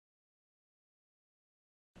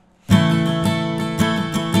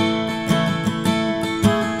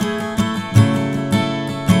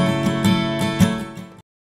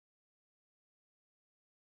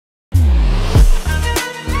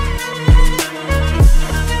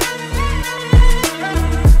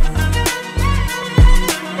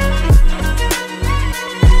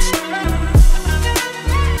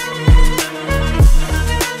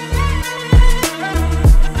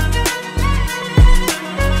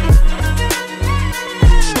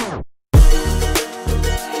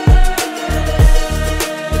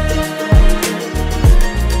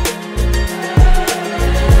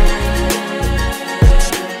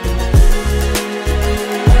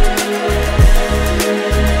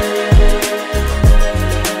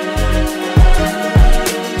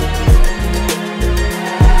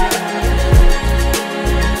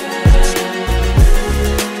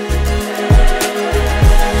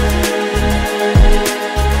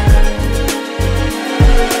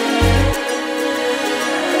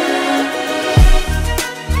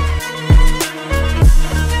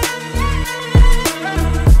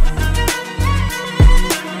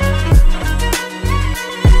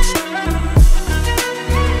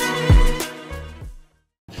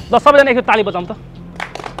ल सबैजना एकचोटि ताली बजाउँ त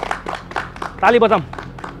ताली बजाउँ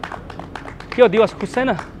के हो दिवस खुस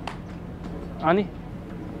छैन अनि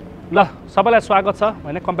ल सबैलाई स्वागत छ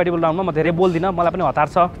होइन कम्पेटेबल राउन्डमा म धेरै बोल्दिनँ मलाई पनि हतार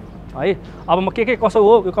छ है अब म के कसो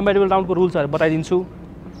हो यो कम्पेटेबल राउन्डको रुल्सहरू बताइदिन्छु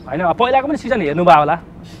होइन पहिलाको पनि सिजन हेर्नुभयो होला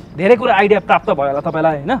धेरै कुरा आइडिया प्राप्त भयो होला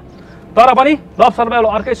तपाईँलाई होइन तर पनि लभ सर्भाइभल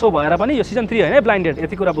अर्कै सो भएर पनि यो सिजन 3 होइन ब्लाइन्डेड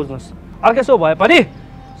यति कुरा बुझ्नुहोस् अर्कै सो भए पनि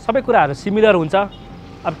सबै कुराहरू सिमिलर हुन्छ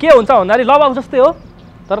अब के हुन्छ भन्दाखेरि लभ हाउस जस्तै हो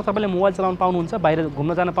तर तपाईँले मोबाइल चलाउन पाउनुहुन्छ बाहिर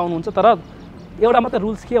घुम्न जान पाउनुहुन्छ तर एउटा मात्रै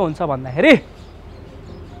रुल्स के हुन्छ भन्दाखेरि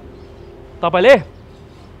तपाईँले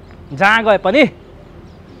जहाँ गए पनि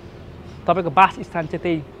तपाईँको वासस्थान चाहिँ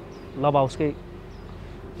त्यही लभ हाउसकै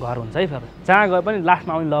घर हुन्छ है फेरि जहाँ गए पनि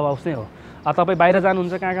लास्टमा आउने लभ हाउस नै हो अब तपाईँ बाहिर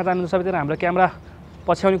जानुहुन्छ कहाँ कहाँ जानुहुन्छ सबैतिर हाम्रो क्यामेरा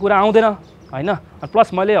पछ्याउने कुरा आउँदैन होइन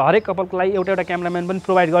प्लस मैले हरेक कपलको लागि एउटा एउटा क्यामेराम्यान पनि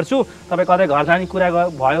प्रोभाइड गर्छु तपाईँ कतै घर जाने कुरा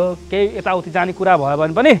भयो केही यताउति जाने कुरा भयो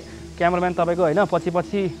भने पनि क्यामेराम्यान तपाईँको होइन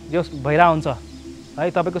पछि जो भइरहेको हुन्छ है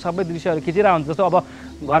तपाईँको सबै दृश्यहरू खिचिरहेको हुन्छ जस्तो अब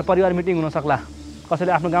घर परिवार मिटिङ हुनसक्ला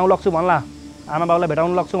कसैले आफ्नो गाउँ लग्छु भन्ला आमा बाउलाई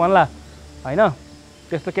भेटाउनु लग्छु भन्ला होइन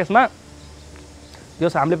त्यस्तो केसमा यो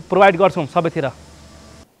हामीले प्रोभाइड गर्छौँ सबैतिर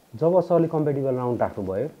जब सरले कम्पेटेबल राउन्ड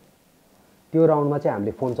राख्नुभयो त्यो राउन्डमा चाहिँ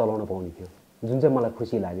हामीले फोन चलाउन पाउने थियो जुन चाहिँ मलाई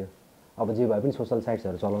खुसी लाग्यो अब जे भए पनि सोसल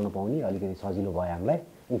साइट्सहरू चलाउन पाउने अलिकति सजिलो भयो हामीलाई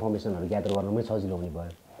इन्फर्मेसनहरू ग्यादर गर्न पनि सजिलो हुने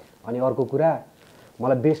भयो अनि अर्को कुरा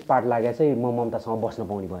मलाई बेस्ट पार्ट लाग्यो चाहिँ म ममतासँग बस्न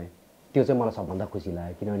पाउने भएँ त्यो चाहिँ मलाई सबभन्दा खुसी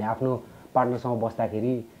लाग्यो किनभने आफ्नो पार्टनरसँग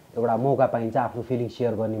बस्दाखेरि एउटा मौका पाइन्छ आफ्नो फिलिङ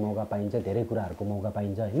सेयर गर्ने मौका पाइन्छ धेरै कुराहरूको मौका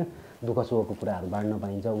पाइन्छ होइन दुःख सुखको कुराहरू बाँड्न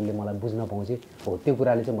पाइन्छ उसले मलाई बुझ्न पाउँछ हो त्यो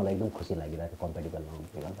कुराले चाहिँ मलाई एकदम खुसी लागिरहेको कम्पेटेबल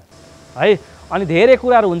राउन्डले गर्दा है अनि धेरै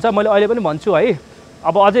कुराहरू हुन्छ मैले अहिले पनि भन्छु है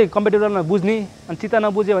अब अझै कम्पेटेबलमा बुझ्ने अनि चित्त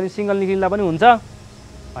नबुझ्यो भने सिङ्गल निक्लिँदा पनि हुन्छ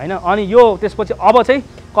होइन अनि यो त्यसपछि अब चाहिँ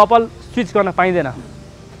कपाल स्विच गर्न पाइँदैन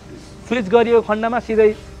स्विच गरियो खण्डमा सिधै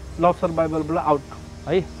लभ सर्भाइभलबाट आउट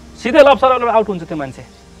है सिधै लभ सर्भाइभलबाट आउट हुन्छ त्यो मान्छे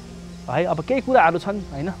है अब केही कुराहरू छन्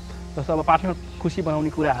होइन जस्तो अब पार्टनर खुसी बनाउने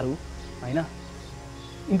कुराहरू होइन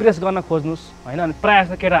इम्प्रेस गर्न खोज्नुहोस् होइन अनि प्रायः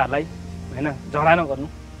जस्तो केटाहरूलाई होइन झगडा नगर्नु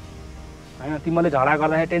होइन तिमीले झगडा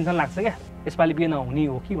गर्दाखेरि टेन्सन लाग्छ क्या यसपालि बिहे नहुने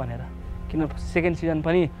हो कि भनेर किन सेकेन्ड सिजन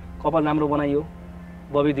पनि कपाल राम्रो बनाइयो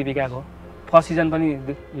बबी दिपिकाको फर्स्ट सिजन पनि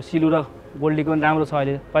यो सिलु र गोल्डीको पनि राम्रो छ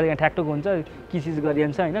अहिले कहिले ठ्याक्टुक हुन्छ किसिस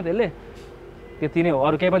गरिन्छ होइन त्यसले त्यति नै हो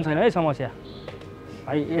अरू केही पनि छैन है समस्या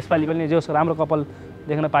है यसपालि पनि जो राम्रो कपाल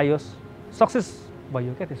देख्न पाइयोस् सक्सेस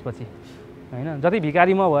भयो क्या त्यसपछि होइन जति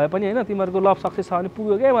भिखारी म भए पनि होइन तिमीहरूको लभ सक्सेस छ भने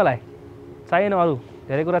पुग्यो क्या मलाई चाहिएन अरू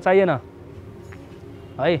धेरै कुरा चाहिएन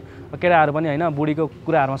है केटाहरू पनि होइन बुढीको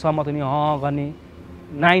कुराहरूमा सहमत हुने गर्ने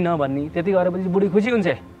नाइ नभन्ने त्यति गरेपछि बुढी खुसी हुन्छ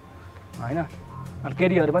होइन अनि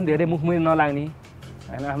केटीहरू पनि धेरै मुखमुख नलाग्ने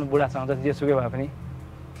होइन आफ्नो बुढासँग जति जेसुकै भए पनि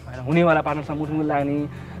होइन हुनेवाला पार्टनरसँग मुखमुख लाग्ने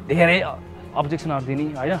धेरै अब्जेक्सनहरू दिने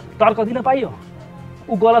होइन तर्क दिन पाइयो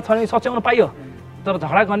ऊ गलत छ भने सच्याउन पाइयो तर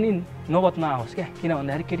झगडा गर्ने नौबत नआओस् क्या किन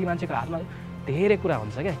भन्दाखेरि केटी मान्छेको हातमा धेरै कुरा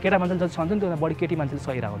हुन्छ क्या केटा मान्छेले जति सन्छ नि त्यो बढी केटी मान्छेले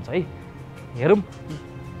सहिरहेको हुन्छ है हेरौँ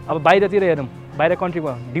अब बाहिरतिर हेरौँ बाहिर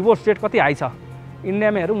कन्ट्रीमा डिभोर्स रेट कति हाई छ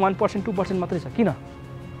इन्डियामा हेरौँ 1% 2% मात्रै छ किन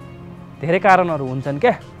धेरै कारणहरू हुन्छन्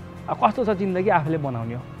क्या अब कस्तो छ जिन्दगी आफूले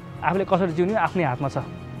बनाउने हो आफूले कसरी जिउने आफ्नै हातमा छ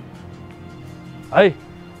है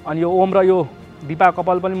अनि यो ओम र यो दिपा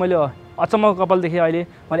कपाल पनि मैले अचम्मको कपाल देखेँ अहिले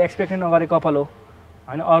मैले एक्सपेक्टै नगरेको कपाल हो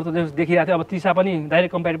होइन अरू त देखिरहेको थियो अब त्रिसा पनि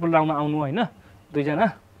डाइरेक्ट कम्पेटेबल राउन्डमा आउनु होइन दुईजना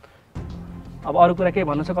अब अरू कुरा केही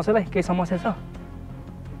भन्नु छ कसैलाई केही समस्या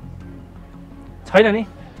छैन नि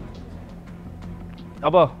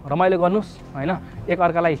अब रमाइलो गर्नुहोस् होइन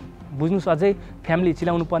एकअर्कालाई बुझ्नुहोस् अझै फ्यामिली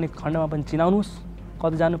चिनाउनु पर्ने खण्डमा पनि चिनाउनुहोस्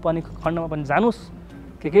कतै जानुपर्ने खण्डमा पनि जानुहोस्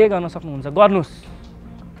के गर्न सक्नुहुन्छ गर्नुहोस्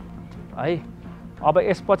है अब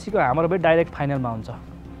यसपछिको हाम्रो पनि डाइरेक्ट फाइनलमा हुन्छ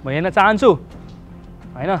म हेर्न चाहन्छु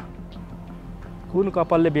होइन कुन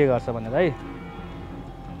कपालले बिहे गर्छ भनेर है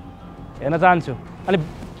हेर्न चाहन्छु अनि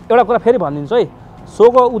एउटा कुरा फेरि भनिदिन्छु है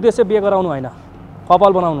सोको उद्देश्य बिहे गराउनु होइन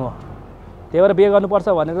कपाल बनाउनु हो त्यही भएर बिहे गर्नुपर्छ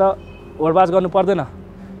भनेर होडबाज गर्नु पर्दैन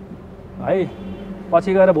है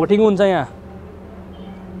पछि गएर भोटिङ हुन्छ यहाँ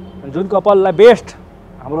जुन कपाललाई बेस्ट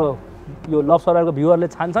हाम्रो यो लभ सर्भाइभलको भ्युअरले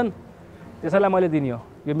छान्छन् त्यसैलाई मैले दिने हो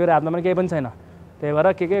यो मेरो हातमा पनि केही पनि छैन त्यही भएर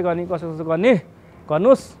के गर्ने कसो गर्ने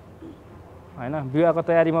गर्नुहोस् होइन विवाहको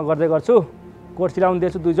तयारी म गर्दै गर्छु कोट सिलाउनु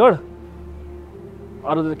दिएछु 2 जोड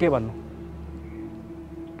अरू त के भन्नु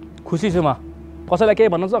खुसी छु म कसैलाई केही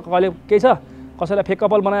भन्नु छ कहिले केही छ कसैलाई फेक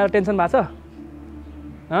कपाल बनाएर टेन्सन भएको छ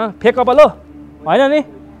फेक कपाल हो होइन नि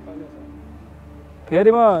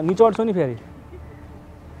फेरि म निचोड्छु नि फेरि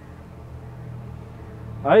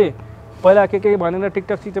है पहिला के भनेर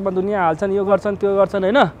टिकटक सिस्टममा दुनियाँ हाल्छन् यो गर्छन् त्यो गर्छन्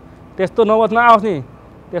होइन त्यस्तो नौबत नआओस् नि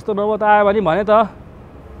त्यस्तो नौबत आयो भने त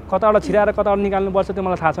कताबाट छिराएर कताबाट निकाल्नुपर्छ त्यो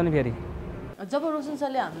मलाई थाहा छ नि फेरि जब रोशन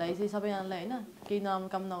सरले हामीलाई चाहिँ सबैजनालाई होइन केही नराम्रो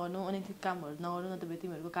काम नगर्नु अनैतिक कामहरू नगर्नु नत्र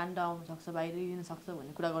तिमीहरूको काण्ड आउन सक्छ बाहिर लिन सक्छ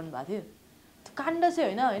भन्ने कुरा गर्नुभएको थियो त्यो काण्ड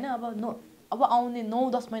चाहिँ होइन अब आउने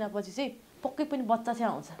 9-10 महिनापछि चाहिँ पक्कै पनि बच्चा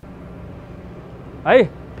चाहिँ आउँछ है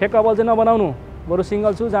फेक कपाल चाहिँ नबनाउनु बरु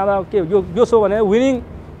सिङ्गल छु जाँदा के यो सो भने विनिङ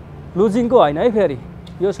लुजिङको होइन है फेरि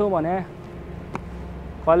यो सो भने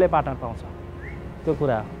कसले पार्टनर पाउँछ त्यो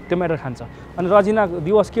कुरा त्यो म्याटर खान्छ अनि रजिना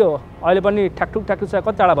दिवस के हो अहिले पनि ठ्याकठुक छ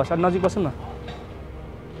कति टाढा बस्छ नजिक बस्नु न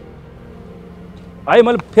है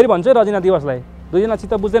मैले फेरि भन्छु है रजिना दिवसलाई दुईजना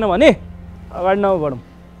चित्त बुझ्दैन भने अगाडि नबढौँ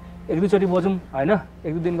 1-2 चोटि बुझौँ होइन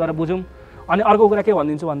 1-2 दिन गरेर बुझौँ अनि अर्को कुरा के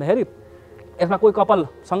भनिदिन्छु भन्दाखेरि यसमा कोही कपाल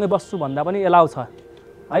सँगै बस्छु भन्दा पनि एलाउ छ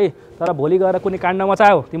है तर भोलि गएर कुनै काण्ड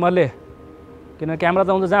मचायो तिमीहरूले किनभने क्यामेरा त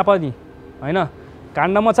आउँछ जहाँ पनि होइन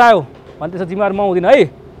काण्ड मचायो भने त्यसको जिम्मेवार म हुँदिनँ है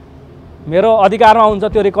मेरो अधिकारमा हुन्छ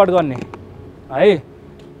त्यो रेकर्ड गर्ने है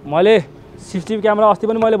मैले सिसिटिभी क्यामेरा अस्ति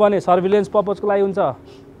पनि मैले भने सर्भिलेन्स पर्पजको लागि हुन्छ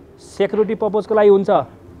सेक्युरिटी पर्पजको लागि हुन्छ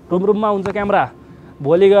रुममा हुन्छ क्यामेरा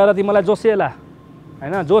भोलि गएर तिमीलाई जोसिएला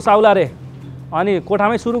होइन जोस आउला रे अनि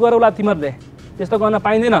कोठामै सुरु गरौँला तिमीहरूले त्यस्तो गर्न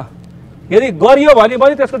पाइँदैन यदि गरियो भने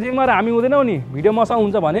पनि त्यसको जिम्मेवार हामी हुँदैनौँ नि भिडियो मसँग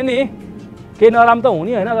हुन्छ भने नि केही नराम्रो त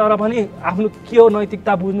हुने होइन तर पनि आफ्नो के हो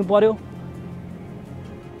नैतिकता बुझ्नु पऱ्यो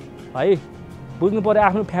है बुझ्नु पऱ्यो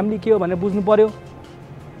आफ्नो फ्यामिली के हो भनेर बुझ्नु पऱ्यो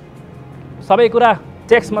सबै कुरा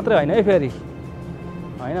टेक्स्ट मात्रै होइन है फेरि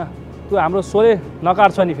होइन त्यो हाम्रो सोले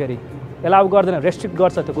नकार्छ नि फेरि एलाउ गर्दैन रेस्ट्रिक्ट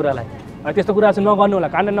गर्छ त्यो कुरालाई त्यस्तो कुरा चाहिँ नगर्नु होला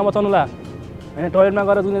काण्ड नमचाउनु होला होइन टोइलेटमा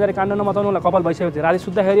गएर दुनियाँदारी काण्ड नमचाउनु होला कपाल भइसकेपछि राति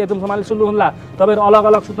सुत्दाखेरि एकदम सम्हालेर सुत्नु होला तपाईँहरू अलग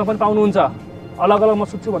अलग सुत्न पनि पाउनुहुन्छ अलग अलग म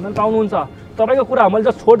सुत्छु भन्दा पनि पाउनुहुन्छ तपाईँको कुरा मैले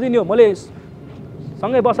जस्ट छोडिदिने हो मैले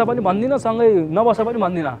सँगै बस पनि भन्दिनँ सँगै नबस पनि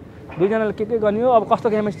भन्दिनँ दुईजनाले के गर्ने हो अब कस्तो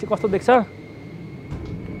केमिस्ट्री कस्तो देख्छ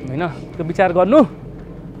होइन त्यो विचार गर्नु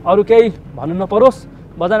अरू केही भन्नु नपरोस्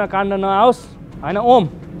बजारमा काण्ड नआओस् होइन ओम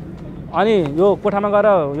अनि यो कोठामा गएर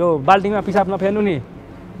यो बाल्टिङमा पिसाब नफेर्नु नि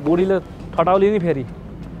बुढीले ठटाउली नि फेरि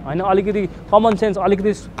होइन अलिकति कमन सेन्स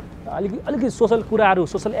अलिकति सोसल कुराहरू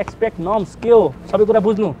सोसल एक्सपेक्ट नर्म्स के हो सबै कुरा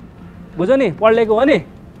बुझ्यो नि पढ्लेको हो नि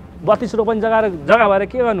 32 रोपनी जग्गा भएर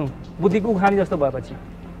के गर्नु बुद्धिको उखानी जस्तो भएपछि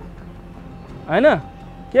होइन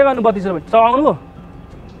के गर्नु 32 रोपनी चलाउनु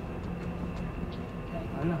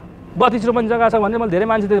होइन 32 रोपनी जग्गा छ भने मैले धेरै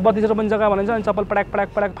मान्छे 32 रोपनी जग्गा भनेर अनि चप्पल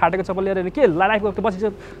पडाक फाटेको चप्पल लिएर के लाइफको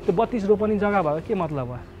त्यो 32 रोपनी जग्गा भयो के मतलब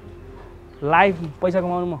भयो लाइफ पैसा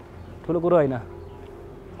कमाउनु ठुलो कुरो होइन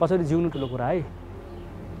कसरी जिउनु ठुलो कुरा है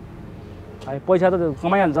पैसा त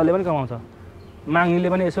कमाइहाल्छ जसले पनि कमाउँछ माग्नेले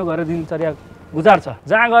पनि यसो गरेर दिनचर्या गुजार्छ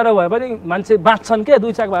जहाँ गएर भए पनि मान्छे बाँच्छन् के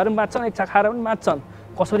 2 चाक भएर पनि बाँच्छन् 1 चाक खाएर पनि बाँच्छन्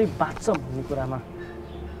कसरी बाँच्छ भन्ने कुरामा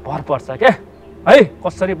भर पर्छ क्या है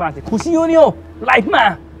कसरी बाँच्ने खुसी हो नि हो लाइफमा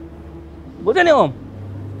बुझ्यो नि हो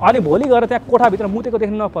अनि भोलि गएर त्यहाँ कोठाभित्र मुतेको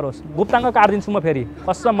देख्नु नपरोस् गुप्ताङ्ग काटिदिन्छु म फेरि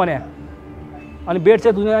कसम भने अनि बेड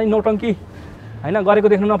चाहिँ दुनियाँ नौटङ्की होइन गरेको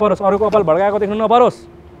देख्नु नपरोस् अरूको कपाल भड्काएको देख्नु नपरोस्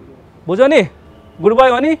बुझ्यो नि गुड बाई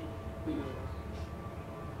हो नि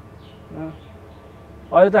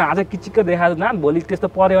अहिले त हात किचिक्क देखाएको न भोलि त्यस्तो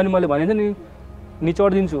पऱ्यो भने मैले भनेको नि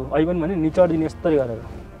निचोडिदिन्छु अहिले पनि भने निचोडिदिनु यस्तरी गरेर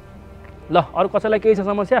ल अरू कसैलाई केही छ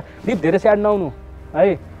समस्या डिप धेरै स्याड नहुनु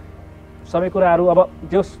है सबै कुराहरू अब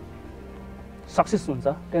जो सक्सेस हुन्छ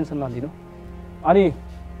टेन्सन नलिनु अनि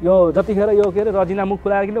यो जतिखेर यो के अरे रजिना मुख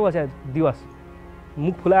फुलाएर किन बस्यो दिवस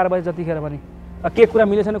मुख फुलाएर बस्यो जतिखेर पनि के कुरा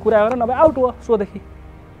मिलेको छैन कुरा गर नभए आउट हो सोदेखि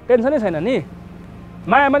टेन्सनै छैन नि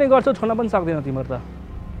माया पनि गर्छौ छोड्न पनि सक्दैनौ तिमीहरू त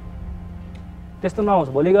त्यस्तो नहोस्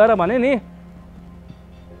भोलि गएर भने नि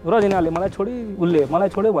रजिनाले मलाई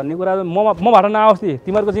छोड्यो भन्ने कुरा मबाट नआओस् नि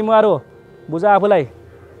तिमीहरूको जिम्मेवार हो बुझ आफूलाई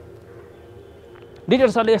डिटेल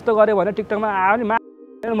सरले यस्तो गर्यो भने टिकटकमा आयो नि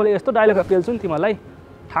मैले यस्तो डाइलग पेल्छु नि तिमीहरूलाई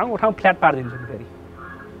ठाउँ फ्ल्याट पारिदिन्छु नि फेरि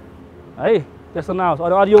है त्यस्तो नआओस्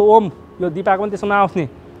अरू यो ओम यो दिपाको पनि त्यस्तो नआओस् नि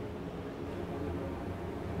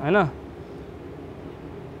होइन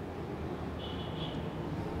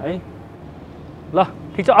है ल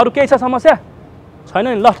ठिक छ अरू केही छ समस्या छैन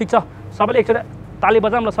नि ल ठिक छ सबैले एकचोटि ताली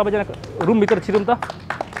बजाऊँ ल सबैजना रुमभित्र छिरौँ त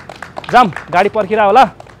जाम गाडी पर्खिरह होला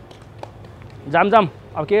जाम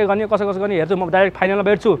अब के गर्ने कसो गर्ने हेर्छु म डाइरेक्ट फाइनलमा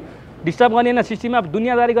भेट्छु डिस्टर्ब गर्ने होइन सिस्टममा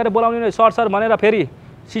दुनियाँदारी गरेर बोलाउने सर भनेर फेरि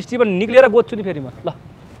सिस्टममा निक्लेर गोज्छु नि फेरि म ल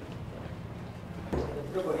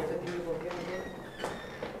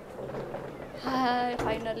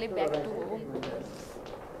फाइनली ब्याक टु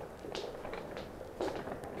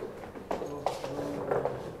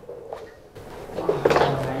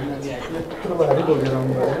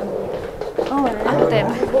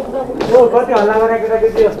होम कति हल्ला गरेको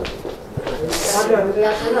केटाकेटी साथीहरूले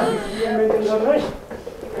याद छैन मेन्टेन गर्नु है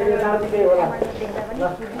केही होला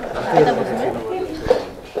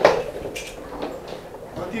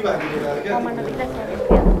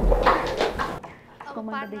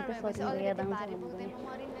कमेन्ट देख्दा सजिलो याद आउँछ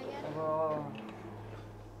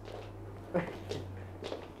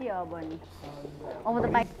के अब नि अब त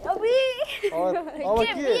पाइ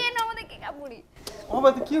अब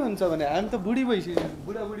त के हुन्छ भने हामी त बुढी भइसक्यो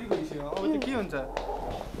बुढी भइसक्यो अब त के हुन्छ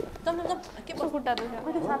के खुट्टा दुख्यो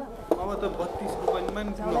अब त 32 को पनि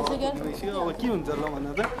मान्छे भइसक्यो अब के हुन्छ ल भन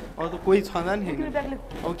त अब त कोही छैन नि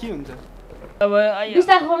अब के हुन्छ अब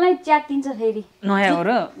बिस्तार खोल्नै च्यातिन्छ फेरि नयाँ हो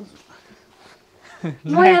र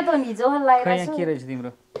नयाँ त नि जो लागिरहेछ के रहेछ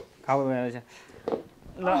तिम्रो खाऊ रहेछ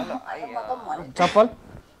ल चप्पल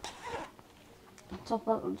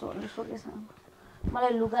जोड्नु सोकेछ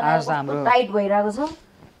मलाई लुगा लगाएको टाइट भइरहेको छ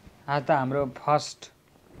आज त हाम्रो फर्स्ट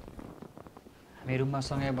हामी रुममा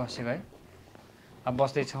सँगै बसेको है अब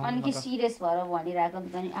बस्दैछौँ अनि के सिरियस भएर भनिरहेको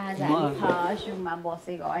हुन्छ नि आज हामी फर्स्ट रुममा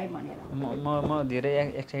बसेको है भनेर म धेरै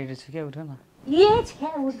एक्साइटेड छु क्या उठ न ए छ्या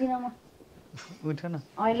उठ्दिन म उठ न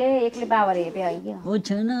अहिले एक्लै बाबाले हेपे है के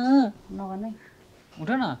उठ न नगर्नै उठ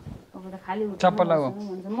न अब त खाली उठ चप्पल लगाऊ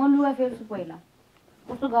म लुगा फेर्छु पहिला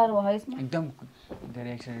कस्तो गाह्रो भयो यसमा एकदम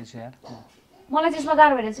धेरै एक्साइटेड छु यार मलाई त्यसमा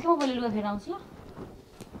गाह्रो भइरहेछ कि म पहिले लुगा फेर आउँछु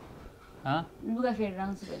ल लुगा फेरेर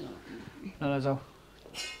आउँछु पहिला ल जाऊ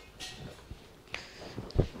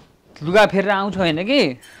लुगा फेरेर आउँछु होइन कि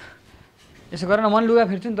यसो गर न म लुगा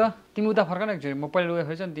फेर्छु नि त तिमी उता फर्क न एकचोटि म पहिला लुगा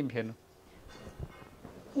फेर्छु नि तिमी फेर्नु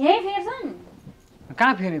यही फेर्छन्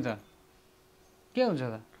कहाँ फेर्ने त के हुन्छ त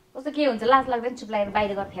कस्तो के हुन्छ लाज लाग्दैन चुप लागेर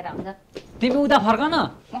बाहिर गएर फेर आउँछ तिमी उता फर्क न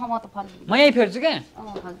म त फर्किदिनु म यही फेर्छु क्या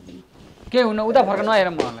फर्किदिनु के हुन उता फर्क नहेर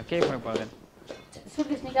मलाई केही फरक पर्दैन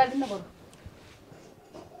सुटकेस निकालिदिनु बरु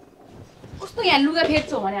कस्तो यहाँ लुगा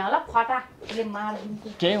फेर्छु भने होला फटाले मारिदिन्छु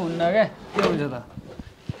केही हुन्न क्या के हुन्छ त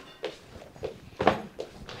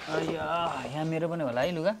यहाँ मेरो पनि होला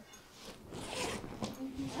है लुगा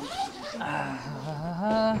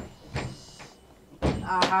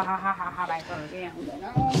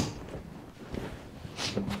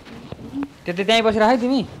त्यति त्यहीँ बसेर है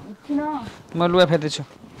तिमी किन म लुगा फेर्दैछु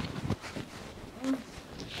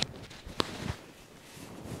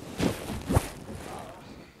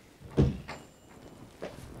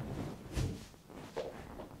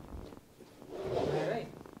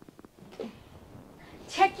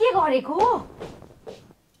के गरेको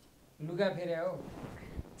लुगा फेरे हो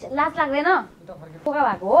लाज लाग्दैन पोका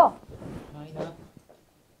भएको हो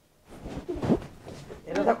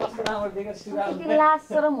लाज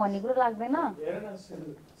सरम भन्ने कुरो लाग्दैन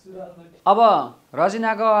अब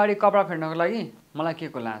रजिनाको अगाडि कपडा फेर्नको लागि मलाई के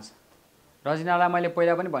को लाज रजिनालाई मैले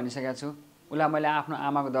पहिला पनि भनिसकेको छु उसलाई मैले आफ्नो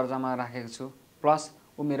आमाको दर्जामा राखेको छु प्लस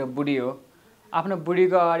ऊ मेरो बुढी हो आफ्नो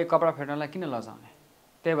बुढीको अगाडि कपडा फेर्नलाई किन लजाउने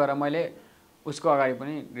त्यही भएर मैले उसको अगाडि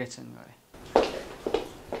पनि रिएक्सन गरेँ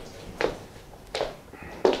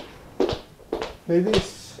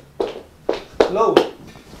लौ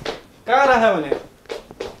कहाँ राख्यो भने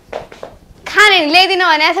खाने ल्याइदिन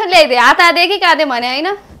भने ल्याइदिए हात दे कि काँदे भने होइन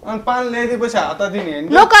अनि पान ल्याइदिएपछि हात दिने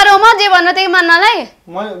होइन नोकर हो म जे भन्नु त्यही मान्नलाई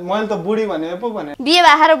मैले त बुढी भने पो भने बिहे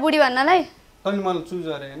भएर बुढी भन्नलाई तैँले मलाई चुज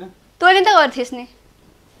गरे होइन तैँले त गर्थेस् नि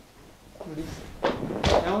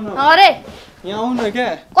आउन अरे यहाँ आउन क्या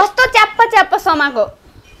कस्तो च्याप्पा च्याप्पा समाको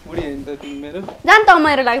बुढी होइन त तिमी मेरो जान त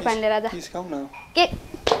मेरो लागि पानी लिएर आजा किस्काउ न के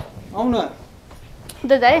आउन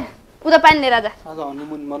उता जाए उता पानी लिएर आजा आज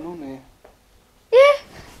हनुमान बनाउ न ए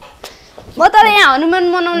म त यहाँ हनुमान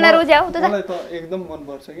मनाउनलाई रोज्याउ उता मलाई त एकदम मन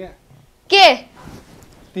पर्छ क्या के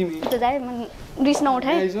तिमी उता जाए म रिस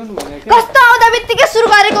नउठाए आइजो न भने क्या कस्तो आउँदा बित्तिकै सुरु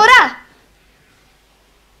गरेको र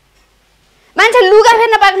मान्छे लुगा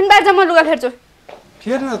फेर्न पाएको थिएन बाहिर जा म लुगा फेर्छु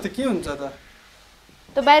फेर्न त के हुन्छ त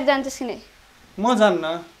त बाहिर जान्छस् कि नै म जान्न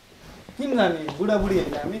किन जाने बुढाबुढी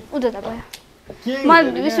होइन हामी उता त भयो के म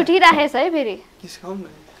रिस उठिराखेछ है फेरि किस्काउ न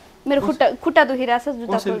मेरो खुट्टा दुखिरहेछ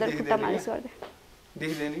जुत्ता खोल्दा खुट्टा मालिस गर्दै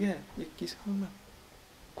देख्दैन क्या किस्काउ न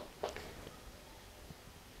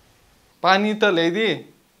पानी त ल्याइदिए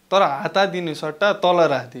तर हाता दिनु सट्टा तल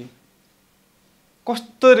राखिदिए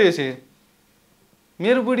कस्तो रहेछ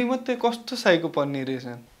मेरो बुढी मात्रै कस्तो साइको पर्ने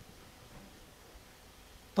रहेछन्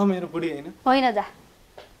त मेरो बुढी होइन जा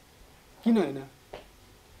किन होइन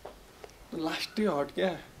लास्टै हट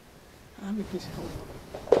क्या हामी किस्काउ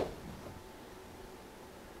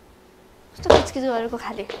कस्तो किचकिच गरेको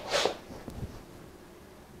खाले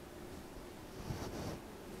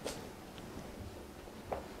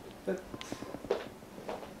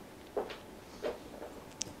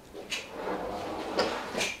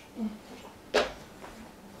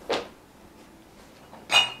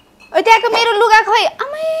त्यहाँको मेरो लुगा खोइ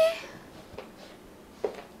आमै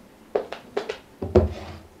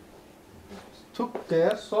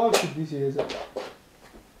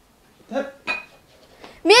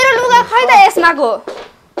मेरो लुगा खै त यसमाको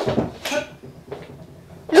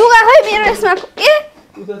लुगा खै मेरो यसमा ए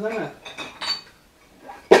उता छ न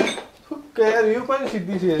थुक्कै यार यो पनि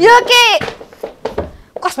सिद्धि छ यो के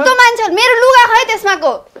कस्तो मान्छे हो मेरो लुगा खै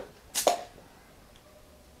त्यसमाको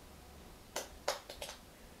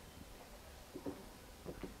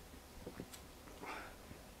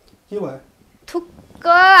के भयो थुक्क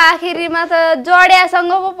आखिरीमा त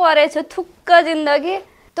जड्यासँग पो परेछु थुक्क जिन्दगी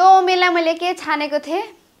त्यो उमेरलाई मैले के छानेको थिएँ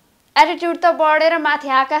एटिट्युड त बढेर माथि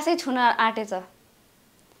आकाशै छुन आँटेछ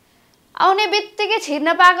आउने बित्तिकै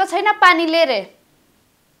छिर्न पाएको छैन पानीले रे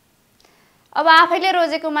अब आफैले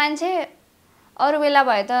रोजेको मान्छे अरू बेला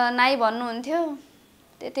भए त नाइ भन्नुहुन्थ्यो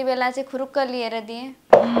त्यति बेला चाहिँ खुरुक्क लिएर दिएँ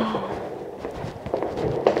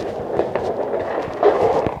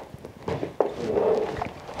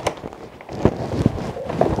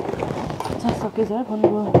सके छ फोन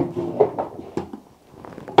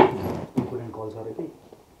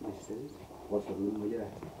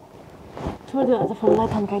छोडिदियो आज फोनलाई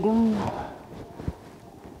थन्काइदिउँ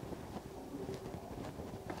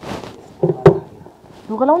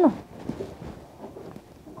ढोका लाउन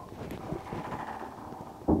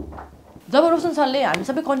जब रोशन सरले हामी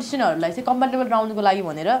सबै कन्डिसनरहरूलाई चाहिँ कम्फर्टेबल राउन्डको लागि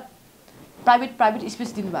भनेर प्राइभेट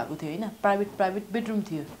स्पेस दिनुभएको थियो होइन प्राइभेट बेडरुम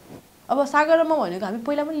थियो अब सागरमा भनेको हामी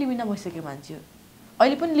पहिला पनि लिभिनमा बसिसकेको मान्छे हो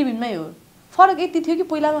अहिले पनि लिभिनमै हो फरक यति थियो कि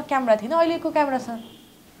पहिलामा क्यामेरा थिएन अहिलेको क्यामेरा छ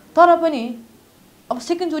तर पनि अब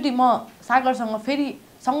सेकेन्डचोटि म सागरसँग फेरि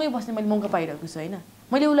सँगै बस्ने मैले मौका पाइरहेको छु होइन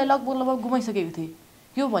मैले उसलाई लगभग गुमाइसकेको थिएँ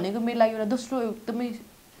यो भनेको मेरो लागि एउटा दोस्रो एकदमै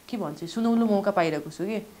के भन्छ सुनौलो मौका पाइरहेको छु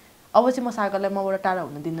कि अब चाहिँ म सागरलाई मबाट टाढा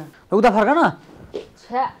हुन दिन्न उता फर्क न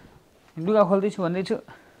लुगा खोल्दैछु भन्दैछु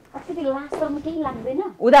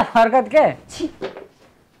उता फर्कत के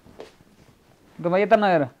म यता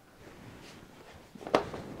नहेर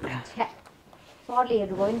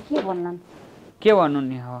के भन्नु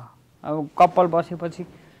नि अब कपाल बसेपछि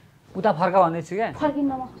उता फर्का भन्दैछु क्या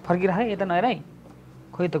फर्किराख यता नहेर है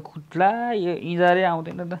खोइ त खुट्ला यो इजारै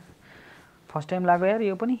आउँदैन त फर्स्ट टाइम लाग्यो यार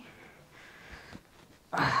यो पनि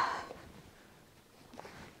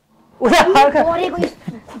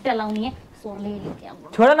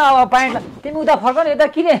छोड न अब प्यान्ट तिमी उता फर्क न यता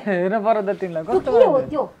किन हेर्नु पर्यो त तिमीलाई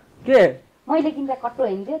कस्तो के मैले किन्दा कट्टो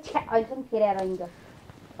हिँड्थ्यो अहिले पनि फेरेर हिँड्छ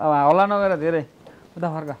अब होला नगएर धेरै उता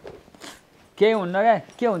फर्क केही हुन्न क्या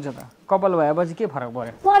के हुन्छ त कपाल भएपछि के फरक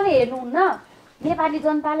पर्यो कसले हेर्नुहुन्न नेपाली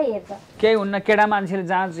जनताले हेर्छ केही हुन्न केटा मान्छेले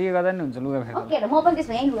जहाँ जे गर्दा नि हुन्छ लुगा फेर्नु म पनि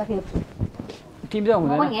त्यसमा यहीँ लुगा फेर्छु तिमी चाहिँ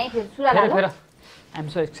हुँदैन फेर आइएम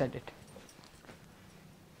सो एक्साइटेड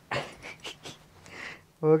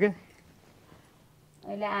ओके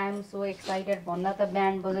अहिले आइएम सो एक्साइटेड भन्न त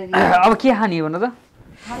ब्यान्ड बजाइदिनु अब के खाने भन त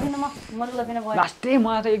खाँदिन म लुगा फेर्न गएँ लास्टै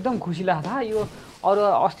मलाई त एकदम खुसी लाग्छ यो अरू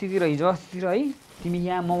अस्तितिर हिजो अस्तितिर है तिमी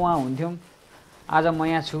यहाँ म उहाँ हुन्थ्यौ आज म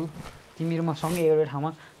यहाँ छु तिमीहरू म सँगै एउटै ठाउँमा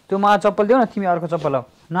त्यो मलाई चप्पल दिऊ न तिमी अर्को चप्पल लाऊ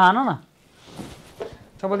नहान न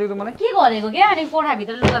चप्पल दिऊ त मलाई के गरेको क्या अनि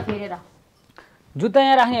कोठाभित्र लुगा फेरेर जुत्ता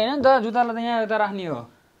यहाँ राख्ने होइन नि त जुत्तालाई त यहाँ यता राख्ने हो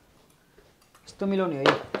यस्तो मिलाउने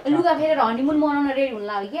है लुगा फेरेर हनीमुन मनाउन रेडी हुन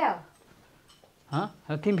लाग्यो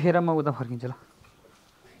क्या तिमी फेर म उता फर्किन्छु ल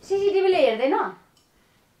सिसिटिभीले हेर्दैन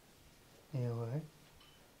ए हो है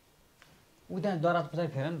उता दराज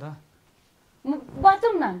पछाडि फेर नि त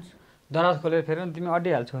बाथरुम नाम्छु दराज खोलेर फेर नि तिमी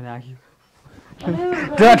अड्डिहाल्छौ नि आखिर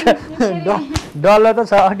डल्लो त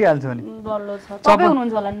छ अड्डिहाल्छौ नि डल्लो छ तपाईँ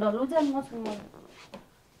हुनुहुन्छ होला नि डल्लो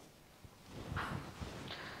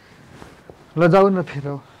ल जाऊ न फेर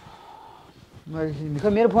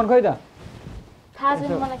मेरो फोन खोइ त थाहा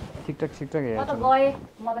छैन मलाई ठिकठाक म त गएँ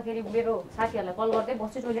म त फेरि मेरो साथीहरूलाई कल गर्दै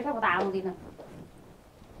बस्छु टोइलेट म त आउँदिनँ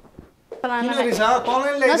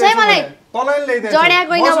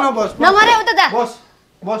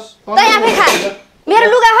मेरो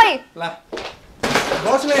लुगा खै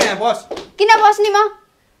किन बस्ने म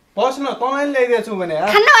बस्न तँलाई ल्याइदिएको छु भने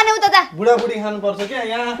खान्न भने उता जा बुढाबुढी खानुपर्छ क्या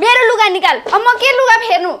यहाँ मेरो लुगा निकाल अब म के लुगा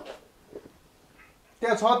फेर्नु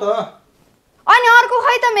त्यहाँ छ त अनि अर्को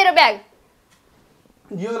खै त मेरो ब्याग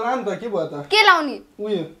यो लाम त के भयो त के लाउने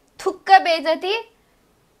उयो थुक्क बेइज्जती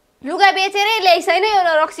लुगा बेचेरै ल्याइसैन यो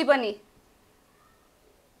रक्सी पनि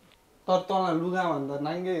तर तँलाई लुगा भन्दा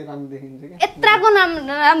नाङ्गे राम्रो देखिन्छ क्या यत्राको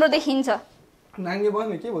राम्रो देखिन्छ नाङ्गे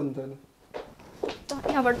बस्ने के भन्छ नि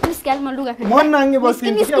यहाँबाट निस्किहाल म लुगा फेर्छु म नाङ्गे बस्छु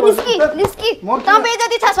निस्की त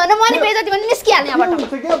बेइज्जती छ भने म नि बेइज्जती भने निस्किहाल्ने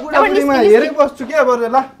यहाँबाट के बुढाबुढीमा हेरै बस्छु के गरेर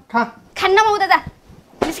ल खा खान्न म उता जा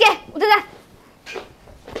निस्के उता जा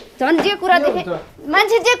झन् जे कुरा देखे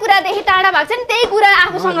मान्छे जे कुरा देखे टाढा भएको छ नि त्यही कुरा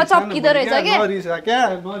आफूसँग चप्किँदो रहेछ क्या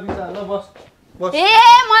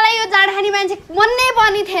ए मलाई यो जाडखानी मान्छे मनै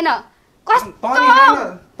पनि थिएन कस्तो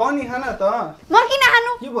तनी खान त म किन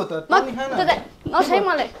खानु के भयो त तनी खान नछै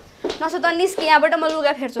मलाई नसो त निस्कि यहाँबाट म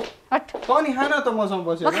लुगा फेर्छु हट त नि खान त मसँग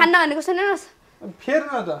बसेर म खान्न भनेको सुन्नुहोस् फेर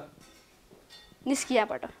न त निस्कि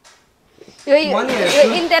यहाँबाट यो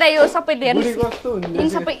इन तेरा यो सबै लिएर बुढी कस्तो हुने इन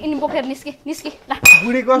सबै इन बोकेर निस्कि ल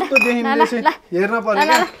बुढी कस्तो देखिँदैछ हेर्न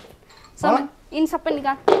पर्यो ल सबै इन सबै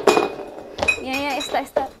निकाल यहाँ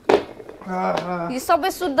यस्ता यो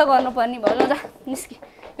सबै शुद्ध गर्नुपर्ने भयो ल जा निस्कि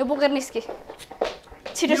यो बोकेर निस्कि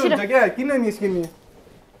छिटो क्या किन निस्किने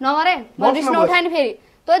नगरे म रिस नउठाए नि फेरि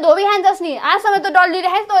तँ धोबी खान्छस् नि आजसम्म त डल्ली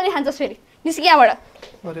राखेस् तँ अहिले खान्छस् फेरि निस्कि यहाँबाट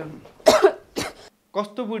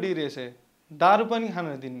कस्तो बुढी रहेछ दारू पनि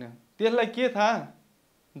खान दिन्न त्यसलाई के थाहा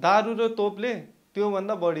दारू र तोपले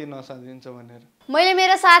त्योभन्दा बढी नसा दिन्छ भनेर मैले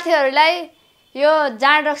मेरो साथीहरूलाई यो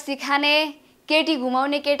जाँड रक्सी खाने केटी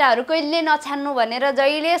घुमाउने केटाहरू कहिले नछान्नु भनेर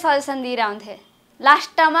जहिले सजेसन दिइरहन्थे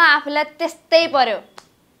लास्टमा आफूलाई त्यस्तै पर्यो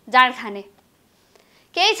जाँड खाने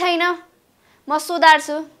केही छैन म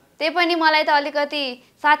सुधार्छु त्यही पनि मलाई त अलिकति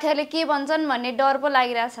साथीहरूले के भन्छन् भन्ने डर पो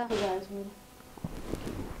लागिरहेछ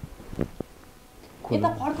यता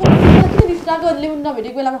फर्को किन रिस लाग्यो ल्याउनु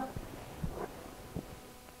नभेटेको बेलामा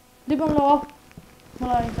दिपम ल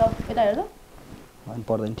मलाई यता हेर अनि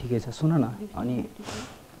पर्दैन ठिकै छ सुन न अनि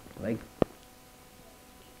लाइक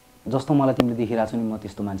जस्तो मलाई तिमीले देखिरहेको छौ नि म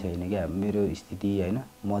त्यस्तो मान्छे होइन क्या मेरो स्थिति होइन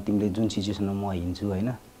म तिमीले जुन सिचुएसनमा म हिँड्छु होइन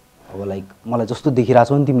अब लाइक मलाई जस्तो देखिरहेको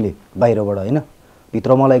छौ नि तिमीले बाहिरबाट होइन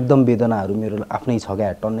भित्र मलाई एकदम वेदनाहरू मेरो आफ्नै छ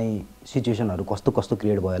क्या टन्नै सिचुएसनहरू कस्तो कस्तो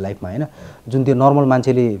क्रिएट भयो लाइफमा होइन जुन त्यो नर्मल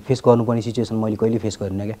मान्छेले फेस गर्नुपर्ने सिचुएसन मैले कहिले फेस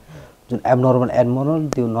गरिनँ क्या जुन एबनर्मल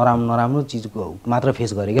त्यो नराम्रो चिजको मात्र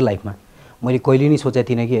फेस गरेँ क्या लाइफमा मैले कहिले नि सोचेको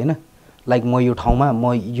थिइनँ कि होइन लाइक म यो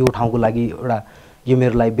ठाउँको लागि एउटा यो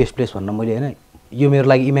मेरो लागि बेस्ट प्लेस भन्न मैले होइन यो मेरो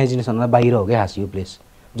लागि इमेजिनेसनमा बाहिर हो क्या खास यो प्लेस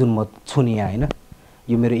जुन म छु नि यहाँ होइन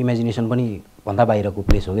यो मेरो इमेजिनेसन पनि भन्दा बाहिरको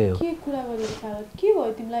प्लेस हो क्या यो के कुरा गरेको सागर के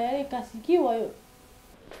भयो तिमीलाई यार एक्कासी के भयो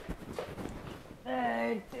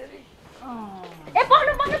ए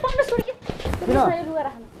पढ्नु सुर्की किन यो लुगा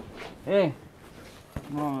राख्नु ए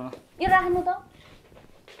यो राख्नु त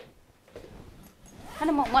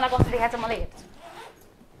अनि मलाई कस्तो देखाएको छ मलाई हेर्छु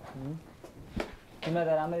तिमीलाई त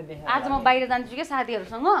राम्रै देखा आज म बाहिर जान्छु क्या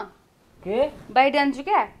साथीहरूसँग के बाहिर जान्छु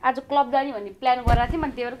क्या आज क्लब जाने भन्ने प्लान गरेको थिएँ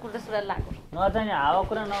मैले त्यही भएर कुर्ता सुरुवाल लगाएको नजाने हावा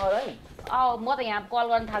कुरा नगर है म त यहाँ कल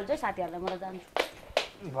गर्न थाल्छु है साथीहरूलाई म त जान्छु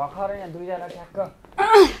भर्खर यहाँ दुईजना ठ्याक्क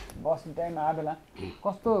बस्ने टाइम आयो बेला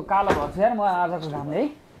कस्तो कालो भर्छ यार म आजको घामले है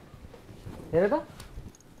हेर त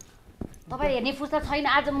तपाईँ हेर्ने फुर्सद छैन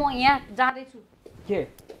आज म यहाँ जाँदैछु के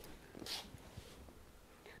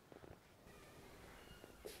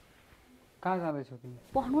कहाँ जाँदैछौ तिमी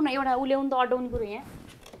पढ्नु न एउटा उ ल्याउनु त अटाउने कुरो यहाँ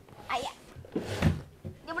आया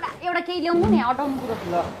एउटा केही ल्याउनु नि अटाउने कुरो ल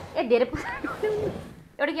ए धेरै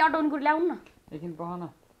एउटा केही अटाउने कुरो ल्याउनु न एकछिन पख न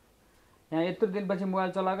यहाँ यत्रो दिनपछि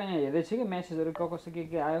मोबाइल चलाएको यहाँ हेर्दैछु कि मेसेजहरू कसो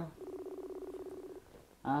के आयो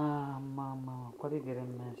आमा कति धेरै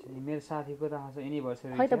मेसेज मेरो साथीको त आज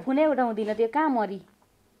एनिभर्सरी खै त फोनै उठाउँदिन त्यो कहाँ मरि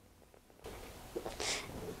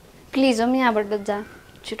प्लिज हो यहाँबाट जा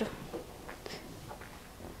छिटो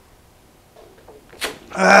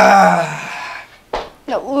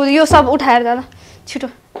यो सब उठाएर जा ल छिटो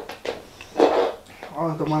त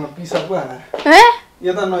मलाई पिसाब पो आयो ए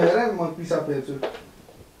यता नहेर म पिसाब हेर्छु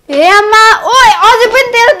ए आमा ओए अझै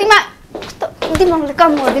पनि तेरो दिमाग कस्तो दिमागले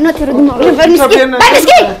काम गर्दैन तेरो दिमागले बाहिर निस्के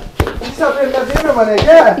पिसाब हेर्न दिएन भने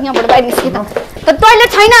के यहाँबाट बाहिर निस्के त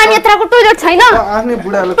टोइलेट छैन अनि यत्रको टोइलेट छैन आफ्नै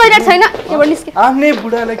बुढालाई टोइलेट छैन यहाँबाट निस्के आफ्नै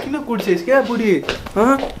बुढालाई किन कुट्छेस् क्या बुढी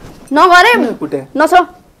नगरे कुटे नछो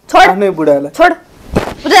छोड आफ्नै बुढालाई छोड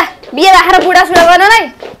बुझा बिहे राखेर बुढा सुडा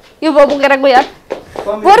गर्नलाई यो बोकेर गयो यार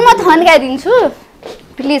बरु म थन्काइदिन्छु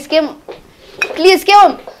प्लिज के हो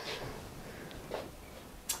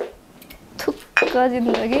थुक्क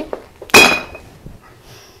जिन्दगी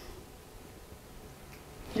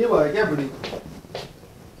के भयो क्या बुढी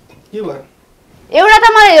के भयो एउटा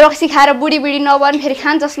त मलाई रक्सी खाएर बुढी नबन फेरि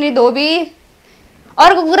खान्छस् नि धोबी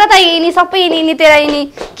अर्को कुरा त यिनी सबै यिनी तेरा यिनी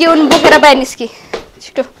के हुन् बोकेर बाहिर निस्कि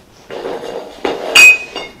छिटो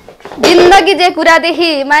जिन्दगी जे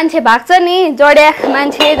कुरादेखि मान्छे भाग्छ नि जड्या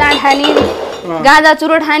मान्छे जाँड खाने गाँजा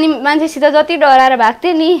चुरोट खाने मान्छेसित जति डराएर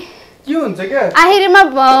भाग्थे नि के हुन्छ क्या आखिरमा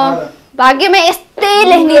भाग्यमा यस्तै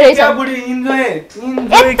लेख्ने रहेछ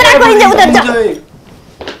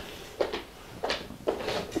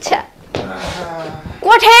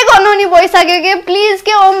कोठे गर्नु नि भइसक्यो कि प्लिज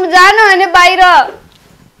के ओम जानु भने बाहिर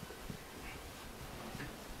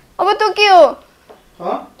अब तँ के हो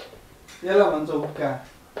यसलाई भन्छ उक्का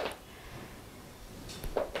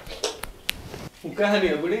नि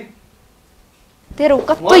हो बुढी तेरो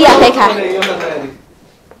कस्तो यादै खा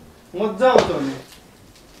मजा आउँछ नि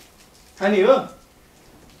खानी हो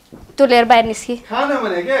तँ लिएर बाहिर निस्कि खान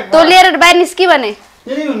भने के तँ लिएर बाहिर निस्कि भने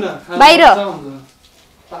केही हुन्न बाहिर।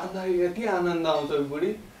 तान्दा यति आनन्द आउँछ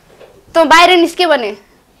बुढी त बाहिर निस्के भने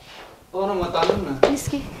तर म तानौँ न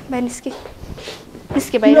निस्के बाहिर निस्के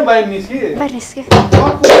निस्के किन बाहिर बाहिर निस्के बाहिर निस्के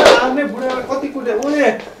आफ्नै बुढालाई कति कुटे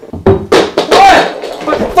ओए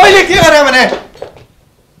तैँले के गरे भने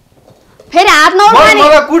फेरि हात नउठाउने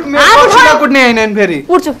मलाई कुट मेरो कुट्ने हैन नि फेरि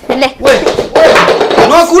कुट्छु ले ओए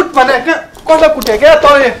नकुट भने कसले कुटे के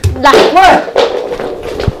तँले ला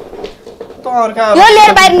तर्का यो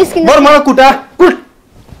लिएर बाहिर निस्किन्छ बर मलाई कुटा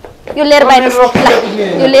कुट यो लिएर बाहिर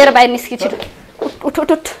यो लिएर बाहिर निस्कि छिटो उठ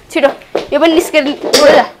उठ उठ छिटो यो पनि निस्केर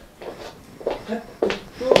जा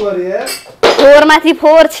फोहोर माथि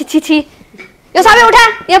फोहोर छि छि यो सबै उठा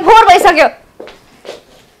यहाँ फोहोर भइसक्यो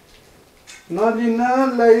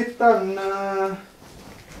नलिनलाई तन्ना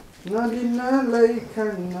नलिनलाई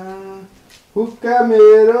खाना हुक्का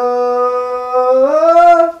मेरो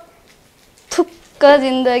थुक्क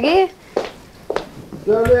जिन्दगी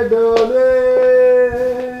डोले डोले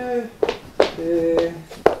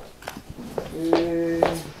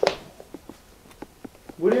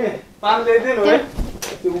बुढी पान ल्याइदिनु है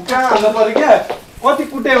त्यो हुक्का हाल्नु पर्यो क्या कति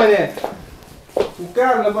कुटे भने हुक्का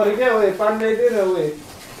हाल्नु पर्यो क्या ओए पान ल्याइदिनु ओए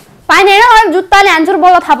पानी होइन जुत्ताले हान्छु र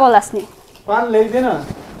बल्ल थाहा पाउलास् नि पान ल्याइदिन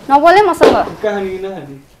नबोले मसँग कहाँ लिन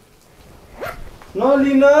खाने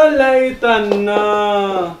नलिनलाई तन्न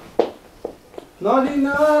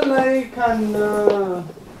नलिनलाई खान्न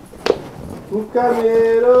हुक्का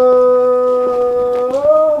मेरो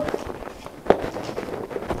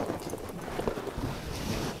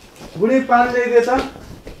बुढी पान ल्याइदिए त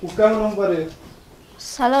हुक्का बनाउनु पर्यो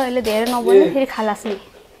साला अहिले धेरै नबोल्ने फेरि खालास् नि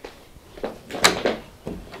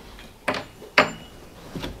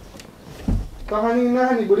कहानी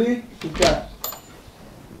नखाने बुढी हुक्का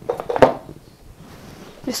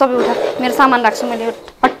यो सबै उठा मेरो सामान राख्छु मैले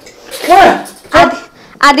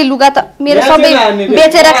आधी लुगा त मेरो सबै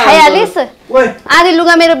बेचेर खाइहालिस् आधी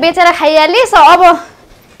लुगा मेरो बेचेर खाइहालिस् अब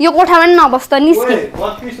यो कोठामा नि नबस् त निस्के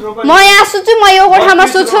म यहाँ सुत्छु म यो कोठामा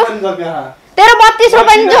सुत्छु तेरो 32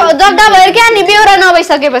 रुपैयाँ जग्गा भएर क्या नि बेहोरा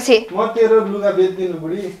नभइसकेपछि म तेरो लुगा बेच्दिनु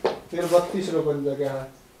बुढी तेरो 32 रुपैयाँ जग्गा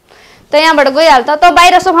त यहाँबाट गइहाल त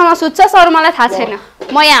बाहिर सोफामा सुत्छस् अरू मलाई थाहा छैन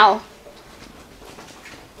म यहाँ हो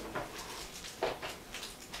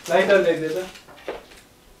लाइटर ल्याइदिए त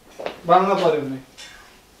बाल्न पर्यो भने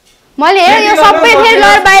मैले हेर यो सबै फेरि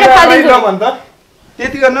लगेर बाहिर फालिदिन्छु भन्छ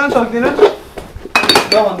त्यति गर्न सक्दिन ल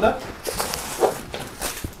भन्छ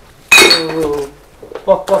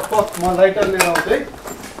पक पक पक म लाइटर लिएर आउँछु है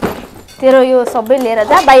तेरो यो सबै लिएर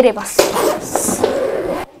जा बाहिरै बस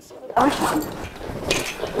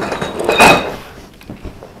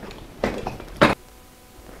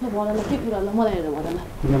के कुरा ल मलाई हेरेर भन ल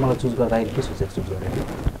तिमीले मलाई चुज गर्दाखेरि के सोचेर चुज गरेँ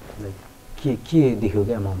लाइक के देख्यो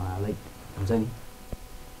क्या ममा लाइक हुन्छ नि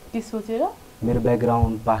के सोचेर मेरो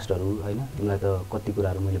ब्याकग्राउन्ड पास्टहरू होइन तिमीलाई त कति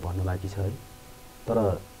कुराहरू मैले भन्नु बाँकी छ है तर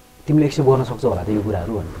तिमीले एक्सेप्ट गर्न सक्छौ होला त यो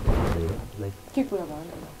कुराहरू भन्नु लाइक के कुरा भन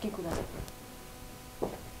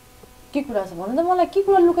के कुरा छ भन त मलाई के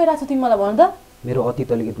कुरा लुकाइरहेको छ तिमी मलाई भन त मेरो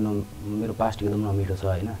अतीत अलिकति मेरो पास्ट एकदम नमिठो छ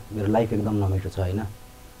होइन मेरो लाइफ एकदम नमिठो छ होइन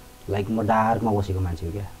लाइक म डार्कमा बसेको मान्छे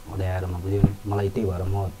हो क्या अँध्यारोमा बुझ्यो नि मलाई त्यही भएर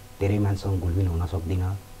म धेरै मान्छेसँग घुलमिल हुन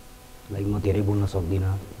सक्दिनँ लाइक म धेरै बोल्न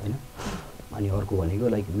सक्दिनँ होइन अनि अर्को भनेको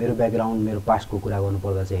लाइक मेरो ब्याकग्राउन्ड मेरो पास्टको कुरा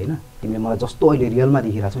गर्नुपर्दा चाहिँ होइन तिमीले मलाई जस्तो अहिले रियलमा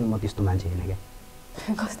देखिरहेको छौ नि म त्यस्तो मान्छे होइन क्या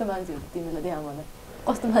कस्तो मान्छे हो तिमीलाई देखा मलाई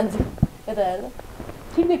कस्तो मान्छे यता हेर्दा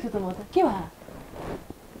ठिक देख्छु त म त के भयो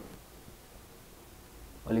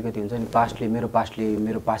अलिकति हुन्छ नि मेरो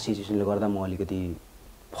पास्ट सिचुएसनले गर्दा म अलिकति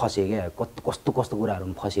फसेँ क्या कस्तो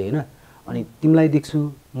कुराहरूमा फसेँ होइन अनि तिमीलाई देख्छु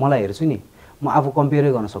मलाई हेर्छु नि म आफू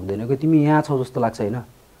कम्पेयरै गर्न सक्दैन कि तिमी यहाँ छौ जस्तो लाग्छ होइन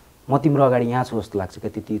म तिम्रो अगाडि यहाँ छु जस्तो लाग्छ क्या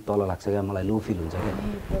त्यति तल लाग्छ क्या मलाई लो फिल हुन्छ क्या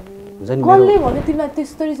हुन्छ नि कसले भन्यो तिमीलाई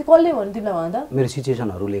त्यसरी चाहिँ कसले भन्यो तिमीलाई भन त मेरो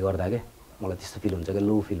सिचुएसनहरूले गर्दा क्या मलाई त्यस्तो फिल हुन्छ क्या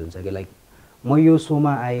लो फिल हुन्छ क्या लाइक म यो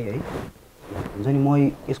सोमा आएँ है हुन्छ नि म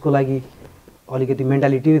यसको लागि अलिकति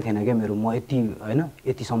मेन्टालिटी नै थिएन क्या मेरो म यति होइन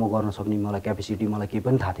यतिसम्म गर्न सक्ने मलाई क्यापेसिटी मलाई केही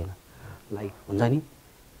पनि थाहा थिएन लाइक हुन्छ नि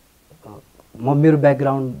म मेरो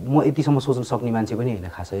ब्याकग्राउन्ड म यतिसम्म सोच्न सक्ने मान्छे पनि होइन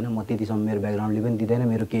खास होइन म त्यतिसम्म मेरो ब्याकग्राउन्डले पनि दिँदैन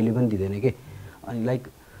मेरो केहीले पनि दिँदैन कि अनि लाइक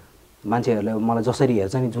मान्छेहरूले मलाई जसरी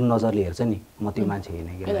हेर्छ नि जुन नजरले हेर्छ नि म त्यो मान्छे होइन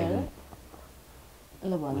कि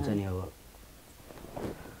हुन्छ नि अब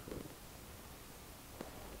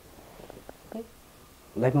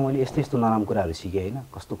लाइफमा मैले यस्तो नराम्रो कुराहरू सिकेँ होइन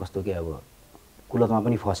कस्तो के अब कुलतमा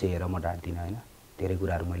पनि फसेँ हेर म डाँट्दिनँ होइन धेरै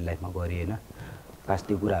कुराहरू मैले लाइफमा गरेँ होइन खास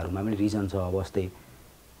त्यो कुराहरूमा पनि रिजन छ अब जस्तै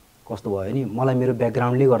कस्तो भयो नि मलाई मेरो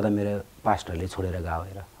ब्याकग्राउन्डले गर्दा मेरो पास्टहरूले छोडेर गयो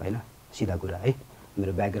हेर होइन सिधा कुरा है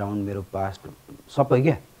मेरो ब्याकग्राउन्ड मेरो पास्ट सबै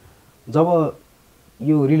क्या जब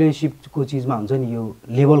यो रिलेसनसिपको चिजमा हुन्छ नि यो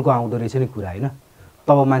लेभलको आउँदो रहेछ नि कुरा होइन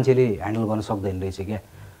तब मान्छेले ह्यान्डल गर्न सक्दैन रहेछ क्या।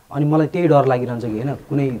 अनि मलाई त्यही डर लागिरहन्छ कि होइन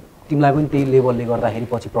कुनै तिमीलाई पनि त्यही लेभलले गर्दाखेरि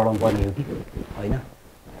पछि प्रब्लम पर्ने हो कि होइन।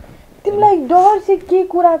 तिमीलाई डर चाहिँ के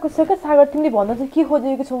कुराको छ क्या सागर? तिमीले भन्न चाहिँ के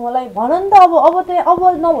खोजेको छौ मलाई भन नि त। अब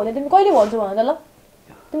नभने तिमी कहिले भन्छौ भन त ल?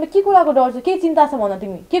 तिमीलाई के कुराको डर छ, के चिन्ता छ भन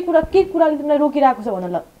तिमी? के कुराले तिमीलाई रोकिरहेको छ भन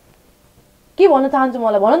ल? के भन्न चाहन्छु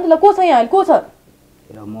मलाई भन नि त ल? को छ यहाँ अहिले, को छ?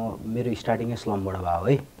 र मेरो स्टार्टिङै स्लमबाट भयो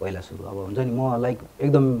है पहिला सुरु। अब हुन्छ नि म लाइक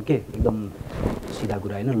एकदम सिधा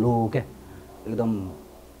कुरा होइन, लो क्या एकदम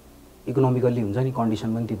इकोनोमिकल्ली हुन्छ नि कन्डिसन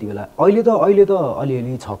पनि त्यति बेला। अहिले त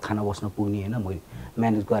अलिअलि छ खाना बस्न पुग्ने होइन, मैले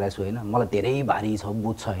म्यानेज गराएको छु होइन। मलाई धेरै भारी छ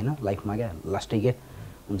बोझ छ होइन लाइफमा क्या लास्टै क्या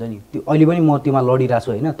हुन्छ नि त्यो। अहिले पनि म त्योमा लडिरहेको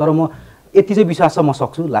छु होइन, तर म यति चाहिँ विश्वास छ म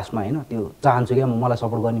सक्छु लास्टमा होइन। त्यो चाहन्छु क्या मलाई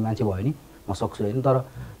सपोर्ट गर्ने मान्छे भयो नि म सक्छु होइन। तर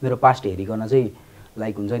मेरो पास्ट हेरिकन चाहिँ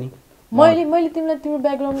लाइक हुन्छ नि मैले तिमीलाई तिम्रो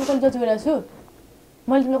ब्याकग्राउन्डमा कहिले जज गरिरहेको छु?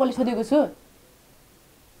 मैले तिमीलाई कहिले सोधेको छु?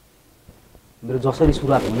 मेरो जसरी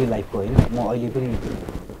सुरुवात हुने लाइफको होइन म अहिले पनि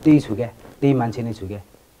त्यही छु क्या, त्यही मान्छे नै छु क्या।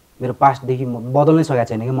 मेरो पास्टदेखि म बदल्नै सकेको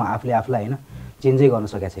छैन क्या, म आफूलाई होइन चेन्जै गर्न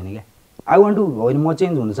सकेको छैन क्या। आई वान्ट टु होइन म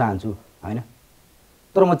चेन्ज हुन चाहन्छु होइन,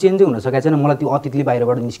 तर म चेन्जै हुन सकेको छैन। मलाई त्यो अतीतले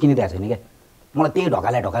बाहिरबाट निस्किनै दिएको छैन क्या। मलाई त्यही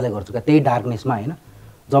ढकाले गर्छु क्या, त्यही डार्कनेसमा होइन।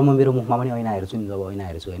 जब म मेरो मुखमा पनि ऐना हेर्छु नि, जब ऐना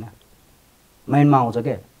हेर्छु होइन माइन्डमा आउँछ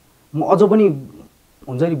क्या म अझ पनि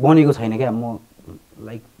हुन्छ नि बनेको छैन क्या। म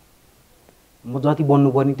लाइक म जति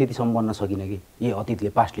बन्नुपर्ने त्यतिसम्म बन्न सकिनँ कि यही अतीतले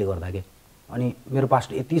पास्टले गर्दा के। अनि मेरो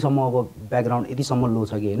पास्ट यतिसम्म अब ब्याकग्राउन्ड यतिसम्म लो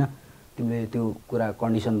छ कि होइन तिमीले त्यो कुरा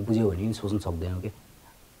कन्डिसन बुझ्यौ भने नि सोच्नु सक्दैनौ कि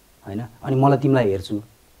होइन। अनि मलाई तिमीलाई हेर्छु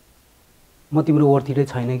म तिम्रो वर्थिटै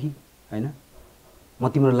छैन कि होइन, म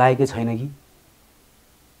तिम्रो लायकै छैन कि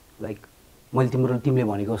लाइक मैले तिमीले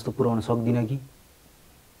भनेको जस्तो पुऱ्याउन सक्दिनँ कि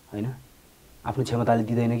होइन, आफ्नो क्षमताले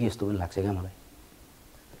दिँदैन कि यस्तो पनि लाग्छ क्या मलाई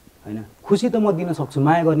होइन। खुसी त म दिन सक्छु,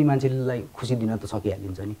 माया गर्ने मान्छेलाई खुसी दिन त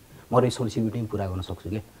सकिहालिन्छ नि, म रेस्पोन्सिबिलिटी पनि पुरा गर्न सक्छु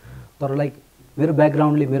क्या। तर लाइक मेरो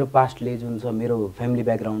ब्याकग्राउन्डले मेरो पास्टले जुन छ मेरो फ्यामिली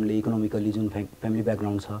ब्याकग्राउन्डले इकोनोमिकल्ली जुन फ्यामिली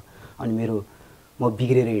ब्याकग्राउन्ड छ अनि मेरो म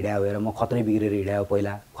बिग्रेर हिँडायो हेर, म खत्रै बिग्रेर हिँडायो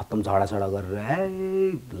पहिला खत्तम झडाछडा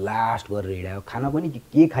गरेर लास्ट गरेर हिँडायो। खाना पनि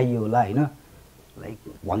के खाइयो होला होइन लाइक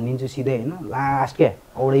भनिदिन्छु सिधै होइन लास्ट क्या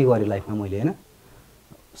औडै गरेँ लाइफमा मैले होइन।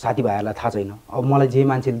 साथीभाइहरूलाई थाहा छैन अब मलाई जे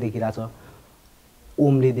मान्छेले देखिरहेछ,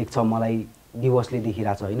 ओमले देख्छ मलाई, दिवसले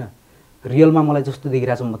देखिरहेछ होइन। रियलमा मलाई जस्तो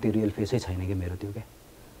देखिरहेछ म त्यो रियल फेसै छैन क्या मेरो त्यो क्या,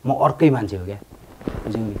 म अर्कै मान्छे हो क्या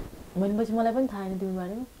बुझ्यौ नि। भनेपछि मलाई पनि थाहा छैन तिम्रो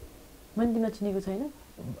बारेमा, मैले तिमीलाई चिनेको छैन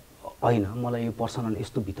होइन। मलाई यो पर्सनल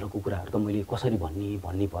यस्तो भित्रको कुराहरू त मैले कसरी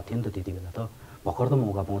भन्ने पर्थ्यो नि त त्यति बेला त भर्खर त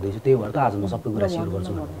मौका पाउँदैछु, त्यही भएर त आज म सबै कुरा सेयर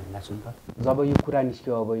गर्छु भनेर लाग्छु नि त। जब यो कुरा निस्क्यो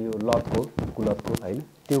अब यो कुलतको होइन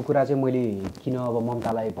त्यो कुरा चाहिँ मैले किन अब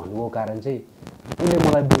ममतालाई भन्नुको कारण चाहिँ उसले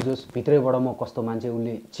मलाई बुझोस् भित्रैबाट म कस्तो मान्छे,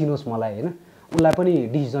 उसले चिनोस् मलाई होइन। उसलाई पनि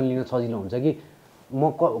डिसिजन लिन सजिलो हुन्छ कि म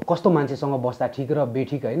कस्तो मान्छेसँग बस्दा ठिक र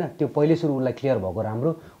बेठिक होइन त्यो पहिले सुरु उसलाई क्लियर भएको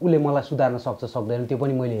राम्रो। उसले मलाई सुधार्न सक्छ सक्दैन त्यो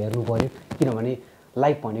पनि मैले हेर्नु पऱ्यो, किनभने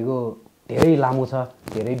लाइफ भनेको धेरै लामो छ,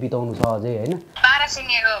 धेरै बिताउनु छ अझै होइन। 12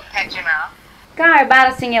 सिङ्गेको फ्याक्ट्रीमा हो। कहाँ हो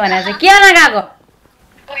 12 सिङ्गे भने चाहिँ के गर्न गएको?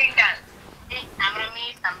 हाम्रो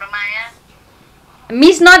मिस हाम्रो माया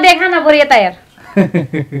मिस नदेखा न बरु यता हेर।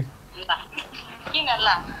 किन ल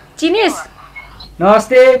चिनिस?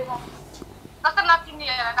 नमस्ते। कस्तो नचिन्ने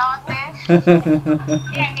नमस्ते।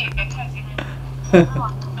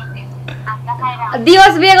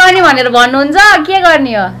 दिवस बिहे गर्ने भनेर भन्नुहुन्छ, के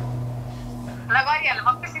गर्ने हो? ल गरिहाल्नु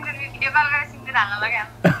भक्कै सिङ्गर भिडियो कल गरेर सिङ्गर हाल्न लाग्यो।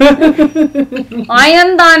 होइन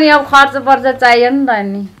नि त अनि अब खर्च पर्छ चाहियो नि त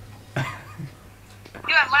अनि।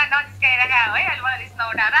 त्यो मलाई नजिस्काइरहेको है अहिले मलाई रिस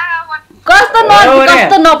नउठाएर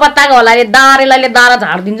कस्तो नपत्ताको होला रे दारेलाई दारा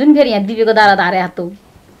झारिदिन्छु नि फेरि यहाँ दिदीको दारा धारे हात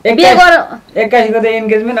बिहे गर 21 गते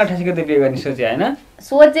एन्गेजमेन्ट 28 गते बिहे गर्ने सोचे हैन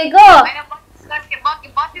सोचेको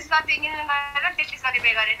 32 गते एन्गेजमेन्ट गरेर 33 गते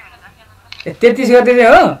बिहे गरेछ भनेर 33 गते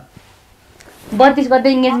चाहिँ हो 32 गते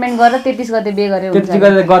एन्गेजमेन्ट गरेर 33 गते बिहे गर्यो 33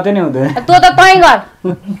 गते गते नै हुँदैन तँ त तै गर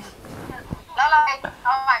ल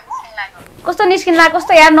कस्तो निस्किन लाग्यो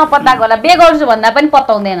कस्तो यार नपत्ताको होला बिहे गर्छु भन्दा पनि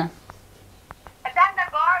पत्ताउँदैन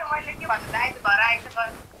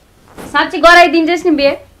साँच्ची गराइदिन्छस् नि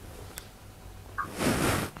बिहे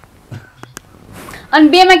अनि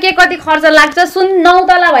बिहेमा के कति खर्च लाग्छ सुन 9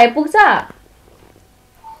 तला भए पुग्छ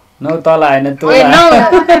 9 तला हैन तोला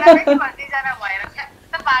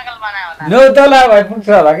 9 तला भए पुग्छ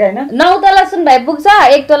होला के हैन 9 तला सुन भए पुग्छ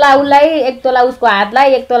 1 तला उलाई 1 तला उसको हातलाई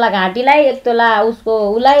 1 तला घाँटीलाई 1 तला उसको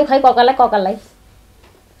उलाई खै ककाललाई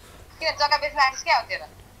के जग्गा बेच्न आइस के हो तेरो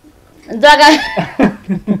जग्गा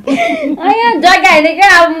आया जग्गा हैन के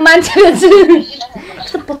अब मान्छे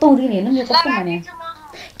कस्तो पताउँदिन हैन म कस्तो भने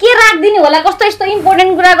के राख्दिने होला कस्तो यस्तो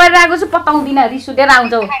इम्पोर्टेन्ट कुरा गरिरहेको छु पताउँदिन रिस उठेर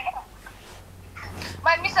आउँछौ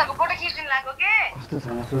मिसहरुको फोटो खिच्दिन लाग्यो के कस्तो छ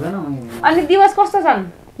सुधा न अनि दिवस कस्तो छन्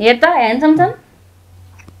हेर त ह्यान्डसम छन्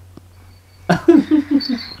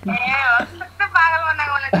पागल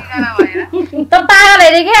बनाएको मलाई दिजना भएर त पागल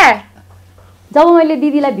हेरे क्या जब मैले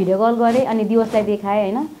दिदीलाई भिडियो कल गरेँ अनि दिवसलाई देखाएँ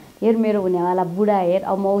होइन हेर मेरो हुनेवाला बुढा हेर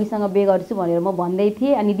अब म उसँग बे गर्छु भनेर म भन्दै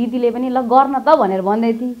थिएँ अनि दिदीले पनि ल गर्न त भनेर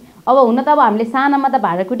भन्दै थिएँ अब हुन त अब हामीले सानामा त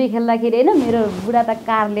भाँडाकुटी खेल्दाखेरि होइन मेरो बुढा त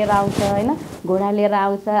कार लिएर आउँछ होइन घोडा लिएर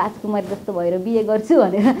आउँछ राजकुमारी जस्तो भएर बिहे गर्छु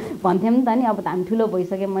भनेर भन्थ्यौँ नि त नि अब त हामी ठुलो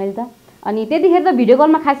भइसक्यो मैले त अनि त्यतिखेर त भिडियो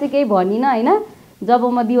कलमा खासै केही भनिनँ होइन जब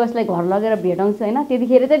म दिवसलाई घर लगेर भेटाउँछु होइन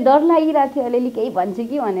त्यतिखेर चाहिँ डर लागिरहेको थियो अलिअलि केही भन्छु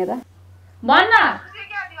कि भनेर भन्न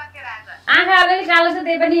आँखा अलिअलि कालो छ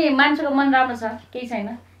त्यही पनि मान्छेको मन राम्रो छ केही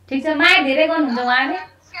छैन ठिक छ माया धेरै गर्नुहुन्छ उहाँले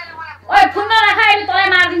ओए फुन नराख अहिले तँलाई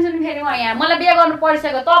मारिदिन्छु नि फेरि म यहाँ मलाई बिहे गर्नु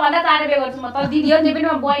परिसक्यो तँभन्दा चाँडै बिहे गर्छु म त दिदी हो नि पनि म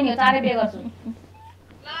बहिनी हो चाँडै बिहे गर्छु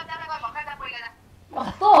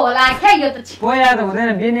कस्तो होला क्या यो त पहिला त हुँदैन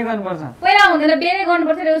बिहे नै गर्नुपर्छ पहिला हुँदैन बिहे नै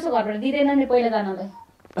गर्नुपर्छ र उसो घरबाट दिँदैन नि पहिला जानलाई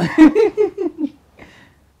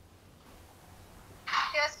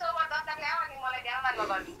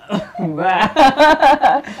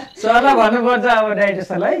सरलाई भन्नुपर्छ अब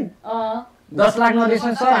डाइरेक्टरलाई 10 लाख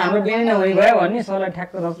नदिएपछि सर हाम्रो बिहे नै हुने भयो भन्ने सरलाई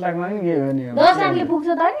ठ्याक्क 10 लाखमा नि के गर्ने अब 10 लाखले पुग्छ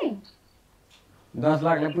त नि 10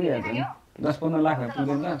 लाखले पुगिहाल्छ नि 10-15 लाखले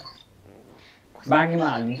पुग्दैन त बाँकीमा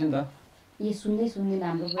हालिदिन्छु नि त ए सुन्दै सुन्दैन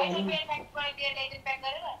हाम्रो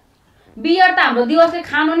बियर त हाम्रो दिवसले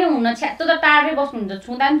खानु नै हुन्न छ्या त टाढै बस्नुहुन्छ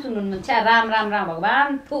छुँदा पनि सुन्नुहुन्न छ्या राम राम राम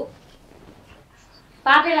भगवान् थु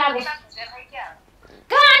पापै लाग्यो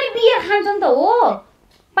कहाँ नि बियर खान्छन् त हो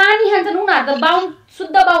पानी खान्छन् उनीहरू त बाउ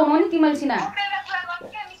शुद्ध बाउनु हो नि तिमीले सिना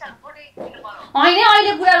होइन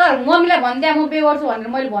अहिले कुरा गर मम्मीलाई भन्दै म बे गर्छु भनेर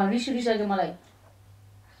मैले रिस उठिसक्यो मलाई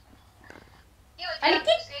अनि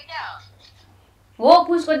के हो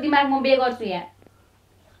पुसको दिमाग म बे गर्छु यहाँ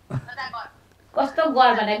कस्तो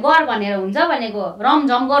गर भनेर हुन्छ भनेको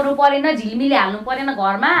रमझम गर्नु परेन झिलमिली हाल्नु परेन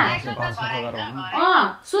घरमा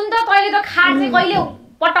सुन त तैँले त खाट चाहिँ कहिले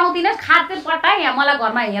पटाउँदिनस् खाट चाहिँ पटाए यहाँ मलाई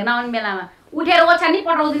घरमा हेर्न आउने बेलामा उठेर ओछ्यानी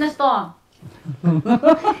पठाउँदिनस् त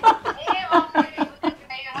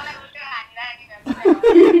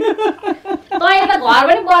तैँले त घर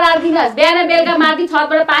पनि बढाइदिनस् बिहान बेलुका माथि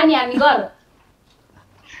छतबाट पानी हाल्ने गर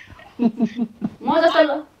म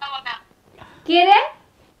जस्तो के रे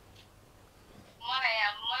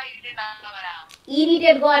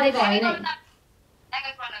इरिटेट गरेको होइन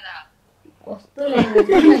कस्तो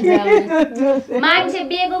ल्याङ्ग्वेज मान्छे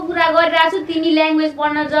बिहेको कुरा गरिरहेको छु तिमी ल्याङ्ग्वेज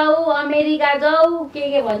पढ्न जाऊ अमेरिका जाऊ के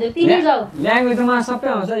भन्छौ तिमी जाऊ ल्याङ्ग्वेज त मलाई सबै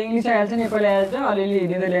आउँछ इङ्ग्लिस आइहाल्छ नेपाली आइहाल्छ अलिअलि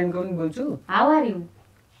नेदरल्यान्डको पनि बोल्छु how are you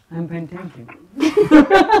I am fine thank you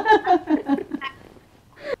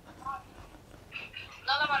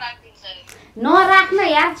नराख्न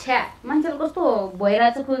यार छ्या मान्छेले कस्तो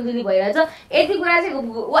भइरहेछ खुलदुली भइरहेछ यति कुरा चाहिँ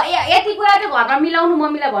घरमा मिलाउनु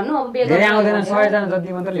मम्मीलाई भन्नु अब धेरै आउँदैन 100 जना जति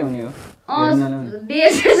मात्र ल्याउने हो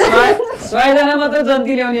 100 जना मात्र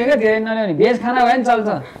जति ल्याउने हो क्या धेरै नल्याउने भेज खाना भयो नि चल्छ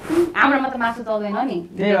हाम्रोमा त मासु चल्दैन नि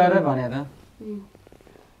त्यही भएर भने त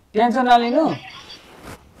टेन्सन नलिनु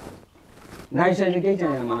गाई साइज केही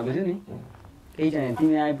चाहिँदैन मलाई बुझ्यो नि केही चाहिँदैन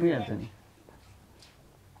तिमी आइपुगिहाल्छ नि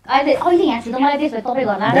अहिले यहाँ छु त मलाई त्यसो भए तपाईँ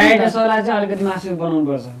घर लानु डाइट सरलाई चाहिँ अलिकति मासु बनाउनु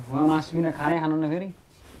पर्छ उहाँ मासु बिना खानै खानु न फेरि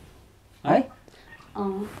है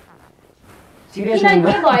सिरियस के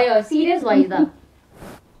भयो सिरियस भयो त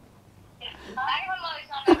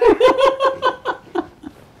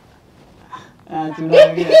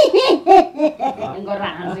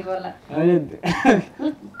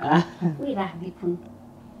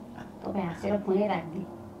तपाईँ हाँसेर फोनै राख्दै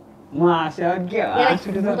म हाँस्यो के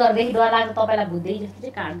उतरदेखि डर लाग्छ तपाईँलाई भुत्दै जस्तो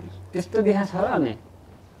चाहिँ काट्दै त्यस्तो देखा छ र अनि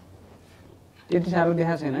त्यति साह्रो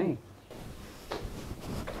देखा छैन है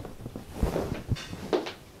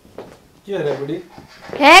के अरे बुढी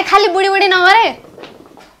हे खाली बुढी बुढी नगरे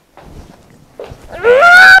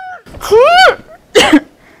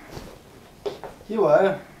के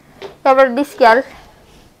भयो त्यहाँबाट निस्क्याल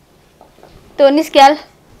त्यो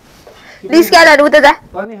निस्क्यालहरू उता जा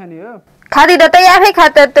पानी खाने हो खाँदी त आफै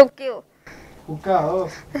खाता त के हो हुक्का हो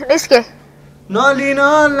निस्के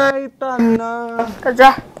नलिनलाई तान्न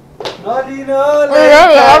जा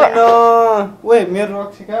ओए मेरो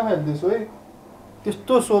रक्सी कहाँ फाल्दैछु है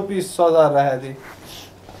त्यस्तो सोपिस सजाएर राखेको थिएँ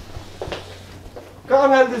कहाँ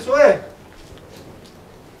फाल्दैछु है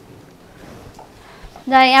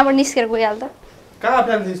जा यहाँबाट निस्केर गइहाल त कहाँ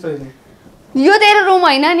फाल्दैछु तैँले यो तेरो रुम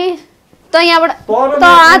होइन नि त यहाँबाट त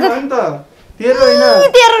आज तेरो हैन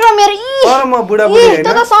तेरो र मेरो तर म बुढा बुढी हैन त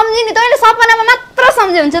सम्झि नि तैले सपनामा मात्र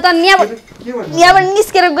सम्झे हुन्छ त यहाँबाट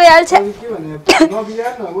निस्केर गइहाल्छ के भने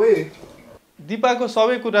नबिहार न ओए दिपाको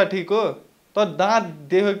सबै कुरा ठीक हो त दाँत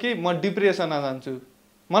देख्यो कि म डिप्रेसनमा जान्छु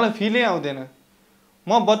मलाई फिलै आउँदैन।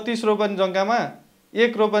 म 32 रोपनी जग्गामा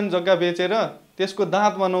 1 रोपनी जग्गा बेचेर त्यसको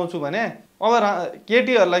दाँत बनाउँछु भने अब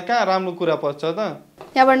केटीहरूलाई कहाँ राम्रो कुरा पर्छ त?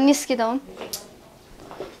 यहाँबाट निस्कि त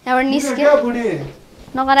यहाँबाट निस्कि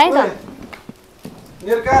नगर है त।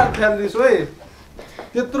 मेरो कार फ्याल्दिस ओइ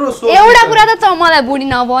त्यत्रो एउटा कुरा त मलाई बुढी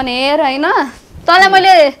नबने हेर होइन।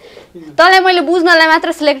 तँलाई मैले बुझ्नलाई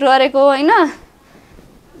मात्र सिलेक्ट गरेको होइन।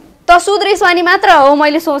 त सुध्रिस अनि मात्र हो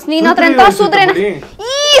मैले सोच्ने, नत्र त सुध्रेन।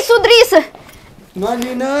 ई सुध्रिस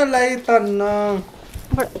नलिनलाई तन्न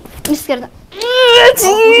निस्केर त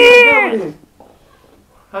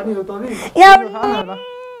खानी हो तनी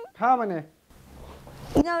खा भने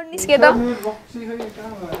निस्के त।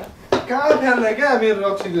 कहाँ फ्याल्ने क्या मेरो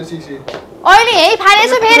रक्सीको सिसी? अहिले यही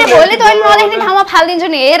फालेछु फेरि भोलि तैँले नदेख्ने ठाउँमा फालिदिन्छु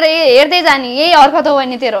नि। हेर्दै जाने यही हर्कत हो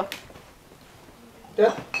भने तेरो।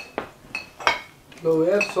 लो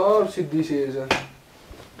यार सब सिद्धिसिएछ।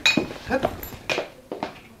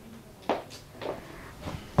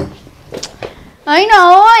 होइन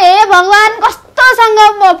हो हे भगवान् कस्तोसँग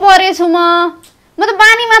परेछु म त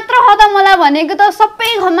बानी मात्र हो त मलाई भनेको त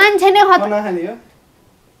सबै मान्छे नै खत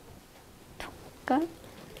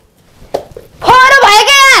खरो भयो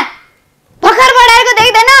क्या भर्खर बढाएको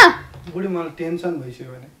देख्दैन? बुढी मलाई टेन्सन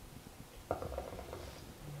भइसक्यो भने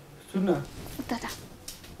सुन न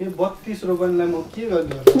यो 32 रोपनीलाई म के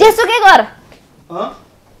गर्नु? जेसुकै गर।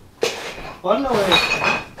 भन्न भयो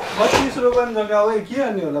 32 रोपनी जग्गा हो के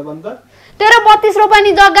गर्ने होला भन् त? तेरो 32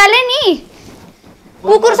 रोपनी जग्गाले नि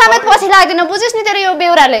कुकुर समेत पछि लाग्दैन बुझिस् नि तेरो यो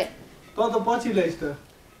बेउराले। त पछि ल्याइस् त।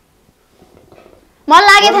 मलाई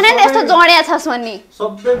लागेको थिएन नि यस्तो जड्या छस् भन्ने।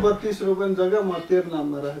 सबै 32 रोपनी जग्गा म तेरो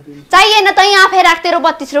नाममा राखिदिन्छु। चाहिएन तँ आफै राख तेरो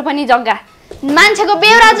 32 रोपनी जग्गा। मान्छेको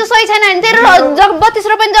बेउरा जो सही छैन भने तेरो 32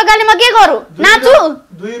 रोपनी जग्गाले म के गरौँ? नाचु?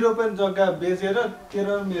 2 रोपनी जग्गा बेचेर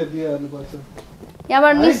तेरो मेरो बिहे गर्नुपर्छ।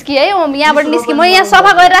 यहाँबाट निस्कि है यहाँबाट निस्कि। म यहाँ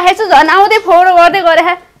सफा गरिराखेको छु झन् आउँदै फोहोर गर्दै गरे।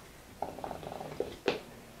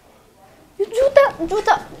 जुत्ता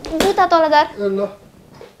जुत्ता जुत्ता तलदार ल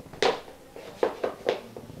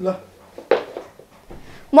ल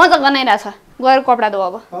मजा गनाइरहेछ। गएर कपडा धो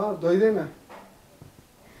अब। धोइदैन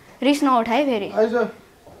रिस नउठाए फेरि। आइज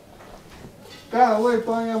कहाँ ओइ त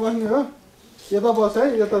यहाँ बस्ने हो? यता बस है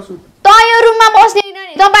यता सुत। त यो रुममा बस्ने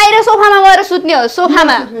नि त बाहिर सोफामा गएर सुत्ने हो।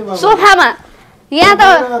 सोफामा सोफामा यहाँ त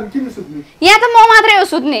किन सुत्ने? यहाँ त म मात्रै हो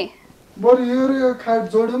सुत्ने। बरु यो खाट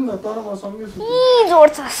जोडौँ न तर म सँगै सुत्छु। ई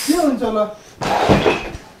जोड्छस् के हुन्छ ल?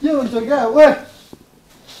 के हुन्छ क्या ओए?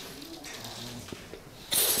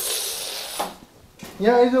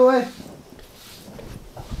 यहाँ आइज ओए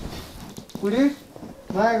बुढी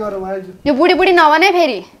माया गरौँ आइज। यो बुढी बुढी नभने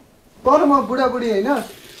फेरि। तर म बुढाबुढी होइन।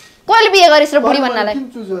 कहिले बिहे गरिस् र बुढी भन्नलाई? किन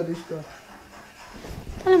चुज गरिस् त?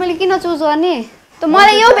 तँलाई मैले किन चुज गर्ने? त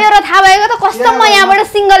मलाई यो बेउरा थाहा भएको त कस्तो म यहाँबाट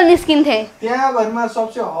सिङ्गल निस्किन्थे। त्यहाँ भरिमा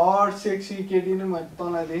सबसे हट सेक्सी केटी नै मैले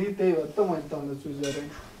तँलाई देखेँ त्यही भएर त मैले तँलाई चुज गरेँ।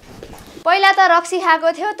 पहिला त रक्सी खाएको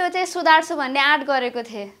थियो त्यो चाहिँ सुधार्छु भन्ने आँट गरेको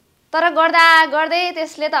थिएँ। तर गर्दा गर्दै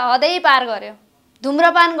त्यसले त हदै पार गर्यो।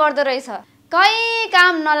 धुम्रपान गर्दो रहेछ। कहीँ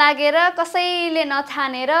काम नलागेर कसैले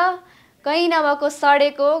नछानेर कहीँ नभएको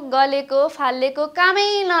सडेको गलेको फालेको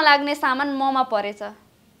कामै नलाग्ने सामान ममा परेछ।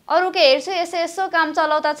 अरू के हेर्छु यसो यसो काम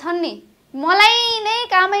चलाउँदा छन् नि मलाई नै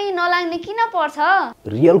कामै नलाग्ने किन पर्छ?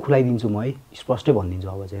 रियल खुलाइदिन्छु म है स्पष्टै भनिदिन्छु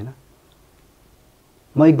अब चाहिँ होइन।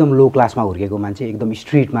 म एकदम लो क्लासमा हुर्केको मान्छे एकदम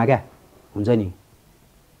स्ट्रिटमा क्या हुन्छ नि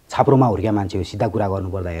छाप्रोमा हुर्केको मान्छे हो। सिधा कुरा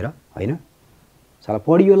गर्नुपर्दा हेर होइन साला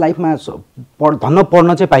पढियो लाइफमा धन्न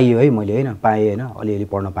पढ्न चाहिँ पाइयो है मैले होइन पाएँ होइन अलिअलि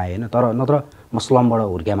पढ्न पाएँ होइन। तर नत्र म स्लमबाट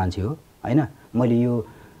हुर्केको मान्छे हो होइन। मैले यो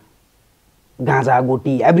गाँजा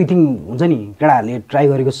गोटी एभ्रिथिङ हुन्छ नि केटाहरूले ट्राई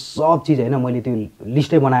गरेको सब चिज होइन मैले त्यो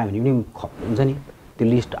लिस्टै बनायो भने पनि हुन्छ नि त्यो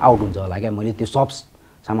लिस्ट आउट हुन्छ होला क्या। मैले त्यो सब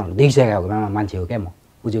सामानहरू देखिसकेको मान्छे हो क्या म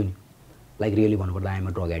बुझ्यौ नि। लाइक रियली भन्नुपर्दा आइएम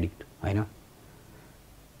अ ड्रग एडिक्ट होइन।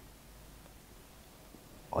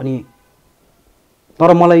 अनि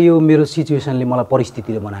तर मलाई यो मेरो सिचुएसनले मलाई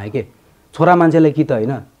परिस्थितिले बनायो के छोरा मान्छेलाई कि त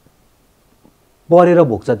होइन पढेर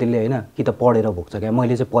भोग्छ त्यसले होइन कि त पढेर भोग्छ क्या।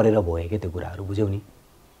 मैले चाहिँ पढेर भोगेँ क्या त्यो कुराहरू बुझ्यौ नि।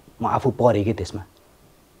 म आफू पढेँ कि त्यसमा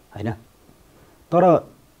होइन। तर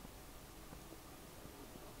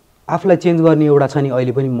आफूलाई चेन्ज गर्ने एउटा छ नि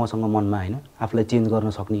अहिले पनि मसँग मनमा होइन आफूलाई चेन्ज गर्न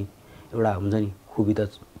सक्ने एउटा हुन्छ नि खुबी त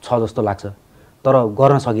छ जस्तो लाग्छ। तर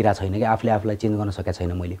गर्न सकिरहेको छैन कि आफूले आफूलाई चेन्ज गर्न सकेको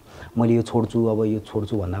छैन। मैले यो छोड्छु अब यो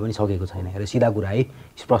छोड्छु भन्दा पनि सकेको छैन। हेर सिधा कुरा है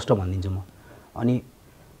स्पष्ट भनिदिन्छु म।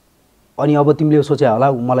 अनि अब तिमीले सोचे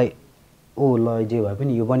होला मलाई ओ ल जे भए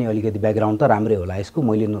पनि यो पनि अलिकति ब्याकग्राउन्ड त राम्रै होला यसको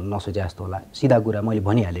मैले नसोचे जस्तो होला। सिधा कुरा मैले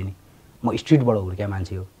भनिहालेँ नि म स्ट्रिटबाट हुर्केको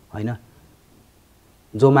मान्छे हो होइन।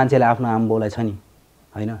 जो मान्छेले आफ्नो आम्बोलाई छ नि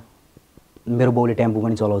होइन मेरो बाउले टेम्पो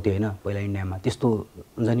पनि चलाउँथ्यो होइन पहिला इन्डियामा त्यस्तो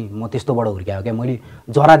हुन्छ नि म त्यस्तोबाट हुर्क्याएको क्या मैले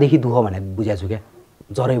जरादेखि दुःख भनेर बुझाएको छु क्या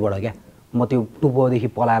जरैबाट क्या म त्यो टुप्पोदेखि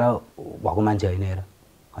पलाएर भएको मान्छे होइन हेर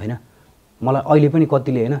होइन मलाई अहिले पनि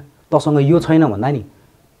कतिले होइन तँसँग यो छैन भन्दा नि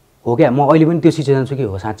हो क्या म अहिले पनि त्यो सिचुएसन छु कि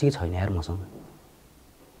हो साँच्चै छैन यार मसँग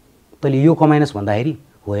तैँले यो कमाइनस् भन्दाखेरि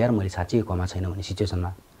हो यार मैले साँच्चै कमाएको छैन भन्ने सिचुएसनमा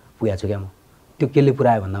पुगेको छु क्या म त्यो केले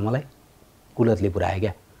पुऱ्यायो भन्दा मलाई कुलतले पुऱ्यायो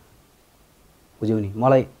क्या बुझ्यौ नि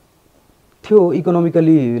मलाई थियो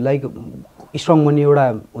इकोनोमिकली लाइक स्ट्रङ बन्ने एउटा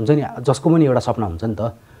हुन्छ नि जसको पनि एउटा सपना हुन्छ नि त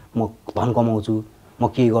म धन कमाउँछु म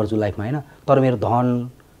के गर्छु लाइफमा होइन तर मेरो धन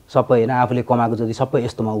सबै होइन आफूले कमाएको जति सबै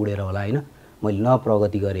यस्तोमा उडेर होला होइन मैले न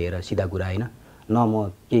प्रगति गरेँ हेर सिधा कुरा होइन न म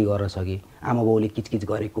केही गर्न सकेँ आमा बाउले किचकिच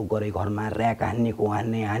गरेको गरे घरमा ऱ्याक हान्नेको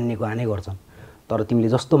हान्ने गर्छन् तर तिमीले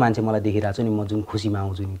जस्तो मान्छे मलाई देखिरहेको छ नि म जुन खुसीमा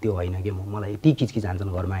आउँछु नि त्यो होइन कि मलाई यति किचकिच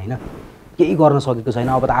हान्छन् घरमा होइन केही गर्न सकेको छैन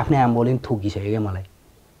अब त आफ्नै आमा बाउले पनि थुकिसक्यो क्या मलाई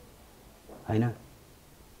होइन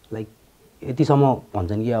लाइक यतिसम्म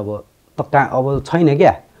भन्छन् कि अब त कहाँ अब छैन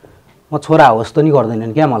क्या म छोरा होस् त नि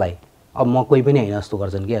गर्दैनन् क्या मलाई अब म कोही पनि होइन जस्तो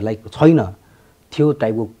गर्छन् क्या लाइक छैन थियो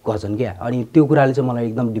टाइपको गर्छन् क्या अनि त्यो कुराले चाहिँ मलाई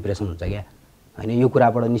एकदम डिप्रेसन हुन्छ क्या होइन यो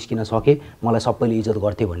कुराबाट निस्किन सके मलाई सबैले इज्जत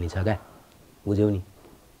गर्थे भन्ने छ क्या बुझ्यौ नि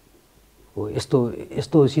हो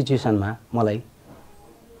यस्तो सिचुएसनमा मलाई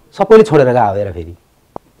सबैले छोडेर गयो हेर फेरि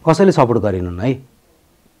कसैले सपोर्ट गरेनन् है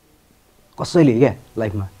कसैले क्या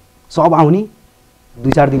लाइफमा सब आउने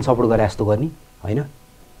 2-4 दिन सपोर्ट गरे जस्तो गर्ने होइन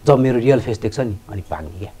जब मेरो रियल फेस देख्छ नि अनि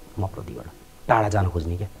भाग्ने क्या म प्रतिबाट टाढा जान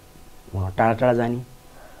खोज्ने क्या म टाढा जाने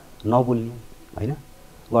नबोल्ने होइन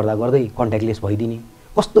गर्दा गर्दै कन्ट्याक्टलेस भइदिने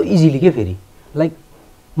कस्तो इजिली के फेरि लाइक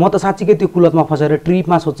म त साँच्चीकै त्यो कुलतमा फसेर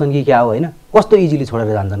ट्रिपमा सोध्छन् कि क्या हो होइन कस्तो इजिली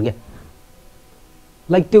छोडेर जान्छन् क्या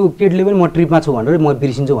लाइक त्यो केटले पनि म ट्रिपमा छु भनेर म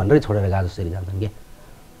बिर्सिन्छु भनेर छोडेर गए जसरी जान्छन् क्या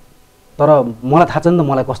तर मलाई थाहा छ नि त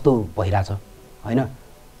मलाई कस्तो भइरहेछ होइन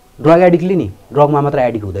ड्रग एडिक्टले नि ड्रगमा मात्र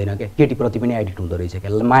एडिक्ट हुँदैन क्या केटीप्रति पनि एडिक्ट हुँदो रहेछ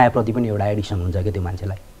क्या मायाप्रति पनि एउटा एडिक्सन हुन्छ क्या त्यो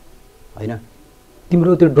मान्छेलाई होइन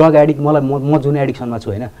तिम्रो त्यो ड्रग एडिक्ट मलाई म जुन एडिक्सनमा छु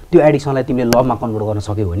होइन त्यो एडिक्सनलाई तिमीले लभमा कन्भर्ट गर्न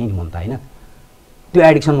सक्यौ भने नि ममता होइन त्यो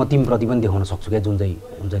एडिक्सन म तिमीप्रति पनि देखाउन सक्छु क्या जुन चाहिँ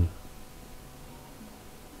हुन्छ नि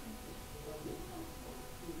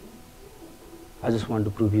I just want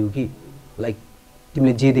to prove you कि लाइक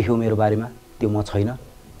तिमीले जे देख्यौ मेरो बारेमा त्यो म छैन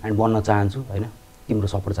एन्ड बन्न चाहन्छु होइन तिम्रो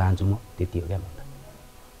सपोर्ट चाहन्छु म त्यति हो क्या ममता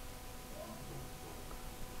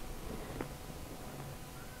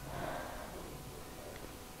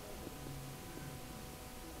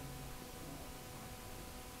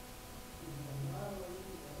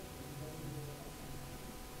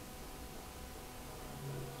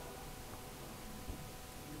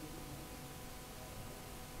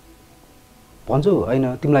भन्छु होइन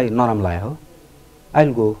तिमीलाई नराम्रो लाग्यो हो आई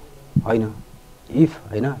विल गो होइन इफ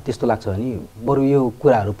होइन त्यस्तो लाग्छ भने बरु यो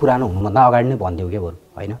कुराहरू पुरानो हुनुभन्दा अगाडि नै भनिदेऊ क्या बरु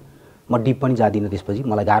होइन म डिप पनि जाँदिनँ त्यसपछि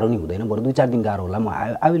मलाई गाह्रो नि हुँदैन बरु 2-4 दिन गाह्रो होला म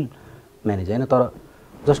आई विल म्यानेज होइन तर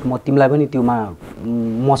जस्ट म तिमीलाई पनि त्योमा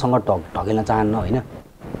मसँग ढकेल्न चाहन्न होइन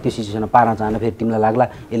त्यो सिचुएसनमा पार्न चाहन्न फेरि तिमीलाई लाग्ला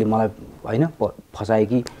यसले मलाई होइन फसायो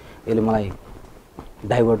कि यसले मलाई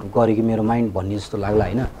डाइभर्ट गर्यो कि मेरो माइन्ड भन्ने जस्तो लाग्ला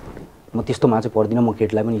होइन म त्यस्तोमा चाहिँ पर्दिनँ म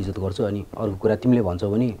केटलाई पनि इज्जत गर्छु अनि अर्को कुरा तिमीले भन्छौ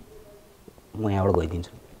भने म यहाँबाट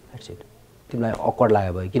गइदिन्छु द्याट्स इट तिमीलाई अक्वर्ड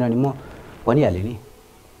लाग्यो भयो किनभने म भनिहालेँ नि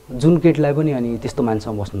जुन केटलाई पनि अनि त्यस्तो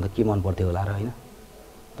मान्छेसँग बस्नु त के मन पर्थ्यो होला र होइन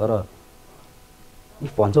तर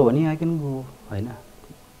इफ भन्छौ भने आई क्यान गो होइन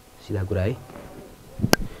सिधा कुरा है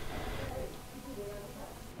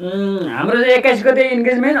हाम्रो चाहिँ 21 गते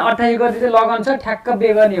इन्गेजमेन्ट 28 गते चाहिँ लगन छ ठ्याक्क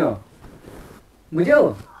बे गर्ने हो बुझ्यौ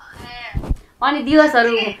अनि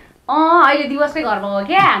दिवसहरू अहिले दिवसकै घरमा हो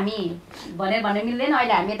क्या हामी भनेर भन्नु मिल्दैन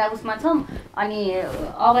अहिले हामी यता उसमा छौँ अनि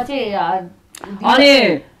अब चाहिँ अनि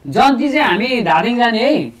जन्ती चाहिँ हामी धादिङ जाने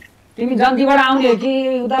है तिमी जन्तीबाट आउने हो कि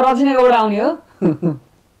उता रचनाकोबाट आउने हो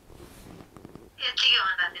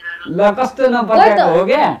ल कस्तो नपर्छ हो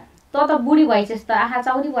क्या त त बुढी भइसस् त आँखा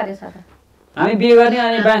चाउरी परेछ त हामी बिहे गर्ने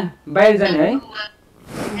अनि बाहिर जाने है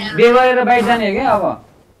बिहे गरेर बाहिर जाने हो क्या अब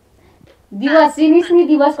दिवस चिनिस् नि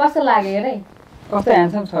दिवस कस्तो लाग्यो हेर है कस्तो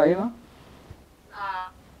ह्यान्डसम छ है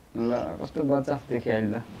ल कस्तो बच्चा देखेँ अहिले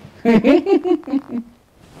ल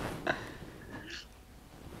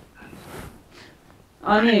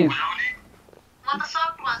अनि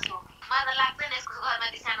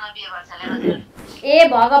ए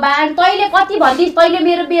भगवान् तैँले कति भन्दिस् तैँले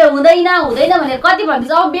मेरो बिहे हुँदैन भनेर कति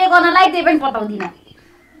भन्दिस् अब बिहे गर्नलाई त्यही पनि पताउँदिन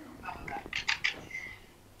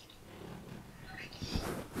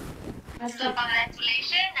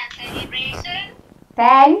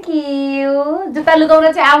थ्याङ्क यू जुत्ता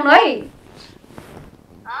लुगाउन चाहिँ आउनु है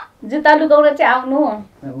जुत्ता लुगाउन चाहिँ आउनु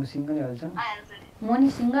मनी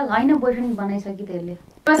सिंगल होइन बोयफ्रेन्ड बनाइसक्यो त्यसले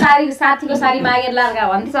सारी साथीको सारी मागेर लागा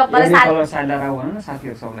भन्दै सबैले एउटै कलर साडी लगाएर आऊ भन न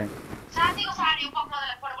साथीहरु सबलाई साथीको साडी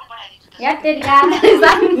पक्राउनलाई फोटो पठाइदिन्छु यार तेरी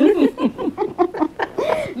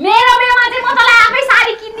मेरो बेलामा चाहिँ म तँलाई आफै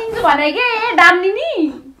साडी किनिदिन्छु भने के डाम्नी नि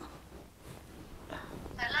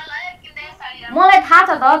मलाई थाहा छ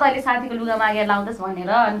त तैँले साथीको लुगा मागेर लाउँदैस्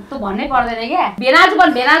भनेर अनि तँ भन्नै पर्दैन क्या भेनाजु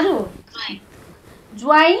भन् भेनाजु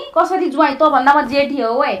ज्वाइँ कसरी ज्वाइँ तँ भन्दा म जेठी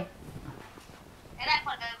हो ओए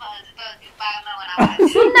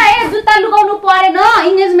सुन्न ए जुत्ता लुगाउनु परेन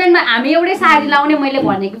इन्गेजमेन्टमा हामी एउटै साडी लाउने मैले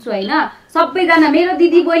भनेको छु होइन सबैजना मेरो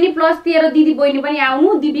दिदी बहिनी प्लस तेरो दिदी बहिनी पनि आउनु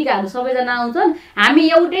दिपिकाहरू सबैजना आउँछन् हामी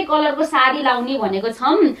एउटै कलरको साडी लाउने भनेको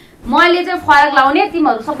छौँ मैले चाहिँ फरक लाउने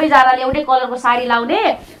तिमीहरू सबैजनाले एउटै कलरको साडी लाउने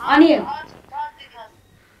अनि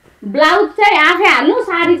ब्लाउज चाहिँ आफै हाल्नु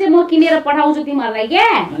साडी चाहिँ म किनेर पठाउँछु तिमीहरूलाई क्या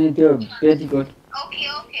अनि त्यो petticoat okay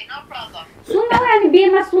okay no problem सुन न अनि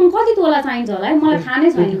बेरमा सुन कति तोला चाहिन्छ होला है मलाई थाहा नै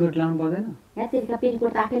छैन पेटीकोट लाउनु पर्दैन या तेरिका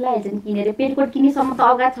पेटीकोट आफै लगाइहाल्छ नि किनेर पेटीकोट किनेसम्म त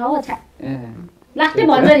अगाडि छ हो छ्या ए लास्टै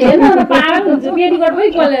भन्छ नि हेर्नु न पागल हुन्छ पेटीकोट पनि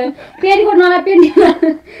खोले पेटीकोट नला पेटी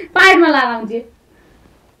पाइटमा लगाउँछु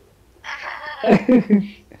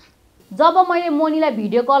जब मैले मोनीलाई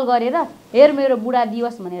भिडियो कल गरेर हेर मेरो बुढा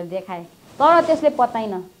दिवस भनेर देखाएँ तर त्यसले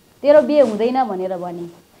पत्ताइन तेरो बिहे हुँदैन भनेर भने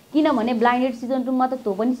किनभने ब्लाइन्डेड सिजन 2 मा त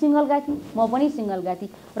तँ पनि सिङ्गल गएको थिए म पनि सिङ्गल गएको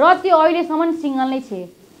थिएँ र त्यो अहिलेसम्म सिङ्गल नै छे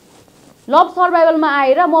लभ सर्भाइभलमा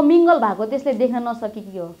आएर म मिङ्गल भएको त्यसले देख्न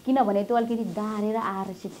नसकेकी हो किनभने त्यो अलिकति डारेर आएर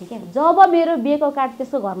सिक्छ क्या जब मेरो बिहेको कार्ड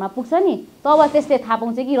त्यसको घरमा पुग्छ नि तब त्यसले थाहा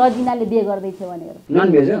पाउँछ कि रजिनाले बिहे गर्दैछ भनेर नन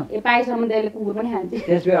भेज हो ए पाएसम्म त्यसले कुकुर पनि खान्छ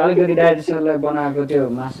त्यसपछि अलिकति डाइजेसनलाई बनाएको त्यो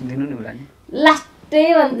मासु दिनु नि उसलाई लास्टै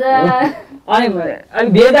भन्छ अनि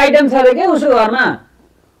भेज आइटम छ रे के उसको घरमा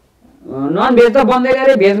नन भेज त बन्दै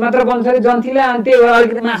गरे भेज मात्र बन्छ रे जन्थीलाई अनि त्यही भएर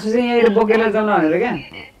अलिकति मासु चाहिँ यहीँनिर बोकेर जाउँ भनेर क्या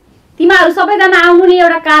तिमीहरू सबैजना आउनु नि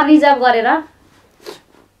एउटा कार रिजर्भ गरेर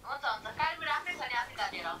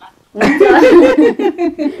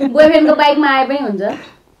बोयफ्रेन्डको बाइकमा आए पनि हुन्छ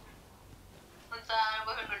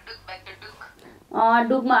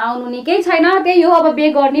डुकमा आउनु नि केही छैन त्यही हो अब बे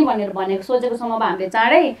गर्ने भनेर भनेको सोचेको छौँ अब हामीले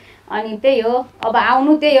चाँडै अनि त्यही हो अब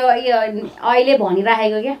आउनु त्यही हो अहिले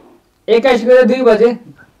भनिराखेको क्या 21 गते 2 बजे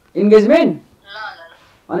इन्गेजमेन्ट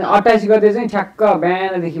अनि 28 गते चाहिँ ठ्याक्क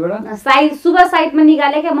बिहानदेखिबाट साइड सुबह साइडमा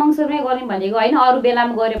निकाले क्या मङ्सिरमै गऱ्यौँ भनेको होइन अरू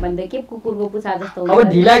बेलामा गऱ्यो भने त के कुकुरको पुछा जस्तो अब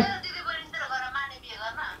ढिला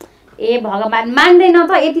ए भगवान् मान्दैन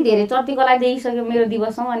त यति धेरै चर्तीको लागि देखिसक्यो मेरो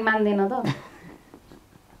दिवससम्म अनि मान्दैन त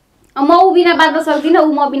म ऊ बिना बाँच्न सक्दिनँ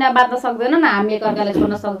ऊ म बिना बाँच्न सक्दैन न हामी एकअर्कालाई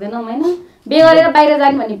छोड्न सक्दैनौँ होइन बे गरेर बाहिर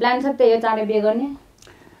जाने भन्ने प्लान छ त्यही हो चाँडै बे गर्ने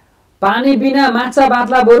पानी बिना माछा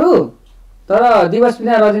बाँच्ला बरु तर दिवस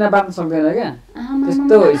बिना रजिना बाँच्न सक्दैन क्या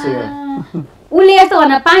त्यस्तो भइसक्यो उसले यस्तो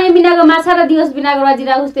भन्न पानी बिनाको माछा र दिवस बिनाको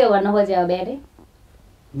रजिना उस्तै हो भन्न खोजे अब अरे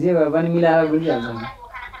जे भए पनि मिलाएर बुझिहाल्छ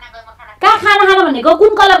कहाँ खाना खाना भनेको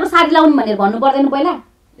कुन कलरको साडी लाउनु भनेर भन्नु पर्दैन पहिला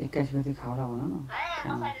 21 गते खाउला भन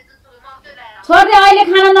न छोड्दै अहिले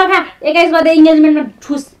खाना नखा 21 गते इन्गेजमेन्टमा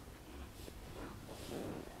ठुस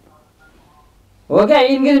हो क्या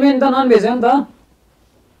इन्गेजमेन्ट त नन भेज हो नि त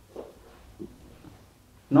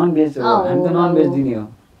नन भेज हो हामी त नन भेज दिने हो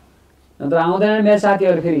नत्र आउँदैन मेरो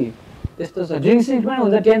साथीहरू फेरि त्यस्तो छ ड्रिङ्क सिङ्क पनि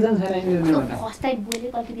हुन्छ टेन्सन छैन इन्गेजमेन्टमा फर्स्ट टाइम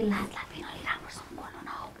बोलेको अलिकति लाज लाग्दैन अलि राम्रोसँग भन्नु न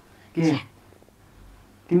के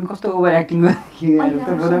तिमी कस्तो ओभर एक्टिङ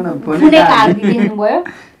भयो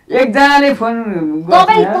एकजनाले फोन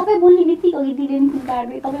तपाईँ बोल्ने बित्तिकै अघि दिदीले पनि फोन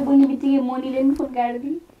काट्दै तपाईँ बोल्ने बित्तिकै मोनीले पनि फोन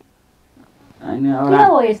काट्दै होइन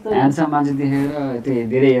अब ह्यान्डसम मान्छे देखेर त्यो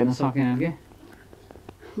धेरै हेर्न सकेन के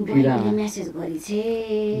मेसेज गरेछे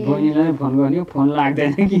बहिनीलाई फोन गर्ने फोन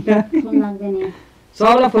लाग्दैन किन फोन लाग्दैन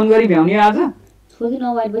सबलाई फोन गरी भ्याउने आज छोरी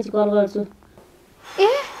नभएपछि कल गर्छु ए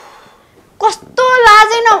कस्तो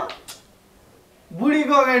लाजै न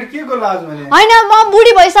बुढीको अगाडि के को लाज भने हैन म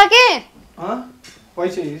बुढी भइसके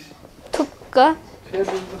पैसा थुक्क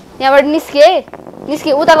यहाँबाट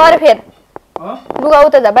निस्के उता गरे फेर लुगा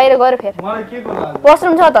उता जा बाहिर गरे फेर मलाई के को लाज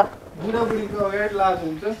वासरुम छ त बुढा बुढीको अगाडि लाज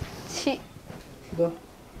हुन्छ छी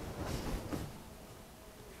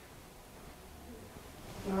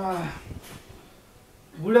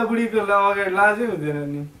बुढा बुढीको अगाडि लाजै हुँदैन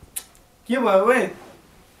नि के भयो ओए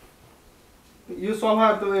यो सफा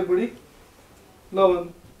त ओए बुढी ल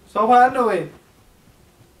सफा न ओए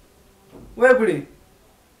ओए बुढी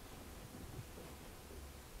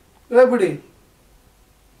ओए बुढी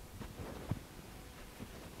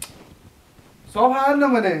सफा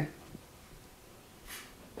न भने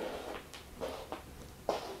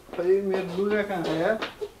मेरो लुगा कहाँ यार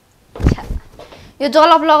यो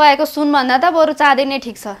जलप लगाएको सुन भन्दा त बरु चाँदै नै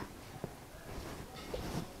ठिक छ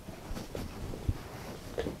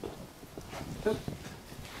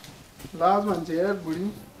लाज मान्छे यार बुढी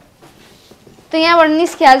त यहाँबाट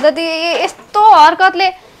निस्किहाल्छ त्यो यस्तो हरकतले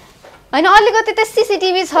होइन अलिकति त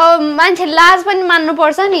सिसिटिभी छ मान्छे लाज पनि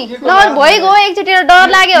मान्नुपर्छ नि ल भइगयो एकचोटि डर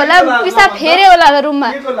लाग्यो होला पिसाब फेर्यो होला रुममा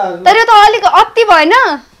तर यो त अलिक अति भएन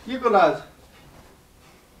के को लाज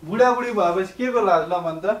बुढाबुढी भएपछि के को लाज ल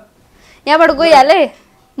भन त यहाँबाट गइहाले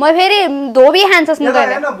म फेरि धोबी खान्छस् नि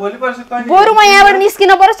तैँले बरु म यहाँबाट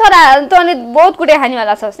निस्किन पर्छ छोरा तैँले बहुत कुटे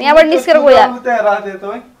खानेवाला छस् यहाँबाट निस्केर गइहाल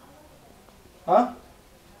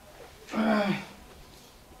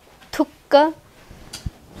थुक्क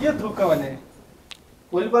के थुक्क भने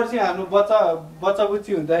भोलि पर्सि हाम्रो बच्चा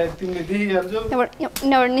बुच्ची हुँदाखेरि तिमीले देखिहाल्छौ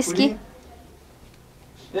यहाँबाट निस्कि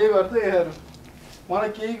त्यही भएर त हेर मलाई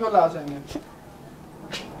केहीको लाज छैन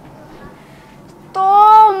तो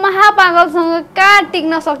महापागलसँग कहाँ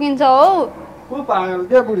टिक्न सकिन्छ हौ को पागल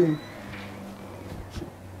क्या बुढी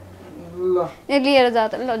ल लिएर जा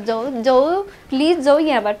त ल जाऊ जाऊ प्लिज जाऊ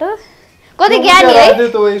यहाँबाट कति ज्ञानी है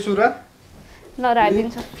त ओइ सुरा ल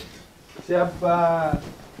राखिदिन्छु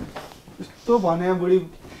यस्तो भने बुढी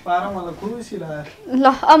पार मलाई खुसी लाग्यो ल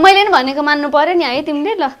अब मैले नि भनेको मान्नु पर्यो नि है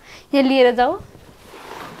तिमीले ल यहाँ लिएर जाऊ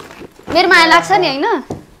मेरो माया लाग्छ नि होइन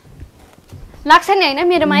लाग्छ नि होइन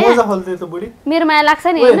मेरो माया मजा खोल्थे त बुढी मेरो माया लाग्छ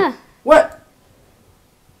नि होइन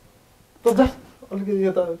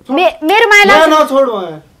मेरो माया लाग्छ नछोड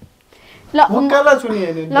ल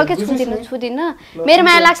ल के छुदिन मेरो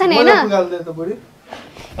माया लाग्छ नि होइन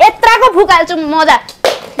यत्राको फुकाल्छु मजा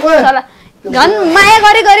झन् माया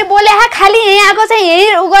गरी गरी बोले खालि यहीँ आएको छ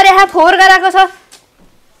यहीँ उ गरे फोहोर गराएको छ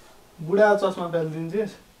बुढा चस्मा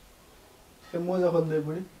फालिदिन्छेस् त्यो मोजा खोल्दै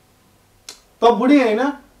बुढी त बुढी होइन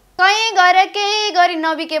कहीँ गएर केही गरी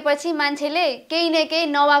नबिकेपछि मान्छेले केही न केही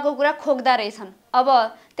नवाको कुरा खोक्दा रहेछन् अब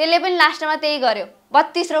त्यसले पनि लास्टमा त्यही गर्यो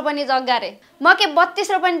 32 रोपनी जग्गा रे म के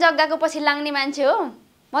 32 रोपनी जग्गाको पछि लाग्ने मान्छे हो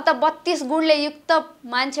म त 32 गुणले युक्त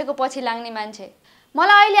मान्छेको पछि लाग्ने मान्छे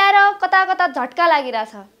मलाई अहिले आएर कता कता झट्का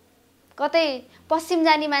लागिरहेछ कतै पश्चिम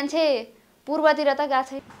जाने मान्छे पूर्वतिर त गएको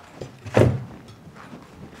छैन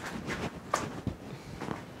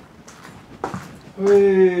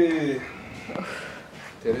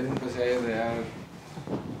धेरै दिन पछि आयो यार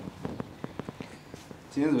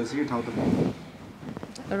चेन्ज भएछ कि ठाउँ त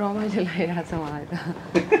रमाइलो लागिरहेछ मलाई त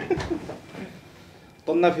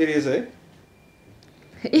तन्ना फेरिएछ है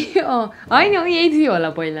होइन यही थियो होला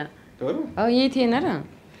पहिला यही थिएन र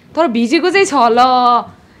तर भिजेको चाहिँ छ ल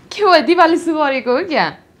के हो दिवाली सुगरेको हो क्या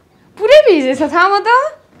पुरै भिजेछ थाहा म त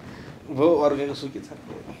हो अर्को सुके छ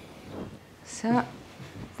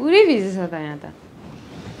पुरै भिजेछ त यहाँ त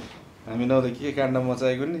हामी नहुँदा के काण्ड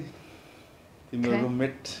मचाएको नि तिम्रो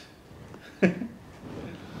रुममेट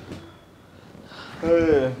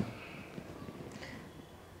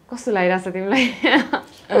कस्तो लागिरहेछ तिमीलाई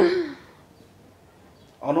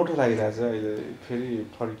अनौठो लागिरहेछ अहिले फेरि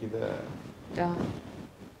फर्किँदा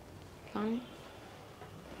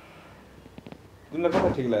तिमीलाई कता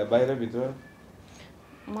ठिक लाग्यो बाहिरभित्र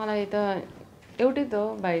मलाई त एउटै त हो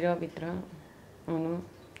बाहिरभित्र हुनु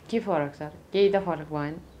के फरक छ केही त फरक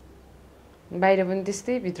भएन बाहिर पनि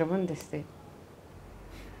त्यस्तै भित्र पनि त्यस्तै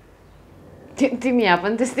तिमी यहाँ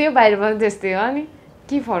पनि त्यस्तै हो बाहिर पनि त्यस्तै हो अनि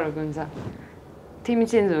के फरक हुन्छ तिमी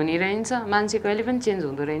चेन्ज हुने रहन्छ मान्छे कहिले पनि चेन्ज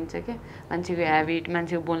हुँदो रहन्छ क्या मान्छेको ह्याबिट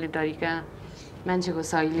मान्छेको बोल्ने तरिका मान्छेको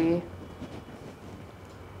शैली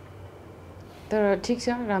तर ठिक छ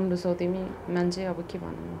राम्रो छौ तिमी मान्छे अब के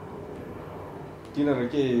भन्नु किन र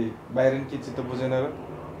के बाहिर के चित्त बुझेन र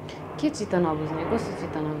के चित्त नबुझ्ने कस्तो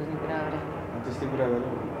चित्त नबुझ्ने कुरा गरे त्यस्तै कुरा गरे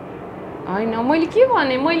होइन मैले के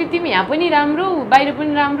भने मैले तिमी यहाँ पनि राम्रो बाहिर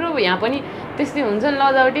पनि राम्रो यहाँ पनि त्यस्तै हुन्छ नि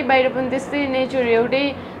लजावटी बाहिर पनि त्यस्तै नेचर एउटै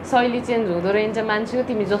शैली चेन्ज हुँदो रहेछ मान्छेको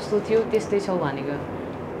तिमी जस्तो थियो त्यस्तै छौ भनेको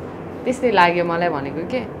त्यस्तै लाग्यो मलाई भनेको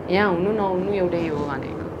के यहाँ हुनु नहुनु एउटै हो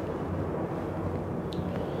भनेको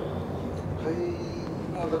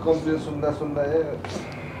कम्प्लेन सुन्दा सुन्दा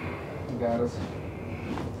गाह्रो छ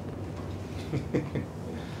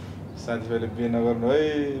साथीभाइले बिहे नगर्नु है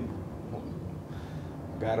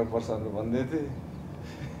गाह्रो पर्छ भनेर भन्दै थिएँ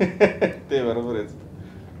त्यही भएर पो रहेछ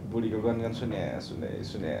बुढीको गनगन सुने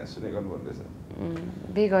गर्नु भन्दैछ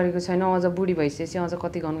बिहे गरेको छैन अझ बुढी भइसकेपछि अझ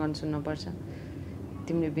कति गनगन सुन्नुपर्छ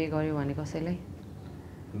तिमीले बिहे गर्यो भने कसैलाई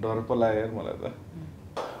डर पो लाग्यो यार मलाई त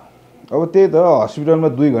अब त्यही त हस्पिटलमा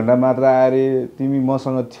 2 घन्टा मात्र आएर तिमी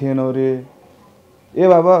मसँग थिएनौ रे ए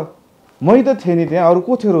बाबा मै त थिएँ नि त्यहाँ अरू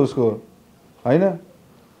को थियो र उसको होइन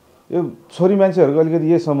यो छोरी मान्छेहरूको अलिकति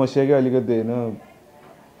यही समस्या क्या अलिकति होइन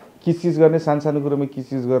किचकिच गर्ने सानो कुरोमा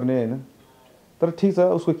किचकिच गर्ने होइन तर ठिक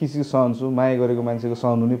छ उसको किचकिच सहन्छु माया गरेको मान्छेको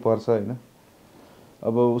सहनु नै पर्छ होइन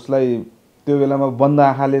अब उसलाई त्यो बेलामा बन्द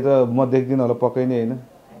आँखाले त म देख्दिनँ होला पक्कै नै होइन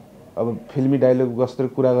अब फिल्मी डायलग जस्तो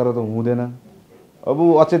कुरा गरेर त हुँदैन अब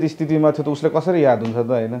ऊ अचेत स्थितिमा थियो त उसले कसरी याद हुन्छ त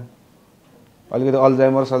होइन अलिकति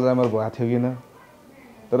अल्जाइमर भएको थियो किन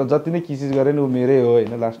तर जति नै कोसिस गरे नि ऊ मेरै हो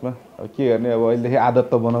होइन लास्टमा अब के गर्ने अब अहिलेदेखि आदत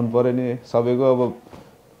त बनाउनु पऱ्यो नि सबैको अब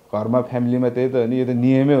घरमा फ्यामिलीमा त्यही त हो नि यो त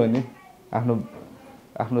नियमै हो नि आफ्नो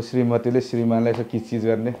आफ्नो श्रीमतीले श्रीमानलाई यसो किचकिच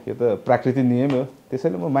गर्ने यो त प्राकृतिक नियम हो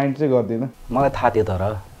त्यसैले म माइन्ड चाहिँ गर्दिनँ मलाई थाहा थियो तर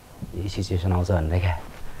यो सिचुएसन आउँछ भनेर क्या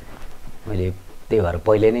मैले त्यही भएर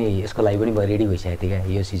पहिले नै यसको लागि पनि रेडी भइसकेको थिएँ क्या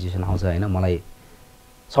यो सिचुएसन आउँछ होइन मलाई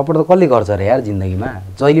सपोर्ट त कसले गर्छ अरे यार जिन्दगीमा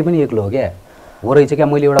जहिले पनि एक्लो हो क्या हो रहेछ क्या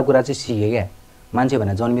मैले एउटा कुरा चाहिँ सिकेँ क्या मान्छे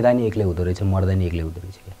भने जन्मिँदा नि एक्लै हुँदो रहेछ मर्दा नि एक्लै हुँदो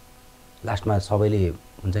रहेछ क्या लास्टमा सबैले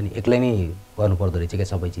हुन्छ नि एक्लै नै गर्नुपर्दो रहेछ क्या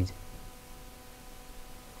सबै चिज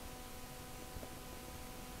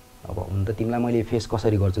अब हुन त तिमीलाई मैले फेस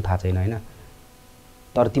कसरी गर्छु थाहा छैन होइन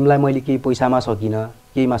तर तिमीलाई मैले केही पैसामा सकिनँ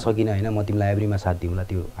केहीमा सकिनँ होइन म तिमीलाई एभ्रीमा साथ दिउँला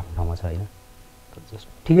त्यो आफ्नो ठाउँमा छ होइन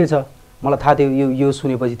ठिकै छ मलाई थाहा थियो यो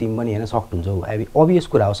सुनेपछि तिमी पनि होइन सक्ट हुन्छौ अभियस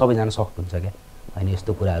कुरा हो सबैजना सक्ट हुन्छ क्या होइन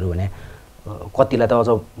यस्तो कुराहरू भने कतिलाई त अझ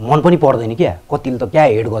मन पनि पर्दैन क्या कतिले त क्या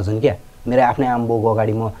हेड गर्छन् क्या मेरो आफ्नै आमाबाउको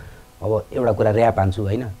अगाडि म अब एउटा कुरा ऱ्याप हान्छु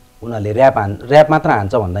होइन उनीहरूले ऱ्याप मात्र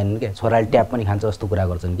हान्छ भन्दैनन् क्या छोराले ट्याप पनि खान्छ जस्तो कुरा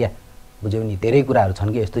गर्छन् क्या बुझ्यौ नि धेरै कुराहरू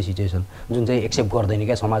छन् कि यस्तो सिचुएसन जुन चाहिँ एक्सेप्ट गर्दैन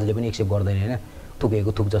क्या समाजले पनि एक्सेप्ट गर्दैन होइन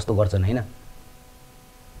थुकेको थुक जस्तो गर्छन् होइन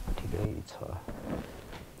ठिकै छ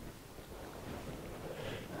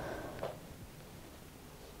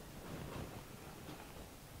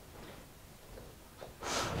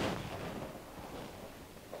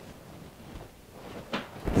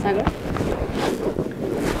Sagar?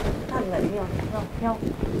 Tahan lại đi nhau.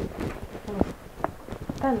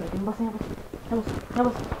 Tahan lại, bos.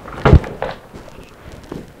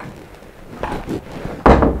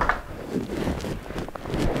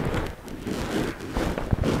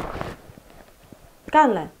 Tahan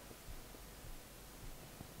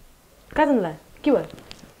lại. के भयो?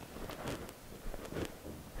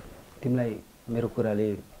 तिमीलाई मेरो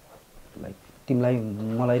कुराले लाइक तिमीलाई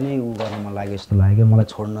मलाई नै उ गर्न मन लाग्यो जस्तो लाग्यो मलाई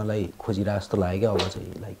छोड्नलाई खोजिरहेको जस्तो लाग्यो अब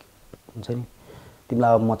चाहिँ लाइक हुन्छ नि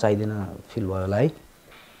तिमीलाई अब म चाहिँदैन फिल भयो होला है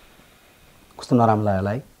कस्तो नराम्रो लाग्यो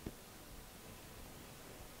होला है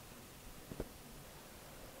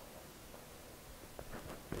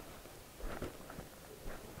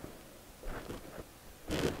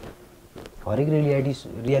हरेक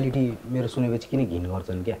रियालिटी मेरो सुनेपछि किन घिन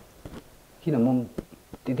गर्छन् क्या किन म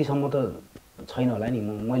त्यतिसम्म त छैन होला नि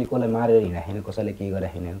मैले कसलाई मारेर हिँडाखेन कसैले केही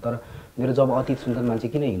गरिराखेन तर मेरो जब अतीत सुन्छन् मान्छे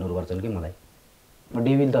किन इग्नोर गर्छन् कि मलाई म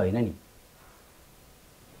डेभिल त होइन नि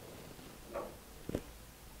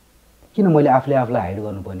किन मैले आफूले आफूलाई हाइड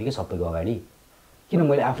गर्नुपर्ने कि सबैको अगाडि किन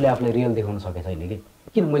मैले आफूले आफूलाई रियल देखाउन सकेको छैन कि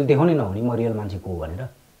किन मैले देखाउनै नहुने म रियल मान्छे को हो भनेर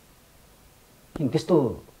किन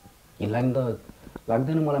त्यस्तो हिल्लानी त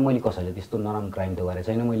लाग्दैन मलाई मैले कसैले त्यस्तो नराम्रो क्राइम त गरेको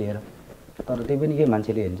छैन मैले हेर तर त्यही पनि के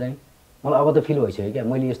मान्छेले हेर्छ नि मलाई अब त फिल भइसक्यो क्या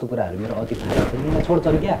मैले यस्तो कुराहरू मेरो अति थाहा छैन मलाई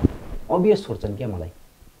छोड्छन् क्या अभियस छोड्छन् क्या मलाई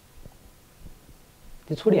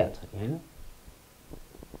त्यो छोडिहाल्छ नि होइन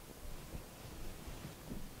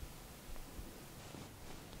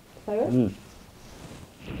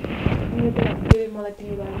मलाई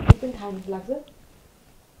तिमी बारेमा केही पनि थाहा जस्तो लाग्छ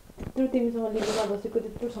त्यत्रो तिमीसँग लिगलमा बसेको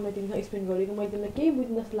त्यत्रो समय तिमीसँग स्पेन्ड गरेको मैले तिमीलाई केही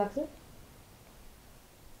बुझ्नु जस्तो लाग्छ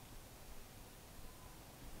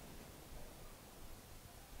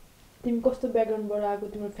तिमी कस्तो ब्याकग्राउन्डबाट आएको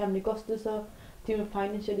तिम्रो फ्यामिली कस्तो छ तिम्रो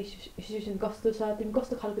फाइनेन्सियल सिचुएसन कस्तो छ तिमी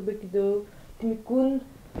कस्तो खालको व्यक्ति हो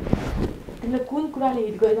तिमीलाई कुन कुराले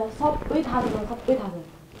हिट गरिरहेको सबै थाहा छ मलाई सबै थाहा छ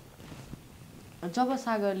जब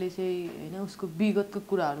सागरले चाहिँ होइन उसको विगतको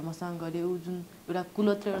कुराहरू मसँग गऱ्यो ऊ जुन एउटा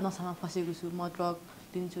कुलत र एउटा नसामा फसेको छु म ड्रग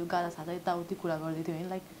दिन्छु गाजा साजा यताउति कुरा गर्दै थियो होइन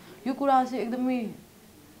लाइक यो कुरा चाहिँ एकदमै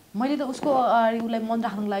मैले त उसको अगाडि उसलाई मन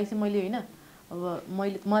राख्नुको लागि चाहिँ मैले होइन अब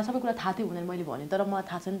मलाई सबै कुरा थाहा थियो भनेर मैले भनेँ तर मलाई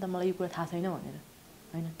थाहा छैन त मलाई यो कुरा थाहा छैन भनेर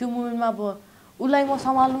होइन त्यो मोमेन्टमा अब उसलाई म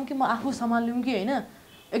सम्हाल्नु कि म आफू सम्हाल्नु कि होइन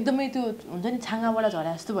एकदमै त्यो हुन्छ नि छाँगाबाट झरे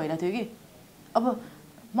जस्तो भइरहेको थियो कि अब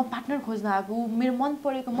म पार्टनर खोज्न आएको मेरो मन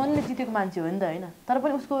परेको मनले जितेको मान्छे हो नि त होइन तर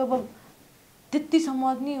पनि उसको अब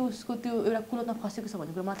त्यतिसम्म नि उसको त्यो एउटा कुलतमा फसेको छ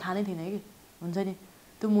भन्ने कुरा मलाई थाहा नै थिएन कि हुन्छ नि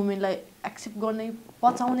त्यो मोमेन्टलाई एक्सेप्ट गर्नै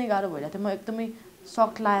पचाउनै गाह्रो भइरहेको थियो म एकदमै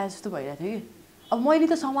सक लाए जस्तो भइरहेको थियो कि अब मैले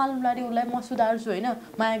त सम्हाल्नु लागि उसलाई म सुधार्छु होइन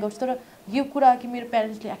माया गर्छु तर यो कुरा कि मेरो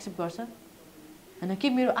प्यारेन्ट्सले एक्सेप्ट गर्छ होइन कि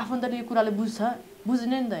मेरो आफन्तले यो कुराले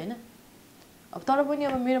बुझ्दैन नि त होइन अब तर पनि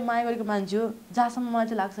अब मेरो माया गरेको मान्छे हो जहाँसम्म मलाई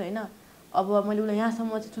चाहिँ लाग्छ होइन अब मैले उसलाई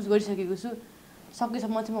यहाँसम्म चाहिँ चुज गरिसकेको छु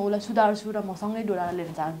सकेसम्म चाहिँ म उसलाई सुधार्छु र म सँगै डोराएर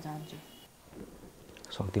लिन चाहन्छु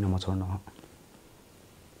सक्दिनँ म छोड्न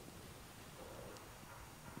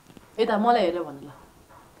यता मलाई हेरेर भन्नु ल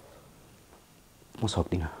म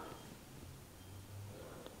सक्दिनँ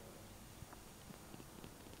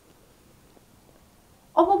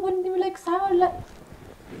अब पनि तिमीलाई सागरलाई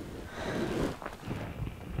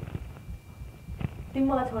तिमी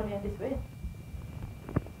मलाई छोड्ने त्यसो भए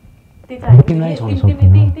तिमीलाई छोड्न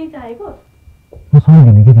त्यही चाहेको म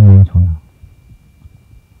सक्दिनँ कि तिमीलाई छोड्न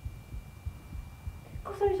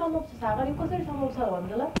कसरी सम्भव छ सागर कसरी सम्भव छ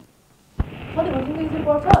भन्दा ल सधैँ जिन्दगी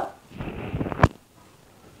पर्छ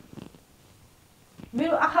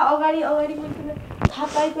मेरो आँखा अगाडि मैले तिमीलाई थाहा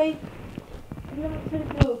पाइ तिमीलाई फेरि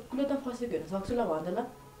त्यो कुलोमा फसेको हेर्न सक्छु ल भन्दा ल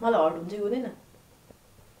मलाई हट हुन्छ कि हुँदैन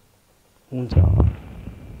हुन्छ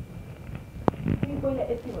तिमी पहिला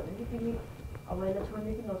यति भन्यो कि तिमी अब यसलाई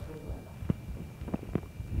छोड्ने कि नछोड्ने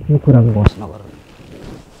भनेर यो कुराको बस नगर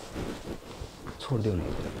छोडिदेऊ न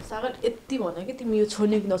सागर यति भन्यो कि तिमी यो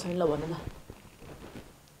छोड्ने कि नछोड्ने ल भन ल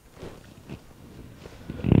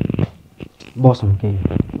बसौँ केही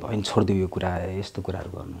होइन छोडिदेऊ यो कुरा यस्तो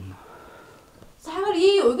कुराहरू गर्नु सागर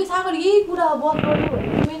यही हो कि सागर यही कुरा बस गर्नु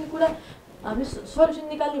भनेको मेन कुरा हामी सल्युसन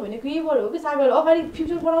निकाल्ने भनेको यहीबाट हो कि सागर अगाडि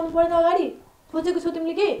फ्युचर बनाउनु परेन अगाडि सोचेको छौ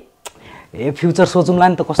तिमीले के ए फ्युचर सोचौँला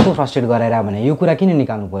नि त कस्तो फ्रस्ट्रेट गराएर भने यो कुरा किन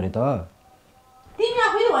निकाल्नु पर्यो त तिमी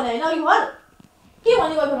आफैले भने होइन अघि भर के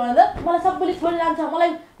भनेको अघि भन त मलाई सबैले छोडेर जान्छ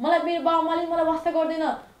मलाई मेरो बाबुआमाले मलाई वास्ता गर्दैन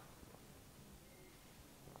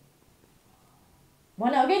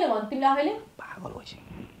भने अघि नै भन् तिमीले आफैले पागल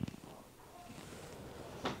भइसक्यो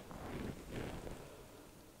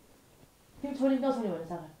तिमी छोडी नछोड्ने भने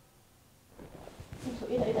सागर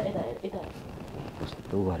यता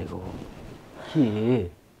कस्तो गरेको हो के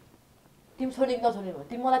तिमी छोड्ने कि नछोड्ने भयो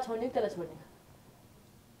तिमी मलाई छोड्ने कि त्यसलाई छोड्ने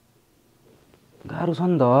गाह्रो छ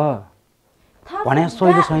नि त भने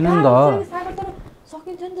सहिलो छैन नि त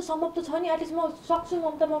सकिन्छ नि त सम्भव त छ नि एटलिस्ट म सक्छु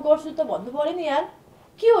ममता म गर्छु त भन्नु पऱ्यो नि यार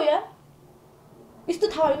के हो यार यस्तो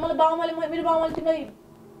थाहा भयो मलाई बाबुआमाले मेरो बाबुआमाले तिमीलाई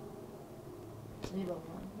मेरो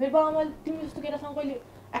बाबुआमाले तिमी जस्तो केटासँग कहिले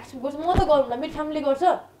एक्सेप्ट गर्छ म त गरौँला मेरो फ्यामिलीले गर्छ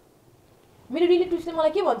मेरो रिलेटिभ्सले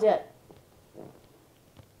मलाई के भन्छ यार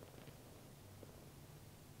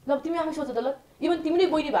ल तिमी आफै सोच त ल इभन तिमीले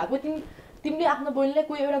बहिनी भएको तिमीले आफ्नो बहिनीलाई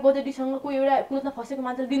कोही एउटा गजेडीसँग कोही एउटा कुलतमा फसेको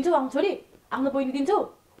मान्छेले दिन्छौ आफ्नो छोरी आफ्नो बहिनी दिन्छौ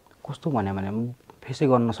कस्तो भन्यो भने फेसै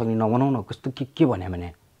गर्न नसक्ने नबनाउ न कस्तो के भन्यो भने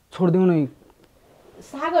छोडिदेऊ न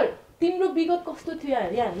सागर तिम्रो विगत कस्तो थियो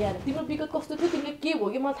यार तिम्रो विगत कस्तो थियो तिमीले के भयो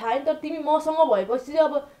कि मलाई थाहा छैन तर तिमी मसँग भएपछि चाहिँ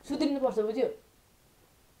अब सुध्रिनुपर्छ बुझ्यो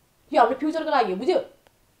यो हाम्रो फ्युचरको लागि हो बुझ्यो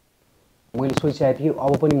मैले सोचिरहेको थिएँ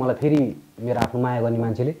अब पनि मलाई फेरि मेरो आफ्नो माया गर्ने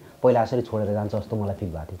मान्छेले पहिला यसरी छोडेर जान्छ जस्तो मलाई फिल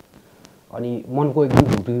भएको थियो अनि मनको एकदम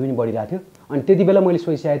ढुकढुकी पनि बढिरहेको थियो अनि त्यति बेला मैले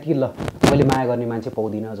सोचिरहेको थिएँ ल मैले माया गर्ने मान्छे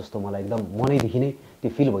पाउँदिनँ जस्तो मलाई एकदम मनैदेखि नै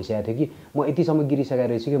त्यो फिल भइसकेको थियो कि म यतिसम्म गिरिसकेको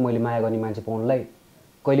रहेछु कि मैले माया गर्ने मान्छे पाउनुलाई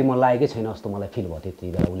कहिले म लागेकै छैन जस्तो मलाई फिल भयो त्यति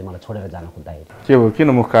बेला उसले मलाई छोडेर जान खोज्दाखेरि के भयो किन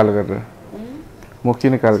मुख कालो गरेर मुख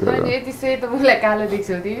किन कालो गरेर यति सेतो त मलाई कालो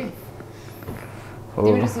देख्छौ तिमी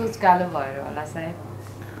तिम्रो सोच कालो भएर होला सायद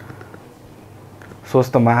सोच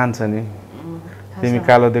त महान छ नि तिमी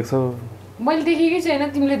कालो देख्छौ मैले देखेकै छैन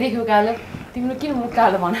तिमीले देख्यौ कालो तिम्रो किन मुख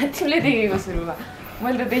कालो भन तिमीले देखेको सुरुमा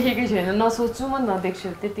मैले त देखेकै छैन नसोच्छु म नदेख्छु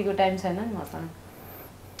त्यतिको टाइम छैन नि मसँग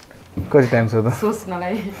कति टाइम छ त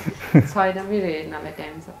सोच्नलाई छैन मेरो हेर्नलाई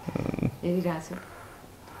टाइम छ हेरिरहेको छु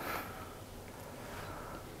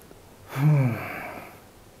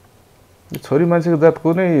छोरी मान्छेको जात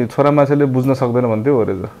कुनै छोरा मान्छेले बुझ्न सक्दैन भन्थ्यो हो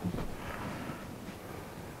रहेछ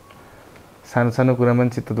सानो सानो कुरामा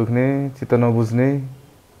चित्त दुख्ने चित्त नबुझ्ने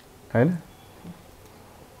होइन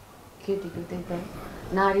केटीको त्यही त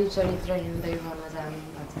नारी चरित्र हिँड्दै भन्न जाने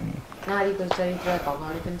भन्छ नारीको चरित्र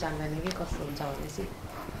भगवान्ले पनि जान्दैन कि कस्तो हुन्छ भनेपछि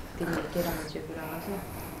तिमीले केटा मान्छेको कुरा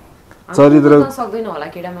गर्छौ चरित्र सक्दैन होला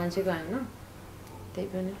केटा मान्छेको होइन त्यही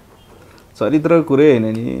पनि चरित्रको कुरै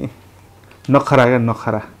होइन नि नखरा क्या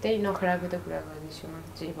नखरा त्यही नखराको त कुरा गर्दैछु म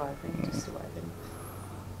जे भए पनि जस्तो भए पनि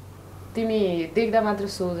तिमी देख्दा मात्र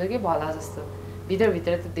सोझो कि भला जस्तो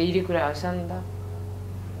भित्रभित्र त धेरै कुराहरू छ नि त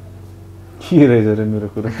के रहेछ र मेरो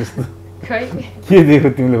कुरा त्यस्तो खै के देख्यो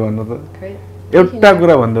तिमीले भन्नु त खै एउटा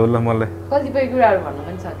कुरा भन्देऊ ल मलाई कतिपय कुराहरू भन्न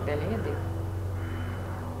पनि सक्दैन क्या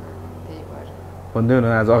त्यही भएर भन्देऊ न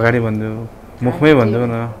आज अगाडि भन्देऊ मुखमै भन्देऊ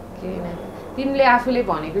न केही नै तिमीले आफूले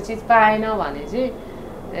भनेको चिज पाएन भने चाहिँ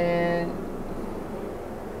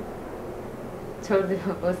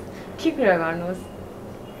छोडिदिनुहोस् के कुरा गर्नुहोस्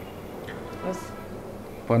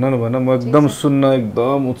भन न भन म एकदम सुन्न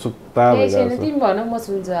एकदम उत्सुकता भइरहेको छ तिमी भन म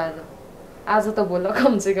सुन्छु आज त बोल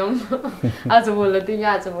कमसेकम आज बोल तिमी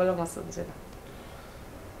आज बोल म सुन्छु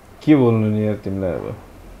के बोल्नु नि यार तिमीलाई अब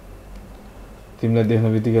तिमीलाई देख्ने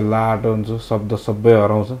बित्तिकै लाटो हुन्छु शब्द सबै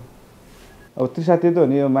हराउँछ अब त्रिसा त्यो त हो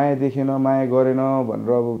नि यो माया देखेन माया गरेन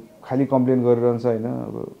भनेर अब खालि कम्प्लेन गरिरहन्छ होइन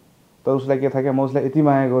अब तर उसलाई के थाहा क्या म उसलाई यति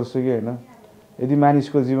माया गर्छु कि होइन यदि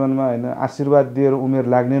मानिसको जीवनमा होइन आशीर्वाद दिएर उमेर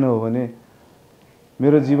लाग्ने नै हो भने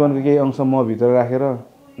मेरो जीवनको केही अंश म भित्र राखेर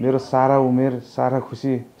मेरो सारा उमेर सारा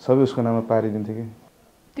खुसी सबै उसको नाममा पारिदिन्थेँ कि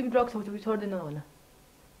तिमी ड्रग्स खाउँछौ कि छोड्दैन होला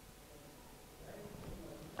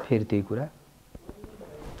फेरि त्यही कुरा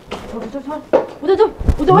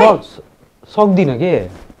म सक्दिनँ के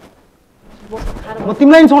म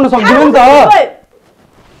तिमीलाई छोड्न सक्दिनँ नि त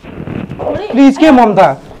प्लिज के ममता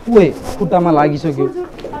ओए खुट्टामा लागिसक्यो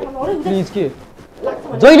प्लिज के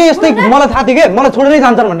जहिले यस्तै मलाई थाहा थियो के मलाई छोडेरै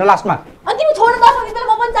जान्छन् भनेर लास्टमा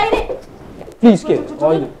प्लिज के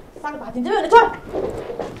होइन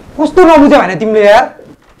कस्तो नबुझ्यो भने तिमीले यार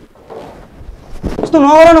कस्तो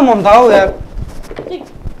नगर न ममता हौ यार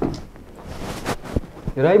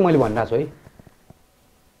हेर है मैले भनिरहेको छु है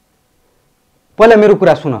पहिला मेरो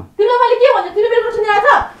कुरा सुन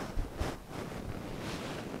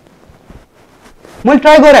मैले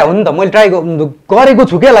ट्राई गरेँ हो नि त मैले ट्राई गरेको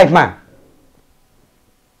छु क्या लाइफमा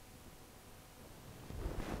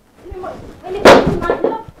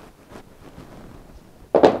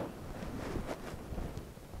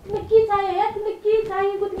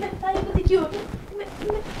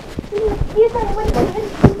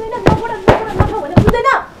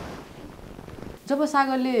जब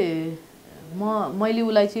सागरले मैले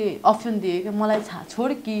उसलाई चाहिँ अप्सन दिएँ कि मलाई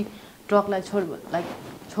छोड कि ड्रगलाई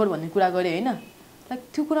छोड भन्ने कुरा गरेँ होइन लाइक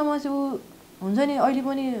त्यो कुरामा चाहिँ ऊ हुन्छ नि अहिले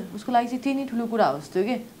पनि उसको लागि चाहिँ त्यही नै ठुलो कुरा हो जस्तो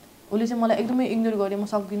कि उसले चाहिँ मलाई एकदमै इग्नोर गरेँ म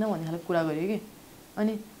सक्दिनँ भन्ने खालको कुरा गरेँ कि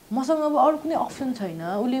अनि मसँग अब अरू कुनै अप्सन छैन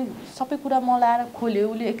उसले सबै कुरा मलाई आएर खोल्यो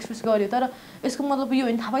उसले एक्सप्रेस गर्यो तर यसको मतलब यो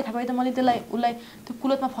होइन थापै त मैले उसलाई त्यो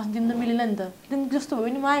कुलतमा फस्दिनु त मिलेन नि त जस्तो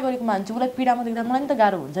भयो नि माया गरेको मान्छे उसलाई पीडामा देख्दा मलाई नि त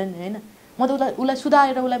गाह्रो हुन्छ नि होइन म त उसलाई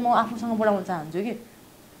सुधारेर उसलाई म आफूसँग बढाउन चाहन्छु कि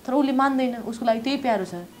तर उसले मान्दैन उसको लागि त्यही प्यारो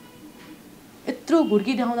छ यत्रो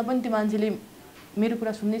घुर्की देखाउँदा पनि त्यो मान्छेले मेरो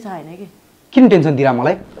कुरा सुन्नै चाहेन कि किन टेन्सन दिरा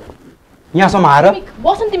मलाई यहाँसम्म आएर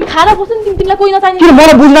बस्नु तिमी खाएर बस्नु तिमीलाई कोही नचाहिने किन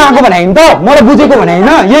मलाई बुझ्न आएको भने होइन त मलाई बुझेको भने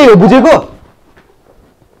होइन यही हो बुझेको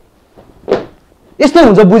यस्तै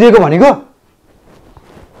हुन्छ बुझेको भनेको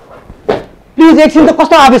प्लिज एकछिन त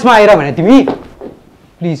कस्तो आवेशमा आएर भने तिमी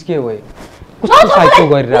प्लिज के हो कस्तो साइको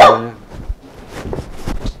गरिरहेको भने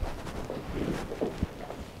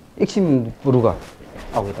एकछिन रुक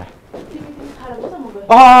अब यता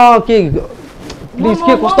के प्लिज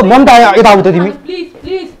के कस्तो मन त आयो यता आऊ त तिमी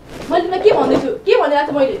प्लिज मैले तिमीलाई के भन्दैछु के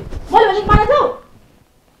भनिरहेको छु मैले भनेको मानेछौ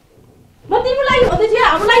म तिम्रो लागि भन्दैछु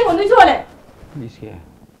हाम्रो लागि भन्दैछु होला प्लिज के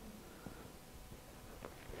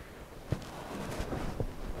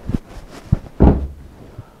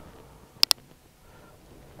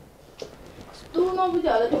तँ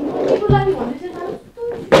नबुझ्यो होला तिम्रो लागि भन्दैछु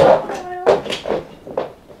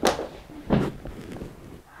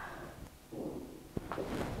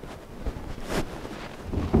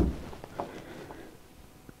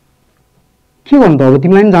के भन्नु त अब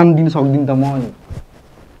तिमीलाई पनि जान दिन सक्दिनँ त म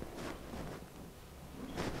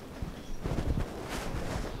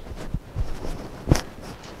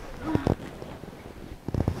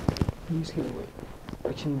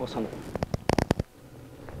एकछिन बस्नु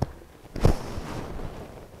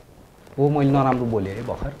हो मैले नराम्रो बोलेँ है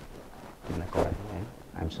भर्खर तिमीलाई कराएँ होइन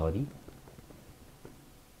आइएम सरी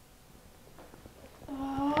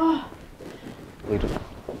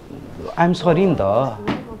आइएम सरी नि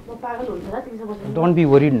त डोन्ट बी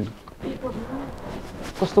वरिड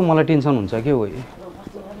कस्तो मलाई टेन्सन हुन्छ के हो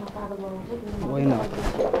होइन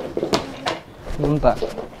त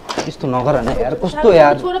यस्तो नगर न यार कस्तो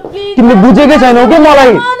यार तिमीले बुझेकै छैनौ के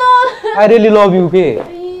मलाई आई रियली लभ यु के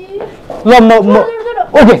ल म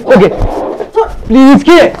ओके प्लिज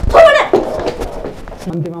के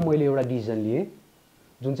अन्त्यमा मैले एउटा डिसिजन लिएँ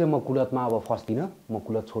जुन चाहिँ म कुलतमा अब फस्दिनँ म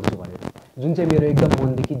कुलत छोड्छु भनेर जुन चाहिँ मेरो एकदम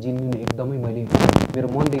मनदेखि जिन्नु एकदमै मैले मेरो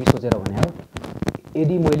मनदेखि सोचेर भने हो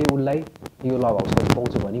यदि मैले उसलाई यो लभ हाउसमा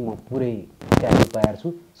पाउँछु भने म पुरै त्याग्न तयार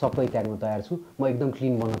छु सबै त्याग्न तयार छु म एकदम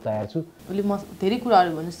क्लिन बन्न तयार छु उसले म धेरै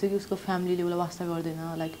कुराहरू भन्नु कि उसको फ्यामिलीले उसलाई वास्ता गर्दैन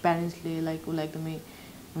लाइक प्यारेन्ट्सले लाइक उसलाई एकदमै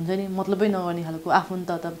हुन्छ नि मतलबै नगर्ने खालको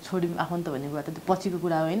आफन्त त छोड्यौँ आफन्त भन्ने कुरा त त्यो पछिको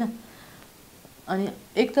कुरा हो होइन अनि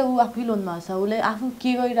एक त ऊ आफै लोनमा छ उसले आफू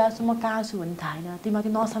के गरिरहेको छु म कहाँ छु भन्ने थाहा छैन त्यो माथि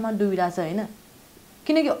नसामा डुबिरहेछ होइन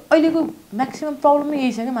किनकि अहिलेको म्याक्सिमम् प्रब्लमै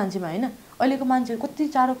यही छ क्या मान्छेमा होइन अहिलेको मान्छेहरू कति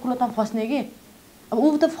चाँडो कुलतमा फस्ने कि अब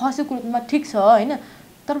ऊ त फस्यो कुलतमा ठिक छ होइन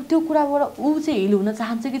तर त्यो कुराबाट ऊ चाहिँ हिल हुन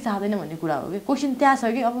चाहन्छ कि चाहँदैन भन्ने कुरा हो कि क्वेसन त्यहाँ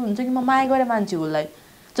छ कि अब हुन्छ कि म माया गरेँ मान्छे उसलाई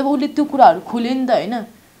जब उसले त्यो कुराहरू खोल्यो नि त होइन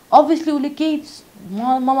अभियसली उसले केही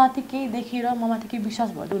ममाथि केही देखेर ममाथि केही विश्वास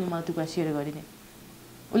भयो उसले मलाई त्यो कुरा सेयर गरिने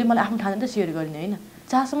उसले मलाई आफ्नो ठाउँ त सेयर गरिने होइन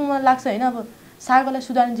जहाँसम्म मलाई लाग्छ होइन अब सागरलाई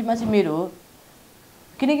सुधार्ने जिम्मा चाहिँ मेरो हो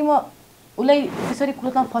किनकि म उसलाई त्यसरी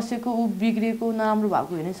कुलतमा फसेको ऊ बिग्रिएको नराम्रो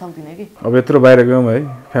भएको हेर्नै सक्दिनँ कि अब यत्रो बाहिर गयौँ है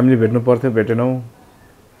फ्यामिली भेट्नु पर्थ्यो भेटेनौ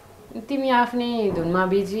तिमी आफ्नै धुनमा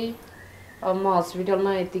बिजी अब म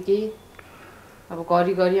हस्पिटलमा यतिकै अब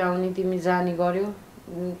घरिघरि आउने तिमी जाने गर्यो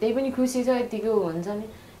त्यही पनि खुसी छ यतिको हुन्छ नि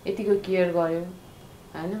यतिको केयर गर्यो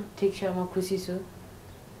होइन ठिक छ म खुसी छु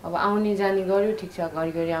अब आउने जाने गर्यो ठिक छ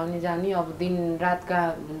घरिघरि आउने जाने अब दिन रात कहाँ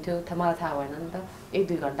हुन्थ्यो मलाई थाहा भएन नि त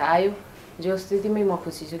 1-2 घन्टा आयो जे होस् त्यतिमै म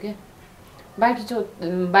खुसी छु क्या बाँकी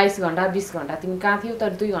 22 घन्टा 20 घन्टा तिमी कहाँ थियौ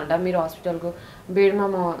तर 2 घन्टा मेरो हस्पिटलको बेडमा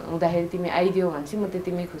म हुँदाखेरि तिमी आइदियो भने चाहिँ म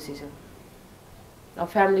त्यतिमै खुसी छु अब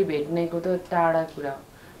फ्यामिली भेट्नेको त टाढा कुरा हो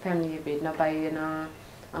फ्यामिली भेट्न पाइएन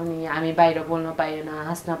अनि हामी बाहिर बोल्न पाइएन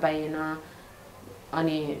हाँस्न पाइएन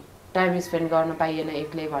अनि टाइम स्पेन्ड गर्न पाइएन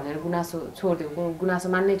एक्लै भनेर गुनासो छोडिदियो गुनासो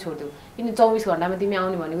मान्नै छोडिदियो किन 24 घन्टामा तिमी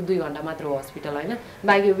आउने भनेको 2 घन्टा मात्र हो हस्पिटल होइन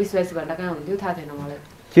बाँकी 20-22 घन्टा कहाँ हुन्थ्यो थाहा थिएन मलाई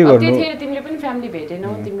त्यतिखेर तिमीले पनि फ्यामिली भेटेनौ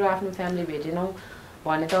तिम्रो आफ्नो फ्यामिली भेटेनौ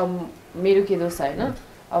भने त मेरो के दोष होइन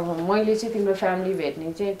अब मैले चाहिँ तिम्रो फ्यामिली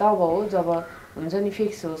भेट्ने चाहिँ तब हो जब हुन्छ नि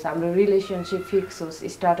फिक्स होस् हाम्रो रिलेसनसिप फिक्स होस्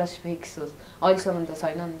स्टाटस फिक्स होस् अहिलेसम्म त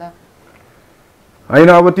छैन नि त होइन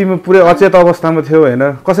अब तिमी पुरै अचेत अवस्थामा थियौ होइन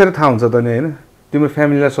कसरी थाहा हुन्छ त नि होइन तिम्रो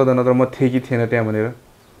फ्यामिलीलाई सोध नत्र म थिएँ कि थिएन त्यहाँ भनेर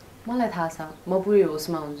मलाई थाहा छ म पुरै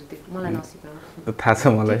होसमा हुन्छु त्यो मलाई नसिकाउनु थाहा छ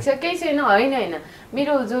मलाई केही छैन होइन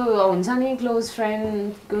मेरो जो हुन्छ नि क्लोज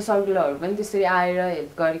फ्रेन्डको सर्कलहरू पनि त्यसरी आएर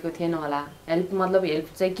हेल्प गरेको थिएन होला हेल्प मतलब हेल्प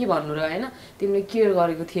चाहिँ के भन्नु र होइन तिमीले केयर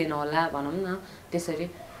गरेको थिएन होला भनौँ न त्यसरी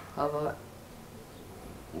अब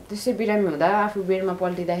त्यसै बिरामी हुँदा आफू बेडमा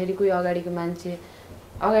पल्टिँदाखेरि कोही अगाडिको मान्छे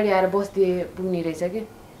अगाडि आएर बस्दिए पुग्ने रहेछ कि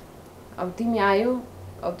अब तिमी आयो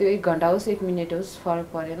अब त्यो 1 घन्टा होस् 1 मिनट होस् फरक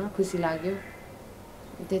परेन खुसी लाग्यो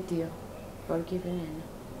त्यति हो अरू केही पनि होइन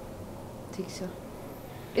ठिक छ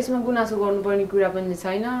यसमा गुनासो गर्नुपर्ने कुरा पनि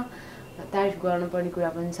छैन तारिफ गर्नुपर्ने कुरा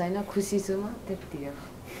पनि छैन खुसी छु म त्यति हो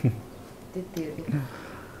त्यति हो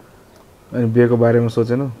अनि बिहेको बारेमा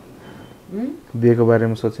सोचेनौ बिहेको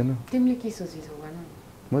बारेमा सोचेनौ तिमीले के सोचेछौ भन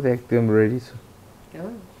म त एकदम रेडी छु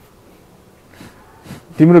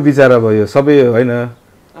तिम्रो विचार भयो सबै होइन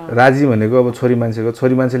राजी भनेको अब छोरी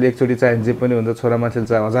मान्छेले एकचोटि चाहे जे पनि हुन्छ छोरा मान्छेले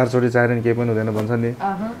चाहे 1000 चोटि चाहेर नि केही पनि हुँदैन भन्छ नि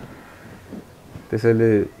त्यसैले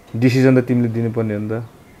डिसिजन त तिमीले दिनुपर्ने हो नि त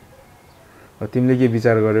तिमीले के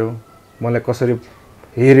विचार गर्यौ मलाई कसरी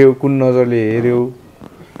हेर्यौ कुन नजरले हेर्यौ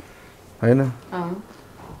होइन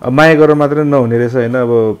अब माया गरेर मात्रै नहुने रहेछ होइन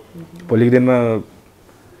अब भोलिको दिनमा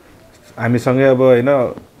हामीसँगै अब होइन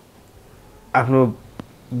आफ्नो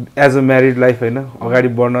एज अ म्यारिड लाइफ होइन अगाडि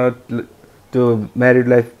बढ्न त्यो म्यारिड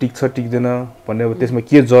लाइफ टिक्छ टिक्दैन भन्ने अब त्यसमा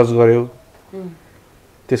के जज गर्यो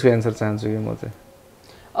त्यसको एन्सर चाहन्छु कि म चाहिँ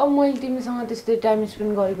अब मैले तिमीसँग त्यस्तै टाइम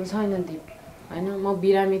स्पेन्ड गरेको छैन दिप होइन म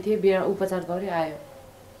बिरामी थिएँ उपचार गरेँ आयो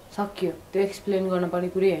सकियो त्यो एक्सप्लेन गर्नुपर्ने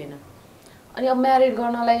कुरै होइन अनि अब म्यारिड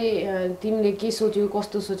गर्नलाई तिमीले के सोच्यौ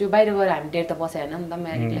कस्तो सोच्यौ बाहिर गएर हामी डेट त बसे होइन नि त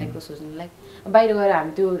म्यारिड लाइफको सोच्नुलाई बाहिर गएर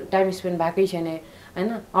हामी त्यो टाइम स्पेन्ड भएकै छैन होइन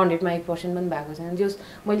 100मा 1% पनि भएको छैन जस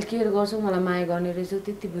मैले केयर गर्छु मलाई माया गर्ने रहेछ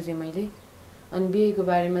त्यति बुझेँ मैले अनि बिहेको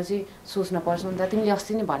बारेमा चाहिँ सोच्न पर्छ नि त तिमीले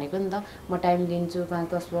अस्ति नै भनेको नि त म टाइम दिन्छु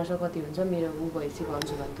 5-10 वर्ष कति हुन्छ मेरो भएपछि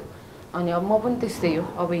भन्छु भन्थ्यो अनि अब म पनि त्यस्तै हो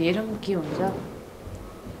अब हेरौँ के हुन्छ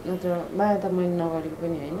नत्र माया त मैले नगरेको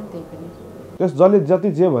पनि होइन त्यही पनि त्यस जसले जति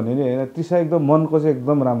जे भने नि होइन त्रिसा एकदम मनको चाहिँ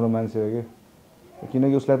एकदम राम्रो मान्छे हो कि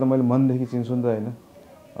किनकि उसलाई त मैले मनदेखि चिन्छु नि त होइन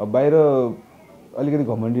अब बाहिर अलिकति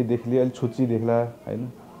घमण्डी देख्ले अलिक छुच्ची देख्ला होइन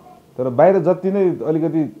तर बाहिर जति नै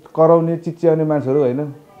अलिकति कराउने चिच्याउने मान्छेहरू होइन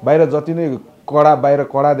बाहिर जति नै बाहिर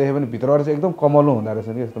कडा देखे पनि भित्रबाट चाहिँ एकदम कमलो हुँदो रहेछ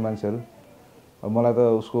नि यस्तो मान्छेहरू अब मलाई त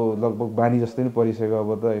उसको लगभग बानी जस्तै नै परिसक्यो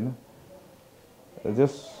अब त होइन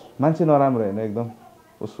जस मान्छे नराम्रो होइन एकदम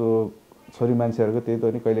उसको छोरी मान्छेहरूको त्यही त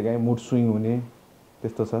हो नि कहिलेकाहीँ मुड स्विङ हुने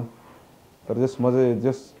त्यस्तो छ तर जस म चाहिँ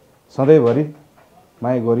जस सधैँभरि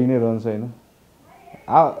माया गरि नै रहन्छ होइन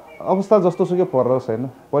अवस्था जस्तो सुकै परोस् होइन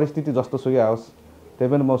परिस्थिति जस्तो सुकै आओस् त्यही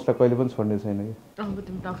पनि म उसलाई कहिले पनि छोड्ने छैन कि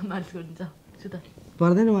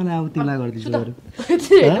पर्दैन मलाई अब तिमीलाई गरिदिन्छु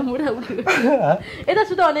यता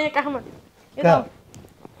सुत भने काखमा यता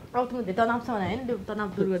आउटमा धेरै तनाव छ भने हैन त्यो तनाव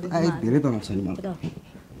दूर गरिदिन्छु धेरै तनाव छ नि मलाई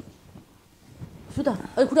सुत अ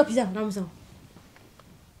खुट्टा फिजा राम्रोसँग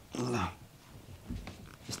ल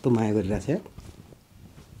यस्तो माया गरिरहेछ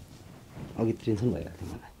अघि टेन्सन भइरहेको थियो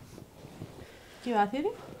मलाई के भएको थियो नि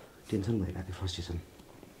टेन्सन भइरहेको थियो फ्रस्ट्रेसन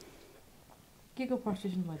के को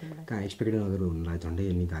फ्रस्ट्रेसन भयो तिमीलाई कहाँ एक्सपेक्ट नगरेर हुनलाई झन्डै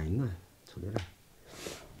निकाल्नु छोडेर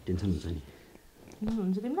टेन्सन हुन्छ नि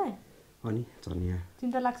हुन्छ तिमीलाई अनि चर्निया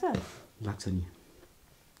चिन्ता लाग्छ नि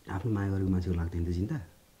आफ्नो माया गरेको मान्छेको लाग्दैन त चिन्ता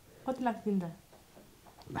कति लाग्छ चिन्ता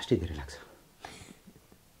लास्टै धेरै लाग्छ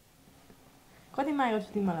कति माया गर्छु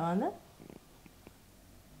तिमीलाई भन्दा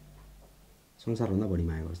संसारभन्दा बढी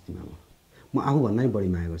माया गर्छु तिमीलाई म आफूभन्दा नि बढी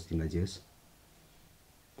माया गर्छु तिमीलाई जे होस्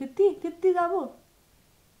त्यति जाबो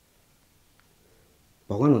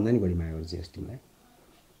भगवान्भन्दा नि बढी माया गर्छु जे होस् तिमीलाई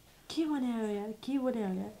के भने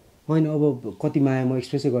यार म होइन अब कति माया म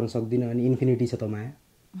एक्सप्रेसै गर्न सक्दिनँ अनि इन्फिनिटी छ त माया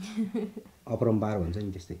अपरम्पार भन्छ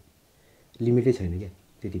नि त्यस्तै लिमिटै छैन क्या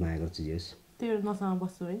त्यति माया गर्छु जे होस् त्यो नसँग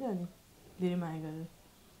बस्छु होइन अनि धेरै माया गरेर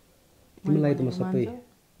तिमीलाई त म सबै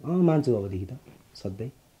मान्छु अबदेखि त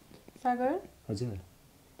सधैँ सागर हजुर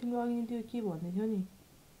तिम्रो अघि त्यो के भन्दै थियो नि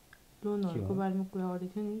लोनहरूको बारेमा कुरा गर्दै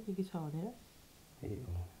थियो नि के छ भनेर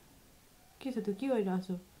के छ त्यो के गरिरहेको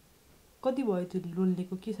छौ कति भयो त्यो लोन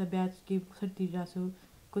लिएको के छ ब्याज के कसरी तिरिरहेको छौ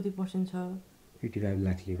कति पर्सेन्ट छ 85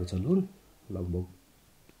 लाख लिएको छ लोन लगभग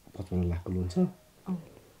 55 लाखको लोन छ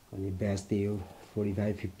अनि ब्याज त्यही हो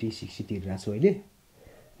 45 50 60 तिरिरहेको छु अहिले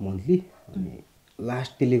मन्थली अनि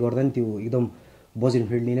लास्ट त्यसले गर्दा नि त्यो एकदम बजेट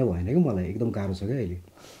फ्रेन्डली नै भएन कि मलाई एकदम गाह्रो छ क्या अहिले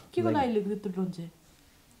के को लागि लिएको त्यो लोन चाहिँ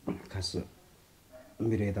खास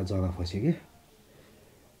मेरो यता जग्गा फस्यो कि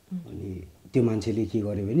अनि त्यो मान्छेले के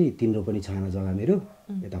गर्यो भने तिम्रो पनि छाना जग्गा मेरो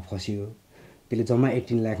यता फस्यो त्यसले जम्मा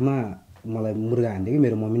 18 लाखमा मलाई मुर्गा हान्दियो कि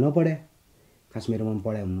मेरो मम्मी नपढ्या खास मेरो मम्मी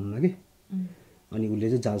पढाइ हुनुहुन्न कि अनि उसले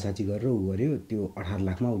चाहिँ जालसाची गरेर उ गर्यो त्यो 18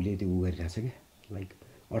 लाखमा उसले त्यो उ गरिरहेछ क्या लाइक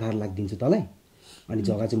 18 लाख दिन्छु तँलाई अनि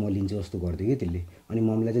जग्गा चाहिँ म लिन्छु जस्तो गरिदियो कि त्यसले अनि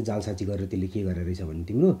मम्मीलाई चाहिँ जालसाची गरेर त्यसले के गरेर रहेछ भने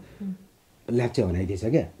तिम्रो ल्याप्चे हनाइदिएछ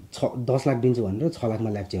क्या 10 लाख दिन्छु भनेर 6 लाखमा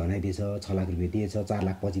ल्याप्चे हनाइदिएछ 6 लाख रुपियाँ दिएछ 4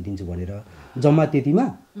 लाख पछि दिन्छु भनेर जम्मा त्यतिमा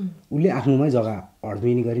उसले आफ्नोमै जग्गा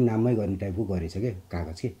हडमिनी गरी नाममै गर्ने टाइपको गरेछ क्या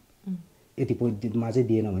कागज के यति पोइन्टमा चाहिँ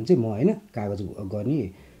दिएन भने चाहिँ म होइन कागज गर्ने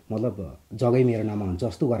मतलब जग्गै मेरो नाममा हुन्छ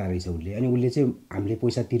जस्तो गराएछ उसले अनि उसले चाहिँ हामीले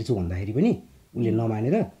पैसा तिर्छु भन्दाखेरि पनि उसले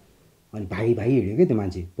नमानेर अनि भागी हिँड्यो क्या त्यो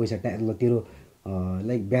मान्छे पैसा तेरो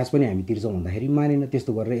लाइक ब्याज पनि हामी तिर्छौँ भन्दाखेरि मानेन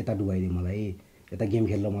त्यस्तो गरेर यता डुबाइदियो मलाई यता गेम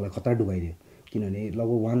खेल्न मलाई खतरा डुबाइदियो किनभने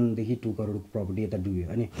लगभग 1 देखि 2 करोड प्रपर्टी यता डुब्यो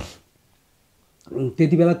अनि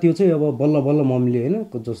त्यति बेला त्यो चाहिँ अब बल्ल बल्ल मम्मीले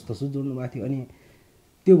होइन जस्तो जोड्नु भएको थियो अनि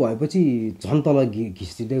त्यो भएपछि झन् तल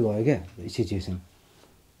घिच्दै गयो क्या सिचुएसन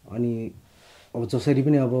अनि अब जसरी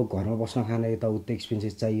पनि अब घरमा बस्न खान यताउता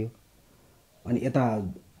एक्सपेन्सेस चाहियो अनि यता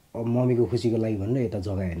अब मम्मीको खुसीको लागि भनेर यता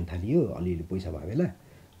जग्गा हेर्न थालियो अलिअलि पैसा भयो बेला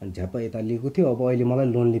अनि झ्याप्प यता लिएको थियो अब अहिले मलाई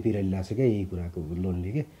लोनले पिराइरहेको छ क्या यही कुराको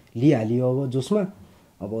लोनले के लिइहालियो अब जोसमा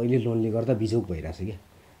अब अहिले लोनले गर्दा बिजोग भइरहेछ क्या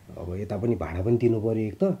अब यता पनि भाडा पनि तिर्नु पऱ्यो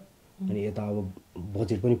एक त अनि यता अब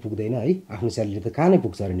बजेट पनि पुग्दैन है आफ्नो स्यालेरी त कहाँ नै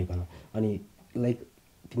पुग्छ अरे नेपालमा अनि लाइक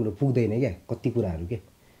तिम्रो पुग्दैन क्या कति कुराहरू के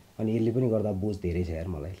अनि यसले पनि गर्दा बोझ धेरै छ यार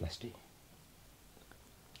मलाई लास्टै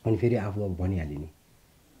अनि फेरि आफू अब भनिहाल्यो नि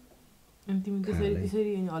अनि तिमी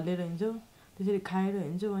त्यसरी हल्लेर हिँड्छौ त्यसरी खाएर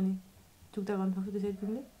हिँड्छौ अनि चुक्ता गर्न सक्छौ त्यसरी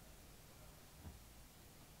तिमीले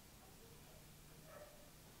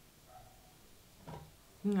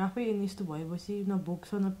आफै यस्तो भएपछि न भोक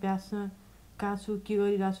छ न प्यास छ कहाँ छु के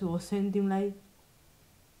गरिरहेको छु होस् छैन तिमीलाई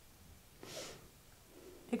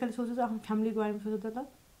एकैले सोच्छ आफ्नो फ्यामिलीको बारेमा सोच त ल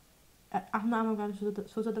आफ्नो आमाको बारेमा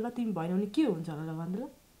सोच त ल तिमी भएन भने के हुन्छ होला भन्दा ल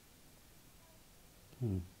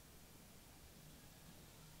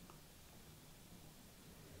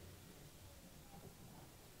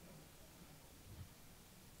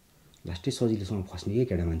लास्टै सजिलोसँग फस्ने क्या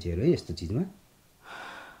केटा मान्छेहरू है यस्तो चिजमा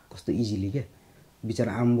कस्तो इजिली क्या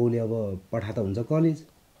बिचरा आम्बोले अब पठा त हुन्छ कलेज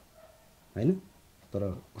होइन तर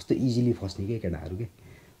कस्तो इजिली फस्ने क्या केटाहरू के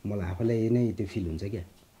मलाई आफैलाई नै त्यो फिल हुन्छ क्या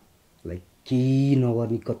लाइक केही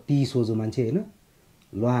नगर्ने कति सोझो मान्छे होइन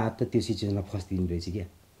ल हात त त्यो सिचुएसनमा फस्दिनु रहेछ क्या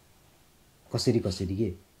कसरी के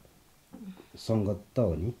सङ्गत त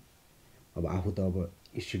हो नि अब आफू त अब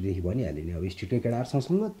स्ट्रिटदेखि भनिहाल्यो नि अब स्ट्रिटकै केटाहरूसँग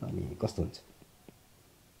सङ्गत अनि कस्तो हुन्छ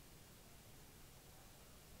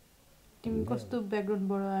तिमी कस्तो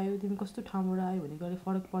ब्याकग्राउन्डबाट आयो तिमी कस्तो ठाउँबाट आयो भन्ने कुराले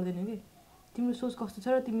फरक पर्दैन कि तिम्रो सोच कस्तो छ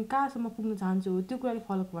र तिमी कहाँसम्म पुग्न चाहन्छौ त्यो कुराले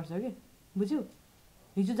फरक पर्छ कि बुझ्यौ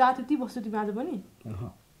हिजो जहाँ थियो ती बस्छौ तिमी आज पनि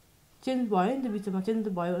चेन्ज भयो नि त बिचमा चेन्ज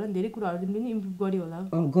त भयो होला नि धेरै कुराहरू तिमीले नि इम्प्रुभ गर्यो होला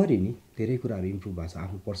गरेँ नि धेरै कुराहरू इम्प्रुभ भएको छ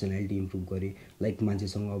आफ्नो पर्सनालिटी इम्प्रुभ गरेँ लाइक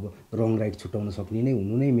मान्छेसँग अब रङ राइट छुट्याउन सक्ने नै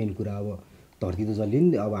हुनु नै मेन कुरा अब धरती त जसले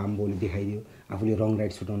नि अब आम्बोले देखाइदियो आफूले रङ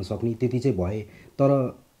राइट छुट्याउन सक्ने त्यति चाहिँ भए तर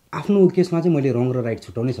आफ्नो केसमा चाहिँ मैले रङ र राइट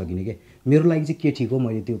छुट्याउनै सकिनँ क्या मेरो लागि चाहिँ के ठिक हो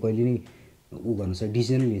मैले त्यो कहिले नै उ गर्नु सक्छ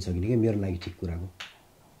डिसिजन लिन सकिनँ क्या मेरो लागि ठिक कुराको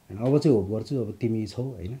होइन अब चाहिँ होप गर्छु अब तिमी छौ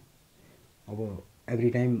होइन अब एभ्री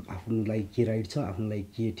टाइम आफ्नो लागि के राइट छ आफ्नो लागि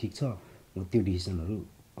के ठिक छ म त्यो डिसिजनहरू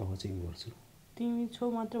अब चाहिँ गर्छु तिमी छौ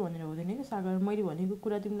मात्र भनेर हुँदैन कि सागर मैले भनेको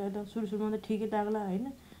कुरा तिमीलाई त सुरुमा त ठिकै लाग्ला होइन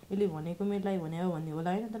यसले भनेको मेरो लागि भने हो भन्ने होला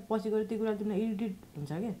होइन तर पछि गएर त्यो कुरा तिमीलाई इरिटेट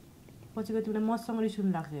हुन्छ क्या पछि गएर तिमीलाई मसँग रिस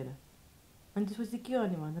उठ्नु लाग्छ हेर अनि त्यसपछि के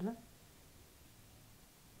गर्ने भन्दा ल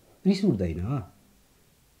रिस उठ्दैन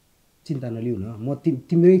चिन्ता नलिउ न म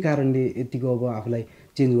तिम्रै कारणले यतिको अब आफूलाई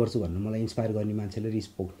चेन्ज गर्छु भनेर मलाई इन्सपायर गर्ने मान्छेले रिस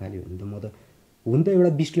पोख्न थाल्यो भने त म त हुन त एउटा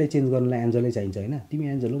बिस्टलाई चेन्ज गर्नलाई एन्जलै चाहिन्छ होइन तिमी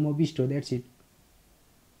एन्जल हो म बिस्ट हो द्याट्स इट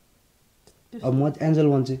अब म एन्जल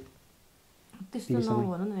भन्छु त्यस्तो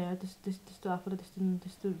नभन न यार, त्यस्तो आफूलाई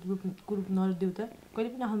त्यस्तो ग्रुप नदेऊ त, कहिले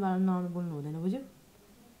पनि आफ्नो बारेमा नराम्रो बोल्नु हुँदैन, बुझ्यौ?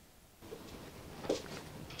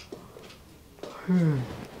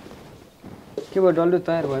 के भयो डल्लु,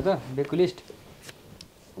 तयार भयो त बेकको लिस्ट?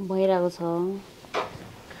 भइरहेको छ।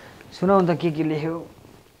 सुनाउ त के लेख्यो?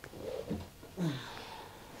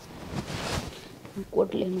 कोट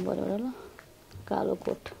लेख्नु पर्यो होला, ल कालो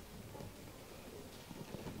कोट।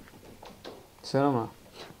 सुनाउ न।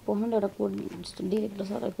 पढ्नु एउटा कोट जस्तो डिरेक्टर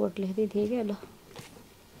सरलाई कोट लेख्दै थिएँ क्या। ल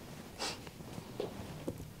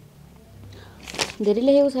धेरै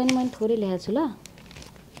लेखेको छैन, मैले थोरै लेखेको छु। ल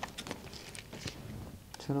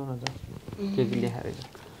सुनाउ न त के लेखेको रहेछ?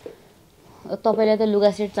 तपाईँलाई त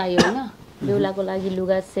लुगा सेट चाहियो होइन? बेहुलाको लागि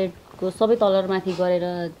लुगा सेटको सबै तलरमाथि गरेर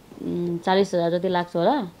 40,000 जति लाग्छ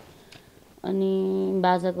होला। अनि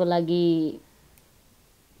बाजाको लागि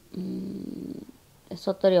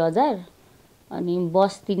 70,000। अनि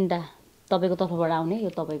बस 3टा तपाईँको तर्फबाट आउने, यो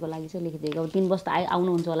तपाईँको लागि चाहिँ लेखिदिएको। अब 3 बस त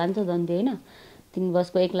आउनुहुन्छ होला नि त जन्ती होइन? 3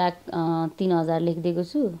 बसको 1,03,000 लेखिदिएको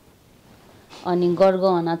छु। अनि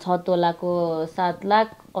गरगहना 6 तोलाको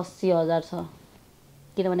 7,80,000 छ,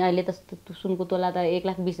 किनभने अहिले त सुनको तोला त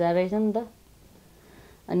 1,20,000 रहेछ नि त।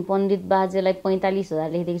 अनि पण्डित बाजेलाई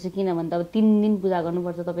 45,000 लेखिदिएको छु, किनभने त अब 3 दिन पूजा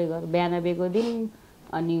गर्नुपर्छ तपाईँ घर। बिहान बेको दिन,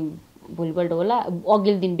 अनि भोलिपल्ट होला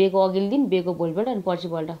अघिल्लो दिन, बेको अघिल्लो दिन, बेको भोलिपल्ट, अनि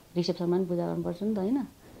पर्सिपल्ट रिसेप्सनमा पनि पूजा गर्नुपर्छ नि त होइन?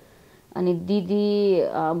 अनि दिदी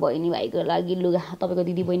बहिनी भाइको लागि लुगा, तपाईँको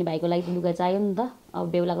दिदी बहिनी भाइको लागि लुगा चाहियो नि त।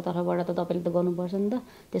 अब बेहुलाको तर्फबाट त तपाईँले त गर्नुपर्छ नि त।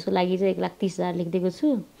 त्यसको लागि चाहिँ 1,30,000 लेखिदिएको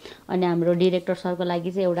छु। अनि हाम्रो डिरेक्टर सरको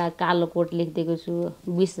लागि चाहिँ एउटा कालो कोट लेखिदिएको छु।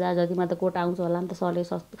 20,000 जतिमा त कोट आउँछ होला नि त, सरले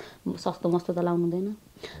सस्तो मस्तो त लाउनु हुँदैन।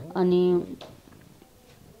 अनि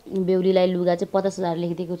बेहुलीलाई लुगा चाहिँ 50,000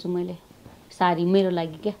 लेखिदिएको छु मैले, साडी मेरो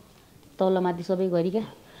लागि क्या, तलमाथि सबै गरी क्या।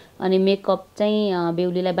 अनि मेकअप चाहिँ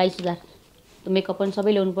बेहुलीलाई 22,000। मेकअप पनि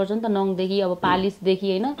सबै ल्याउनुपर्छ नि त, नङदेखि अब पालिसदेखि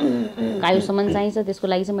होइन कायुसम्म चाहिन्छ। त्यसको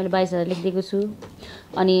लागि चाहिँ मैले 22,000 लेखिदिएको छु।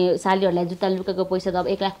 अनि सालीहरूलाई जुत्ता लुकाको पैसा त अब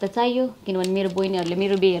 1 लाख त चाहियो, किनभने मेरो बहिनीहरूले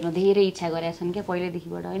मेरो बिहे हेर्न धेरै इच्छा गरेका छन् क्या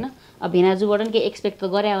पहिल्यैदेखिबाट होइन? अब भेनाजुबाट पनि केही एक्सपेक्ट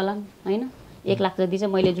त गरे होला होइन? 1 लाख जति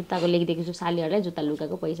चाहिँ मैले जुत्ताको लेखिदिएको छु, सालीहरूलाई जुत्ता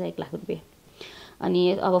लुकाको पैसा 1 लाख रुपियाँ।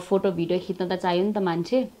 अनि अब फोटो भिडियो खिच्न त चाहियो नि त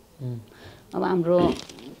मान्छे। अब हाम्रो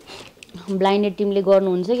ब्लाइन्डेड टिमले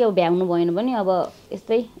गर्नुहुन्छ कि अब भ्याउनु भएन भने अब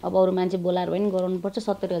यस्तै, अब अरू मान्छे बोलाएर पनि गराउनुपर्छ।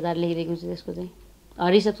 70,000 लेखिदिएको छु त्यसको चाहिँ,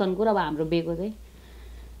 रिसेप्सनको र अब हाम्रो बेको चाहिँ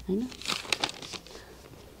होइन?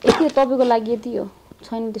 यति हो तपाईँको लागि, यति हो,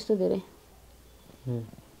 छैन त्यस्तो धेरै।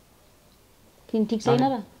 किन ठिक छैन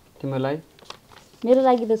र तिम्रो लागि? मेरो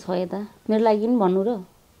लागि त छ यता, मेरो लागि पनि भन्नु र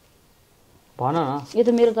भन न। यो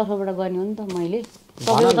त मेरो तर्फबाट गर्ने हो नि त, मैले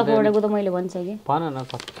तपाईँको तर्फबाटको त मैले भनिसकेँ। भन न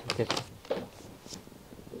के छ?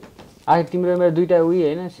 आखिर तिम्रो मेरो दुईटा उयो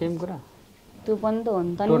होइन, सेम कुरा? त्यो पनि त हो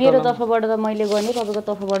नि त। अनि मेरो तर्फबाट त मैले गर्ने, तपाईँको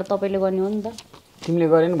तर्फबाट तपाईँले गर्ने हो नि त। तिमीले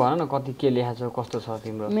गरे नि भन न, कति के लेखाएको छ, कस्तो छ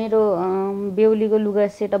तिम्रो? मेरो बेहुलीको लुगा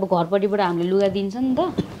सेट अब घरपट्टिबाट हामीले लुगा दिन्छ नि त,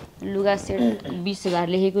 लुगा सेट 20,000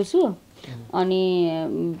 लेखेको छु। अनि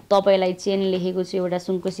तपाईँलाई चेन लेखेको छु, एउटा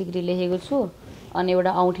सुनको सिक्री लेखेको छु, अनि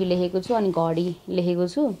एउटा औँठी लेखेको छु, अनि घडी लेखेको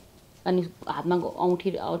छु। अनि हातमा औँठी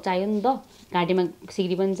चाहियो नि त, घाँटीमा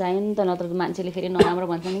सिक्री पनि चाहियो नि त, नत्र त मान्छेले फेरि नराम्रो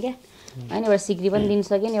भन्छन् क्या होइन? एउटा सिक्री पनि दिन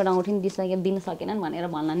सकेन, एउटा औँठी पनि दिन सकेनन् भनेर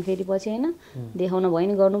भन्लान् फेरि पछि होइन? देखाउन भयो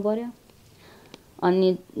नि, गर्नु पर्यो। अनि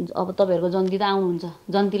अब तपाईँहरूको जन्ती त आउनुहुन्छ,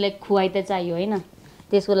 जन्तीलाई खुवाई त चाहियो होइन?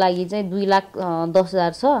 त्यसको लागि चाहिँ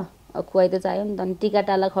 2,10,000 छ, खुवाई त चाहियो नि त। अनि टिका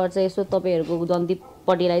टाला खर्च यसो तपाईँहरूको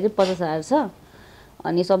जन्तीपट्टिलाई चाहिँ 50,000 छ।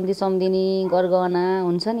 अनि सम्झिनी गरगहना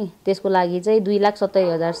हुन्छ नि, त्यसको लागि चाहिँ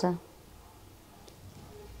 2,70,000 छ।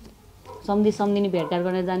 सम्झिनी भेटघाट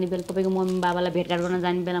गर्न जाने बेला, तपाईँको मम्मी बाबालाई भेटघाट गर्न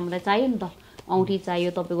जाने बेला मलाई चाहियो नि त। औँठी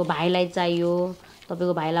चाहियो, तपाईँको भाइलाई चाहियो,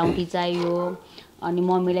 तपाईँको भाइलाई औँठी चाहियो, अनि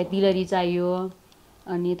मम्मीलाई तिलरी चाहियो।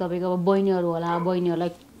 अनि तपाईँको अब बहिनीहरू होला, बहिनीहरूलाई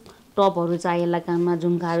टपहरू चाहिएला, कानमा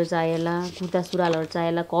झुम्काहरू चाहिएला, कुर्ता सुरुवालहरू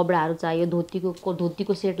चाहिएला, कपडाहरू चाहियो,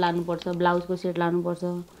 धोतीको सेट लानुपर्छ, ब्लाउजको सेट लानुपर्छ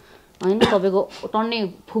होइन? तपाईँको टन्नै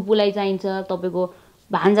फुपूलाई चाहिन्छ, तपाईँको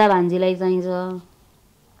भान्जा भान्जीलाई चाहिन्छ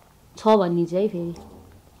छ भन्ने चाहिँ है। फेरि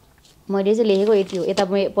मैले चाहिँ लेखेको यति हो,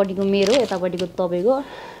 यतापट्टिको मेरो, यतापट्टिको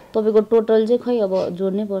तपाईँको टोटल चाहिँ खै अब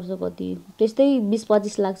जोड्नै पर्छ, कति त्यस्तै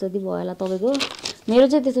 20-25 लाख जति भयो होला तपाईँको। मेरो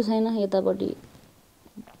चाहिँ त्यस्तो छैन, यतापट्टि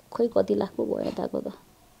खै कति लाख पो भयो यताको त।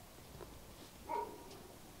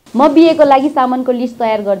 म बिहेको लागि सामानको लिस्ट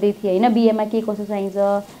तयार गर्दै थिएँ होइन? बिहेमा के कसो चाहिन्छ,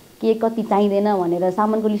 के कति चाहिँदैन भनेर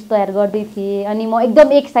सामानको लिस्ट तयार गर्दै थिएँ। अनि म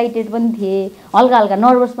एकदम एक्साइटेड पनि थिएँ, हल्का हल्का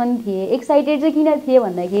नर्भस पनि थिएँ। एक्साइटेड चाहिँ किन थिएँ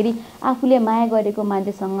भन्दाखेरि आफूले माया गरेको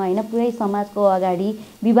मान्छेसँग होइन पुरै समाजको अगाडि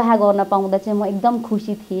विवाह गर्न पाउँदा चाहिँ म एकदम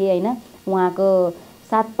खुसी थिएँ होइन? उहाँको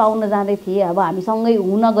साथ पाउन जाँदै थिएँ, अब हामी सँगै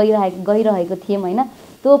हुन गइरहेको थियौँ होइन?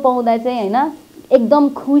 त्यो पाउँदा चाहिँ होइन एकदम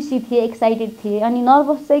खुसी थिएँ, एक्साइटेड थिएँ। अनि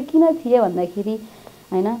नर्भस चाहिँ किन थिएँ भन्दाखेरि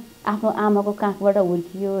होइन आफ्नो आमाको काखबाट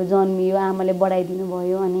हुर्कियो, जन्मियो, आमाले बढाइदिनु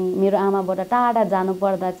भयो। अनि मेरो आमाबाट टाढा जानु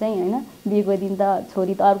पर्दा चाहिँ होइन बिहेको दिन त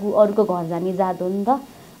छोरी त अरूको घर जाने जात हो नि त।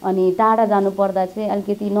 अनि टाढा जानु पर्दा चाहिँ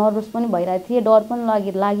अलिकति नर्भस पनि भइरहेको थिएँ, डर पनि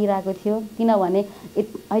लागिरहेको थियो। किनभने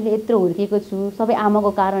अहिले यत्रो हुर्केको छु सबै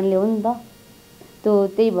आमाको कारणले हो नि त।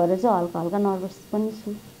 त्यही भएर चाहिँ हल्का हल्का नर्भस पनि छु।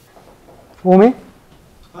 ओमे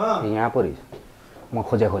यहाँ पो रहेछ, म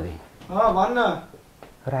खोजे भन्न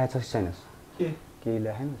राखेछस् छैनस्? केही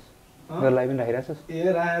ल्याएनस्? मेरो लागि पनि राखिरहेछस्?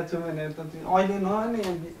 राखेको छु भने त अहिले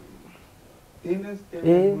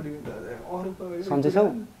सम्झेछौ?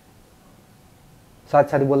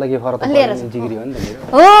 साथी बोल्दा के फरक जिग्री हो नि त मेरो।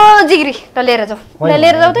 हो जिग्री त लिएर जाऊ,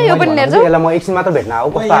 लिएर जाऊ त, यो पनि लिएर जाऊ। यसलाई म एकछिन मात्र भेट्न आऊ,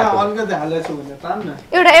 कस्तो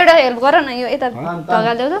एउटा हेल्प गर न, यो यता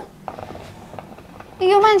ढगाल ल्याउ त।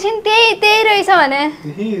 यो मान्छे नि त्यही रहेछ भने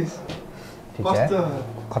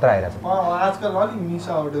खतरा आइरहेछ। आजकल अलिक मिस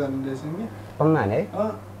आउट गर्ने रहेछ नि पल्न हाने है,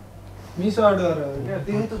 मिस आउट गरेर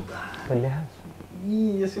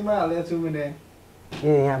यसैमा हालेको छु मैले।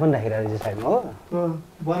 यहाँ पनि राखिरहेको रहेछ साइडमा हो,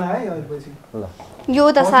 बनाए अहिले ल यो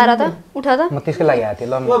त सारा त उठा त, म त्यसकै लागि आएको थिएँ।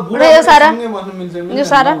 ल यो सारा, यो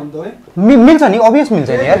सारा मिल्छ नि, अभियस मिल्छ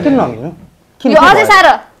नि यार, किन नमिल्नु? यो अझै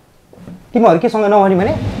सारा तिमीहरू केसँग नभनी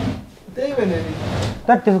भने त्यही भने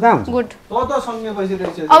तर त्यसो काम गुड। त सँगै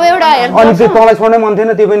बसिरहेछ। अब एउटा हेर्नु अनि त्यो तँलाई छोड्नै मन थिएन,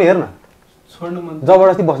 त्यो पनि हेर न छोड्नु मन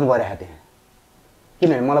जबरजस्ती बस्नु परिरहेको थिएँ।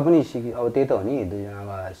 किनभने मलाई पनि अब त्यही त हो नि, दुईजना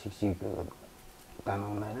अब शिक्षित काम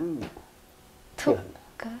आउँदैन।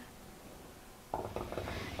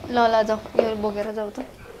 ल जाऊ, यो बोकेर जाऊ त।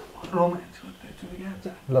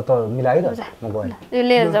 ल त मिलायो त, म गएँ। यो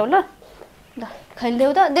लिएर जाऊ ल। ल खैल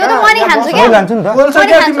देऊ त मनी खान्छु म लान्छु नि त।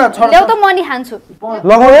 ल्याउ त मनी खान्छु।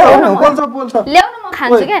 लगाऊ यार, ल्याउ न म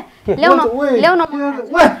खान्छु के। ल्याउ न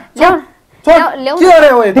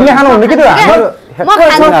तिमीले खानु हुन्न कि त्यो हाम्रो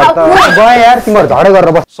गए यार, तिमीहरू झडे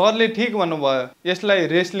गरेर बस। सरले ठिक भन्नुभयो, यसलाई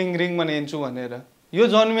रेस्लिङ रिङ बनाइदिन्छु भनेर। यो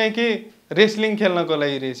जन्मे कि रेस्लिङ खेल्नको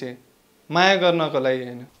लागि रहेछ, माया गर्नको लागि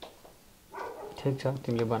होइन। ठिक छ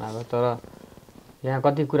तिमीले बनाएको, तर यहाँ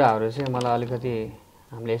कति कुराहरू चाहिँ मलाई अलिकति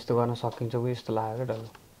हामीले यस्तो गर्न सकिन्छ कि जस्तो लाग्यो क्या डल्लो।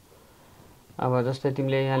 अब जस्तै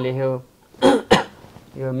तिमीले यहाँ लेख्यौ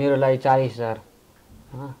यो मेरो लागि 40,000,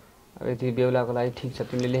 अब यति बेहुलाको लागि ठिक छ,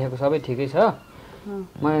 तिमीले लेखेको सबै ठिकै छ।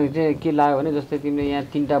 मलाई चाहिँ के लाग्यो भने जस्तै तिमीले यहाँ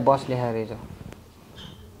 3टा बस लेखाएर रहेछौ,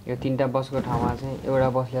 यो 3टा बसको ठाउँमा चाहिँ एउटा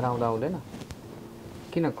बस लिएर आउँदा हुँदैन?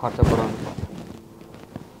 किन खर्च बढाउनु पर्छ?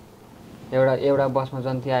 एउटा बसमा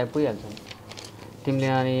जन्ती आइपुगिहाल्छ नि। तिमीले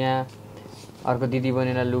अनि यहाँ अर्को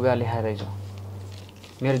दिदीबहिनीलाई लुगा लेखाएर रहेछौ,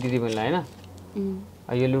 मेरो दिदीबहिनीलाई होइन,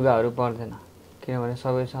 यो लुगाहरू पर्दैन किनभने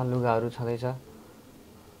सबैसँग लुगाहरू छँदैछ,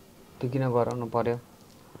 त्यो किन गराउनु पर्यो?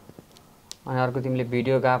 अनि अर्को तिमीले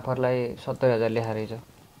भिडियोग्राफरलाई 70,000 लेखाएर रहेछ।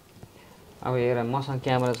 अब हेर मसँग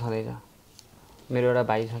क्यामेरा छँदैछ, मेरो एउटा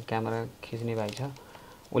भाइ छ क्यामेरा खिच्ने भाइ छ,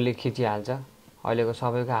 उसले खिचिहाल्छ। अहिलेको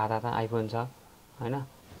सबैको हात आइफोन छ होइन,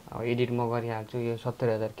 अब एडिट म गरिहाल्छु। यो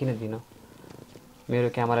 70,000 किन दिनु? मेरो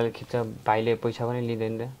क्यामेराले खिच्छ, भाइले पैसा पनि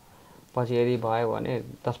लिँदैन। पछि यदि भयो भने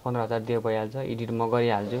 10-15,000 दियो भइहाल्छ, एडिट म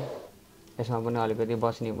गरिहाल्छु। यसमा पनि अलिकति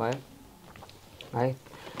बस्ने भयो है।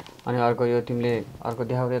 अनि अर्को यो तिमीले अर्को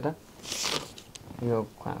देखाउँदै त, यो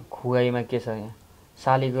खुवाइमा के छ यहाँ,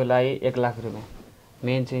 सालीको लागि 1 लाख रुपियाँ।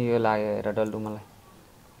 मेन चाहिँ यो लाग्यो हेर डल्लु, मलाई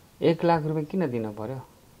 1 लाख रुपियाँ किन दिनु पर्यो?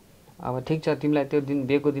 अब ठिक छ तिमीलाई त्यो दिन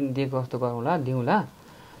बिहेको दिन दिएको जस्तो गरौँला, दिउँला,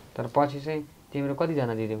 तर पछि चाहिँ तिम्रो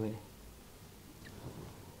कतिजना दिदियो मैले?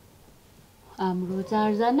 हाम्रो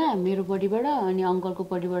 4 जना मेरो पट्टिबाट अनि अङ्कलको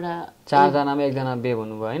पट्टिबाट 4 जनामा 1 जना बे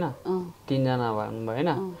भन्नुभयो होइन, 3 जना भन्नुभयो होइन।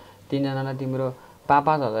 3 जनालाई तिम्रो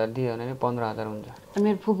 5,000 दियो भने 15,000 हुन्छ। अनि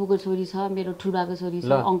मेरो फुपूको छोरी छ, मेरो ठुलाको छोरी छ,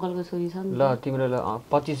 अङ्कलको छोरी छ। ल तिम्रो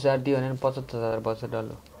 25,000 दियो भने 75,000 बच्छ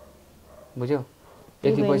डल्लो, बुझ्यौ?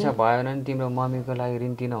 यति पैसा भयो भने तिम्रो मम्मीको लागि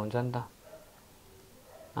ऋण तिर्न हुन्छ नि त,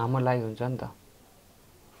 हाम्रो लागि हुन्छ नि त,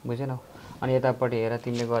 बुझेनौ? अनि यतापट्टि हेर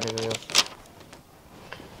तिमीले गरेको यो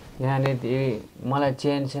यहाँनिर मलाई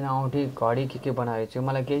चेन औँठी घडी के बनाएर चाहिँ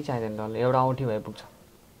मलाई केही चाहिँदैन डल्लो, एउटा औँठी भए पुग्छ,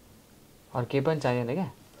 अरू केही पनि चाहिँदैन क्या।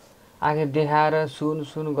 आखिर देखाएर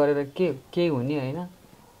सुन गरेर के हुने होइन,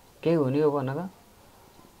 केही हुने हो भन त।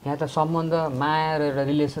 यहाँ त सम्बन्ध माया र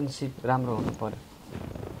रिलेसनसिप राम्रो हुनु पर्यो,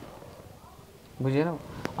 बुझेनौ?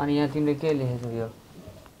 अनि यहाँ तिमीले के लेखेको यो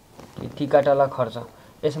टिकाटला खर्च,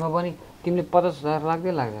 यसमा पनि तिमीले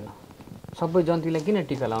 50,000 लाग्दैन। सबै जन्तीलाई किन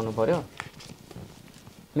टिका लाउनु पर्यो?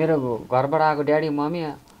 मेरो घरबाट आएको ड्याडी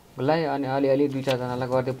मम्मीलाई अनि अलिअलि 2-4 जनालाई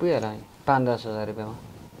गर्दै पुगिहाल्यो 5-10,000 रुपियाँमा।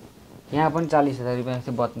 यहाँ पनि 40,000 रुपियाँ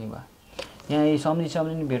जस्तो बच्ने भयो। यहाँ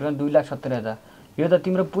सम्झिने भेटमा 2,70,000, यो त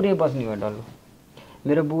तिम्रो पुरै बस्ने भयो डल्लो।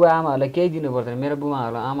 मेरो बुवा आमाहरूलाई केही दिनु पर्दैन मेरो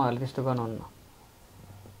बुवाहरूलाई आमाहरूले त्यस्तो गर्नुहुन्न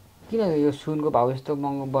किन यो सुनको भाउ यस्तो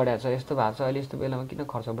महँगो बढाएको छ यस्तो भएको छ अहिले यस्तो बेलामा किन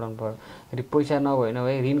खर्च बढाउनु पर्यो फेरि पैसा नभएन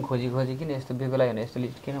भए ऋण खोजी खोजी किन यस्तो बेको लागि यस्तो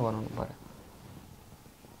लिस्ट किन बनाउनु पर्यो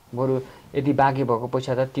बरु यदि बाँकी भएको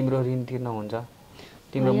पैसा त तिम्रो ऋण तिर्न हुन्छ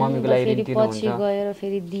तिम्रो मम्मीको लागि ऋण तिर्न हुन्छ पछि गएर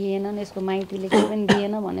फेरि दिएनन् यसको माइतीले केही पनि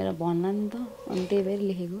दिएन भनेर भन्ला नि त अनि त्यही भएर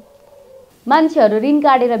लेखेको मान्छेहरू ऋण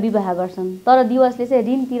काटेर विवाह गर्छन् तर दिवसले चाहिँ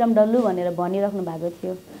ऋण तिरम डल्लु भनेर भनिराख्नु भएको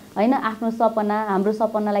थियो हैन आफ्नो सपना हाम्रो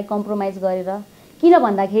सपनालाई कम्प्रोमाइज गरेर किन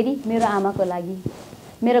भन्दाखेरि मेरो आमाको लागि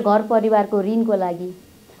मेरो घर परिवारको ऋणको लागि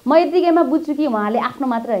म यतिकैमा बुझ्छु कि उहाँले आफ्नो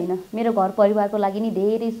मात्र हैन मेरो घर परिवारको लागि नि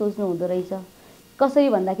धेरै सोच्नु हुँदो रहेछ कसरी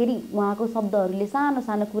भन्दाखेरि उहाँको शब्दहरूले सानो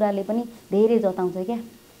सानो कुराले पनि धेरै जताउँछ क्या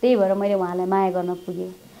त्यही भएर मैले उहाँलाई माया गर्न पुगेँ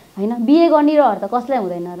हैन बिहे गर्ने रहर त कसलाई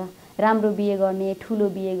हुँदैन र राम्रो बिहे गर्ने ठुलो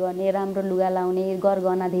बिहे गर्ने राम्रो लुगा लाउने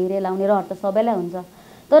गरगहना धेरै लाउने रहर त सबैलाई हुन्छ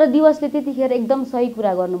तर दिवसले त्यतिखेर एकदम सही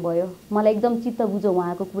कुरा गर्नुभयो मलाई एकदम चित्त बुझ्यो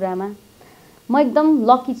उहाँको कुरामा म एकदम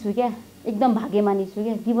लकी छु क्या एकदम भाग्यमानी छु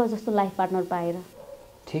क्या दिवस जस्तो लाइफ पार्टनर पाएर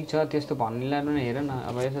ठिक छ त्यस्तो भन्नेलाई पनि हेर न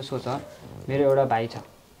अब यसो सोच मेरो एउटा भाइ छ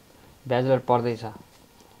ब्याचलर पढ्दैछ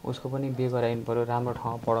उसको पनि बिहे गराइनु पर्यो राम्रो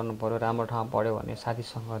ठाउँमा पढाउनु पर्यो राम्रो ठाउँमा पढ्यो भने साथी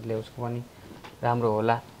सङ्गतले उसको पनि राम्रो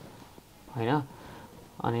होला हैन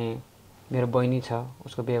अनि मेरो बहिनी छ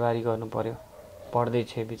उसको बेवारी गर्नु पर्यो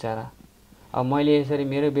पढ्दैछ बिचरा अब मैले यसरी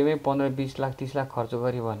मेरो बेमै 15-20 लाख 30 लाख खर्च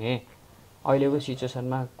गरेँ भने अहिलेको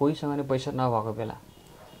सिचुएसनमा कोहीसँग नि पैसा नभएको बेला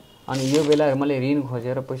अनि यो बेला मैले ऋण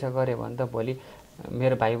खोजेर पैसा गरेँ भने त भोलि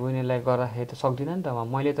मेरो भाइ बहिनीलाई गर्दाखेरि त सक्दिनँ नि त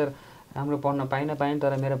मैले त राम्रो पढ्न पाएँ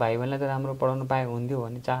तर मेरो भाइ बहिनीलाई त राम्रो पढाउनु पाए हुन्थ्यो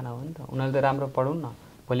भन्ने चाहना हो नि त उनीहरूले त राम्रो पढाउन् न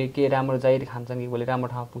भोलि के राम्रो जागिर खान्छन् कि भोलि राम्रो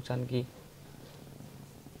ठाउँमा पुग्छन् कि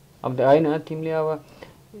अब हैन तिमीले अब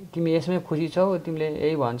तिमी यसमै खुसी छौ तिमीले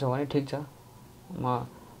यही भन्छौ भने ठिक छ म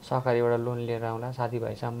सरकारीबाट लोन लिएर आउँला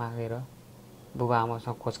साथीभाइसँग मागेर बुबा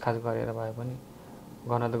आमासँग खोजखाज गरेर भए पनि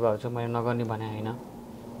गर्न त गर्छु मैले नगर्ने भने हैन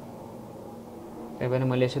त्यही पनि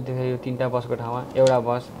मैले यसो देखेँ यो 3टा बसको ठाउँमा एउटा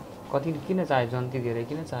बस कति किन चाहे जन्ती धेरै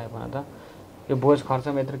किन चाहे भन त यो बोझ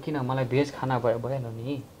खर्चमा यत्रो किन मलाई भेज खाना भएन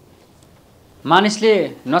नि मानिसले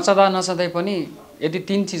नचाहँदै पनि यदि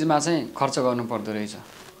 3 चिजमा चाहिँ खर्च गर्नु पर्दो रहेछ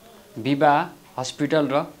विवाह हस्पिटल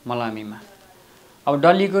र मलामीमा अब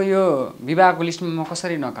डल्लीको यो विवाहको लिस्टमा म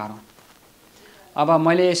कसरी नकारुँ अब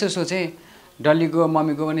मैले यसो सोचेँ डल्लीको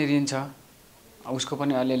मम्मीको पनि ऋण छ उसको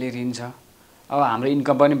पनि अलिअलि ऋण छ अब हाम्रो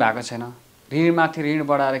इन्कम पनि भएको छैन ऋणमाथि ऋण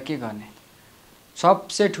बढाएर के गर्ने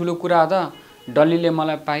सबसे ठुलो कुरा त डल्लीले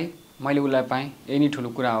मलाई पाइ मैले उसलाई पाएँ यही नै ठुलो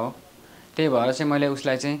कुरा हो त्यही भएर चाहिँ मैले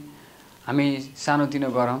उसलाई चाहिँ हामी सानोतिनो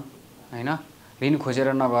गरौँ हैन ऋण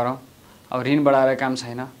खोजेर नगरौँ अब ऋण बढाएर काम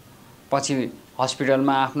छैन पछि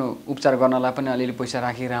हस्पिटलमा आफ्नो उपचार गर्नलाई पनि अलिअलि पैसा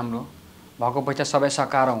राखी राम्रो भएको पैसा सबै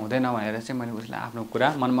सकाएर हुँदैन भनेर चाहिँ मैले उसलाई आफ्नो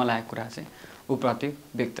कुरा मनमा लागेको कुरा चाहिँ उप्रति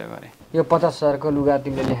व्यक्त गरेँ यो 50,000 को लुगा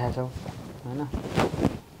तिमीले ल्याएको छौ हैन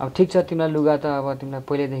अब ठिक छ तिमीलाई लुगा त अब तिमीलाई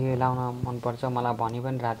पहिलेदेखि लाउन मनपर्छ मलाई भनि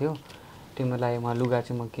पनि राखेको थियो तिम्रो लागि म लुगा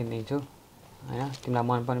चाहिँ म किनिदिन्छु हैन तिमीलाई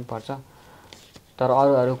मन पनि पर्छ तर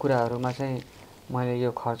अरू कुराहरूमा चाहिँ मैले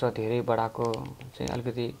यो खर्च धेरै बढाएको चाहिँ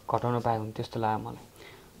अलिकति घटाउन पाए हुन्थ्यो त्यस्तो लाग्यो मलाई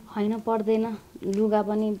हैन पर्दैन लुगा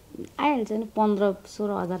पनि आइहाल्छ नि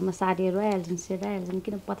 15-16 हजारमा साडीहरू आइहाल्छन् सेट आइहाल्छन्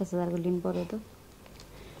किन 50,000 को लिनु पर्यो त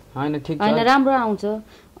हैन ठिक छ हैन राम्रो आउँछ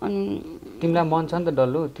अनि तिमीलाई मन छ नि त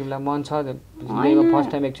डल्लु तिमीलाई मन छ जिन्दगीमा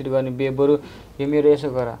फर्स्ट टाइम एकचोटि गर्ने बिहे बरु यो मेरो यसो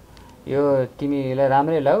गर यो तिमीलाई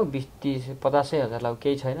राम्रै लाऊ 20-30-50 हजार लाऊ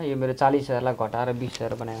केही छैन यो मेरो 40,000 लाई घटाएर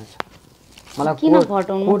 20,000 बनाएको छ मलाई किन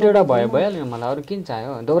घटाउनु कोट एउटा भइहाल्यो मलाई अरु किन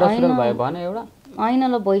चाहियो दौरा सुरुवाल भयो भने एउटा हैन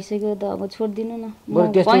ल भइसक्यो त अब छोड्दिनु न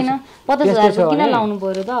हैन 50,000 को किन लाउनु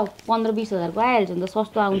पर्यो त 15-20 हजार को आइहाल्छ नि त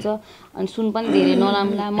सस्तो आउँछ अनि सुन पनि धेरै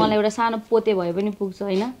नराम्ला मलाई एउटा सानो पोते भए पनि पुग्छ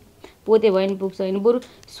हैन पोते भए पनि पुग्छ हैन बरु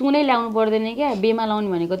सुनै ल्याउनु पर्दैन क्या बेमा लाउने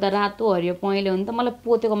भनेको त रातो हरियो पहेँलो हो नि त मलाई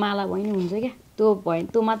पोतेको माला भए नि हुन्छ क्या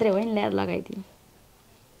त्यो मात्रै भयो नि ल्याएर लगाइदिनु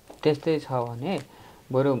त्यस्तै छ भने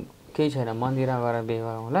बरु केही छैन मन्दिरमा गएर बिहे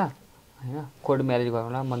गरौँला हैन कोर्ट म्यारेज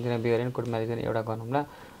गरौँला मन्दिरमा बिहे गरेर कोर्ट म्यारेज गरेर एउटा गरौँला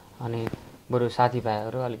अनि बरु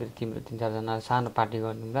साथीभाइहरू अलिकति तिम्रो 3-4 जना सानो पार्टी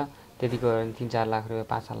गर्नुला त्यतिको 3-4 लाख रुपैयाँ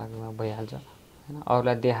 5 लाख रुपैयाँ भइहाल्छ हैन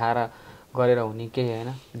अरूलाई देखाएर गरेर हुने केही हैन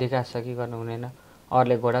देखासकी गर्नु हुँदैन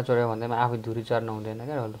अरूले घोडा चढ्यो भन्दैमा आफू धुरी चढ्न हुँदैन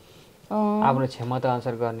क्या रल्लु आफ्नो क्षमता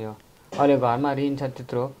अनुसार गर्ने हो अहिले घरमा ऋण छ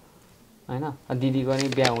त्यत्रो हैन दिदीको नि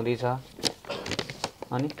बिहा हुँदैछ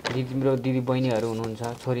अनि तिम्रो दिदी बहिनीहरू हुनुहुन्छ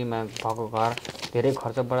छोरीमा भएको घर धेरै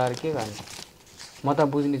खर्च बढाएर के गर्ने म त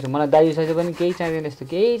बुझ्ने छु मलाई दाइ साइज पनि केही चाहिँदैन यस्तो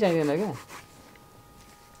केही चाहिँदैन क्या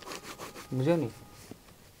बुझ्यौ नि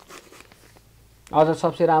अझ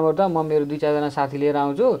सबसे राम्रो त म मेरो 2-4 जना साथी लिएर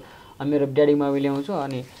आउँछु अनि मेरो ड्याडी मम्मी ल्याउँछु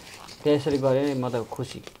अनि त्यसरी गरे नि म त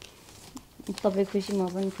खुसी तपाईँ खुसी म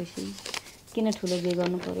पनि खुसी किन ठुलो बिहे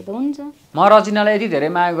गर्नु पर्यो त हुन्छ म रचिनालाई यति धेरै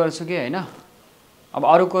माया गर्छु कि होइन अब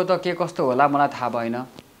अरूको त के कस्तो होला मलाई थाहा भएन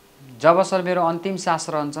जबसम्म मेरो अन्तिम सास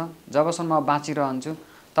रहन्छ जबसम्म म बाँचिरहन्छु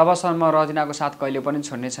तबसम्म म रचिनाको साथ कहिले पनि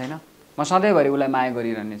छोड्ने छैन म सधैँभरि उसलाई माया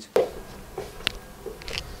गरिरहनेछु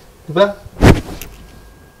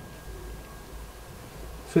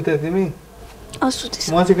सुते तिमी सुतेछ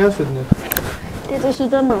म चाहिँ कहाँ सुत्ने त्यो त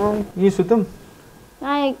सुत न यी सुतौँ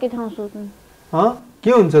एकै ठाउँ सुत्नु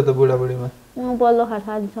के हुन्छ त बुढाबुढीमा पल्लो खाट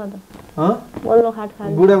खाली छ त पल्लो खाट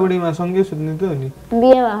खाली बुढाबुढीमा सँगै सुत्ने त हो नि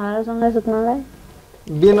बिहे भएर सँगै सुत्नलाई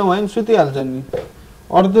बिहे नभए पनि सुतिहाल्छन् नि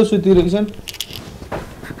अर्ध सुतिरहेछन्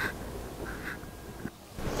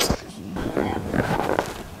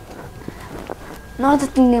न त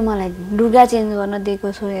तिमीले मलाई लुगा चेन्ज गर्न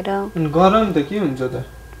दिएको छोडेर गर नि त के हुन्छ त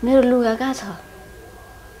मेरो लुगा कहाँ छ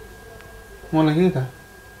मलाई के थाहा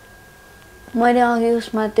मैले अघि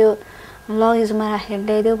उसमा त्यो लगेजमा राखेर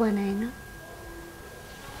ल्याइदेऊ भने होइन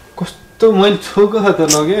कस्तो मैले छोको त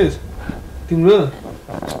लगेज तिम्रो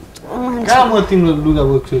कहाँ म तिम्रो लुगा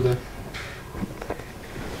बोक्छु त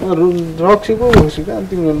रक्सीको होस् कहाँ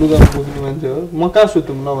तिम्रो लुगा बोक्ने मान्छे हो म कहाँ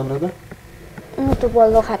सुतौँ नभन त म त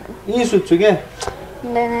पल्लो खाट यहीँ सुत्छु क्या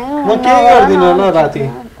म केही गर्दिनँ ल राति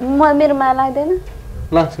मेरो माया लाग्दैन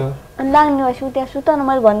लाग्छ लाग्ने भएपछि त्यहाँ सुत न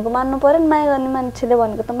मैले भनेको मान्नु पर्यो नि माया गर्ने मान्छेले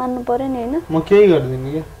भनेको त मान्नु पर्यो नि होइन म केही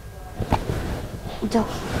गर्दिनँ क्या जाऊ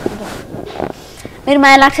मेरो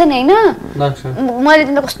माया लाग्छ नि होइन मैले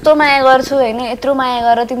तिमीलाई कस्तो माया गर्छु होइन यत्रो माया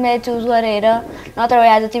गरेर तिमीलाई चुज गरेर नत्र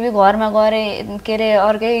आज तिमी घरमा गरे के अरे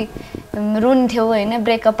अर्कै रुन्थ्यौ होइन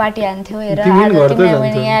ब्रेकअप पार्टी हान्थ्यौ हेर आज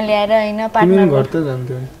तिमीलाई यहाँ ल्याएर होइन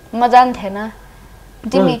पार्टनर म जान्थेन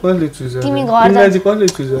तिमी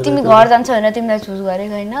घर जान्छौ होइन तिमीलाई चुज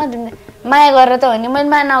गरेको होइन तिमीले माया गरेर त होइन मैले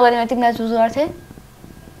माया नगरेर तिमीलाई चुज गर्थेँ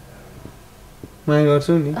माया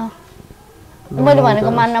गर्छौ नि मैले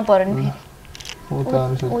भनेको मान्न पर्यो नि फेरि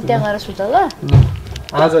उ त्यहाँ गएर सुत ल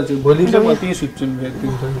आज चाहिँ भोलि चाहिँ म त्यहीँ सुत्छु नि फेरि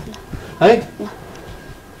तिमीसँग है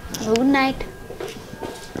गुड नाइट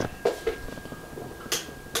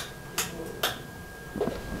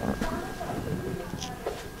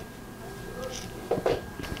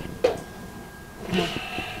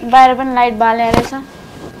बाहिर पनि लाइट बालेर रहेछ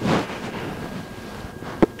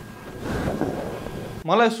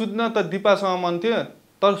मलाई सुत्न त दिपासँग मन थियो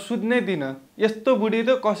तर सुत्नै दिन यस्तो बुढी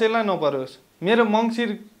त कसैलाई नपरोस् मेरो मङ्सिर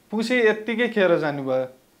पुसे यत्तिकै खेर जानुभयो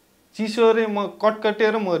चिसोले म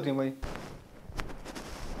कटकटेर मर्ने भएँ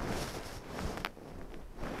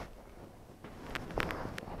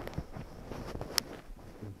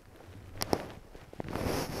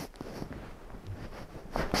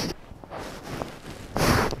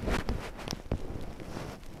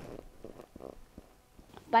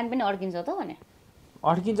पानी पनि अड्किन्छ त भने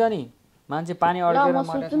अड्किन्छ नि मान्छे पानी अड्केर म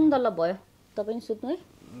सुत्छु नि त ल भयो तपाईँ पनि सुत्नु है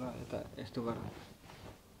ल यता यस्तो गर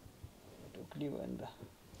टुक्ली भयो नि त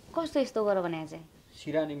कस्तो यस्तो गर भने चाहिँ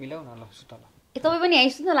सिरानी मिलाउ न ल सुत ल ए तपाईँ पनि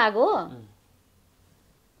यहीँ सुत्न लाग्यो हो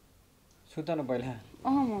सुत न पहिला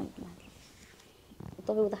म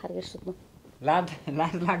तपाईँ उता खाएर सुत्नु लाज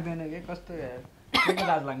लाग्दैन के कस्तो के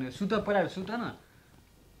लाज लाग्ने सुत पहिला सुत न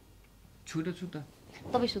छुटो सुत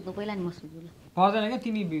तपाईँ सुत्नु पहिला नि म सुत्छु ल पर्दैन क्या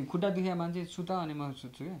तिमी खुट्टा दुखे मान्छे सुत अनि म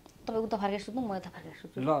सुत्छु क्या तपाईँ उता फर्केर सुत्नु म यता फर्केर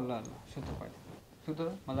सुत्छु ल ल ल सुत पहिला सुत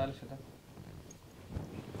मजाले सुत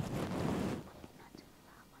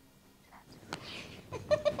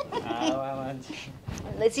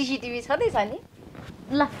सिसिटिभी छँदैछ नि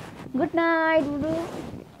ल गुड नाइट बुडु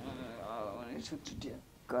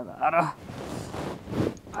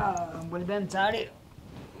भोलि बिहान चाँडै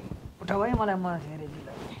उठाउ है मलाई म धेरै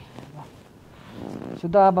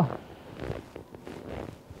सुत अब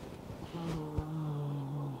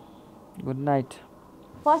गुड नाइट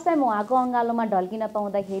फर्स्ट टाइम उहाँको अँगालोमा ढल्किन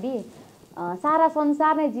पाउँदाखेरि सारा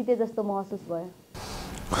संसार नै जिते जस्तो महसुस भयो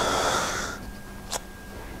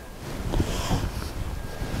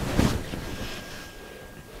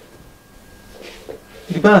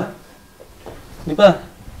दिपा दिपा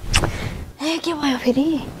ए के भयो फेरि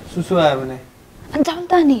सुसु आयो भने जाउँ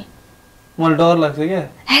त नि मलाई डर लाग्छ क्या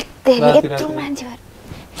यत्रो मान्छे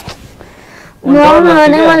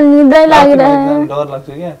मलाई निद्रै लागिरहेको डर लाग्छ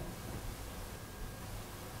क्या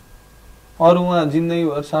अरू उहाँ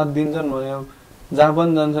जिन्दगीभर साथ दिन्छन् भने जहाँ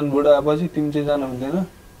पनि जान्छन् बुढा पछि तिमी चाहिँ जानु हुँदैन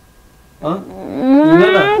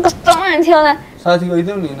कस्तो मान्छे होला साथी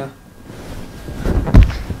गइदेऊ नि होइन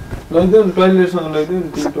लैदेऊ नि टोइलेटसँग लैदेऊ नि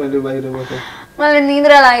तिमी टोइलेट बाहिर बस मलाई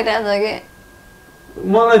निद्रा लागिरहेको छ कि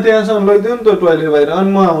मलाई त्यहाँसम्म लैदेऊ नि त टोइलेट बाहिर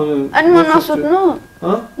अनि म आउँछु अनि म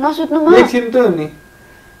नसुत्नु म एकछिन त नि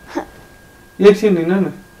एकछिन हिँड न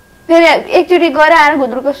फेरि एकचोटि गएर आएर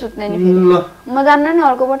घुद्रुको सुत्ने नि ल म जान्न नि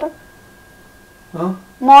अर्को पटक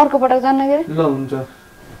म अर्को पटक जान्न के ल हुन्छ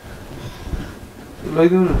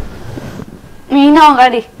लैदेऊ न हिँड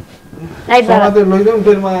अगाडि लैदेऊ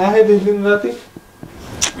फेरि म आएँ 2 दिन राति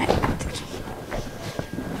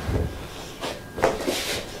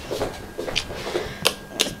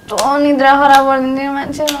निद्रा खराब गरिदिने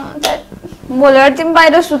मान्छे भोलिबाट तिमी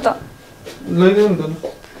बाहिर सुत लैदेऊ नि त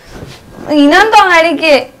हिँड नि त अगाडि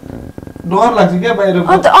के डर लाग्छ क्या बाहिर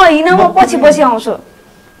हिँड म पछि आउँछु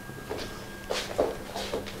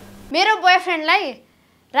मेरो बोयफ्रेन्डलाई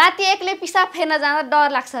राति एक्लै पिसाब फेर्न जाँदा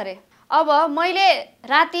डर लाग्छ अरे अब मैले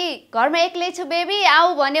राति घरमा एक्लै छु बेबी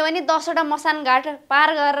आऊ भन्यो भने 10वटा मसान घाट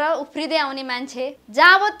पार गरेर उफ्रिँदै आउने मान्छे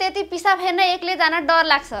जब त्यति पिसाब फेर्न एक्लै जान डर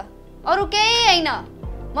लाग्छ अरू केही होइन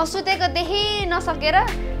म सुतेको देखि नसकेर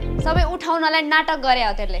सबै उठाउनलाई नाटक गरे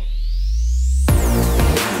हो त्यसले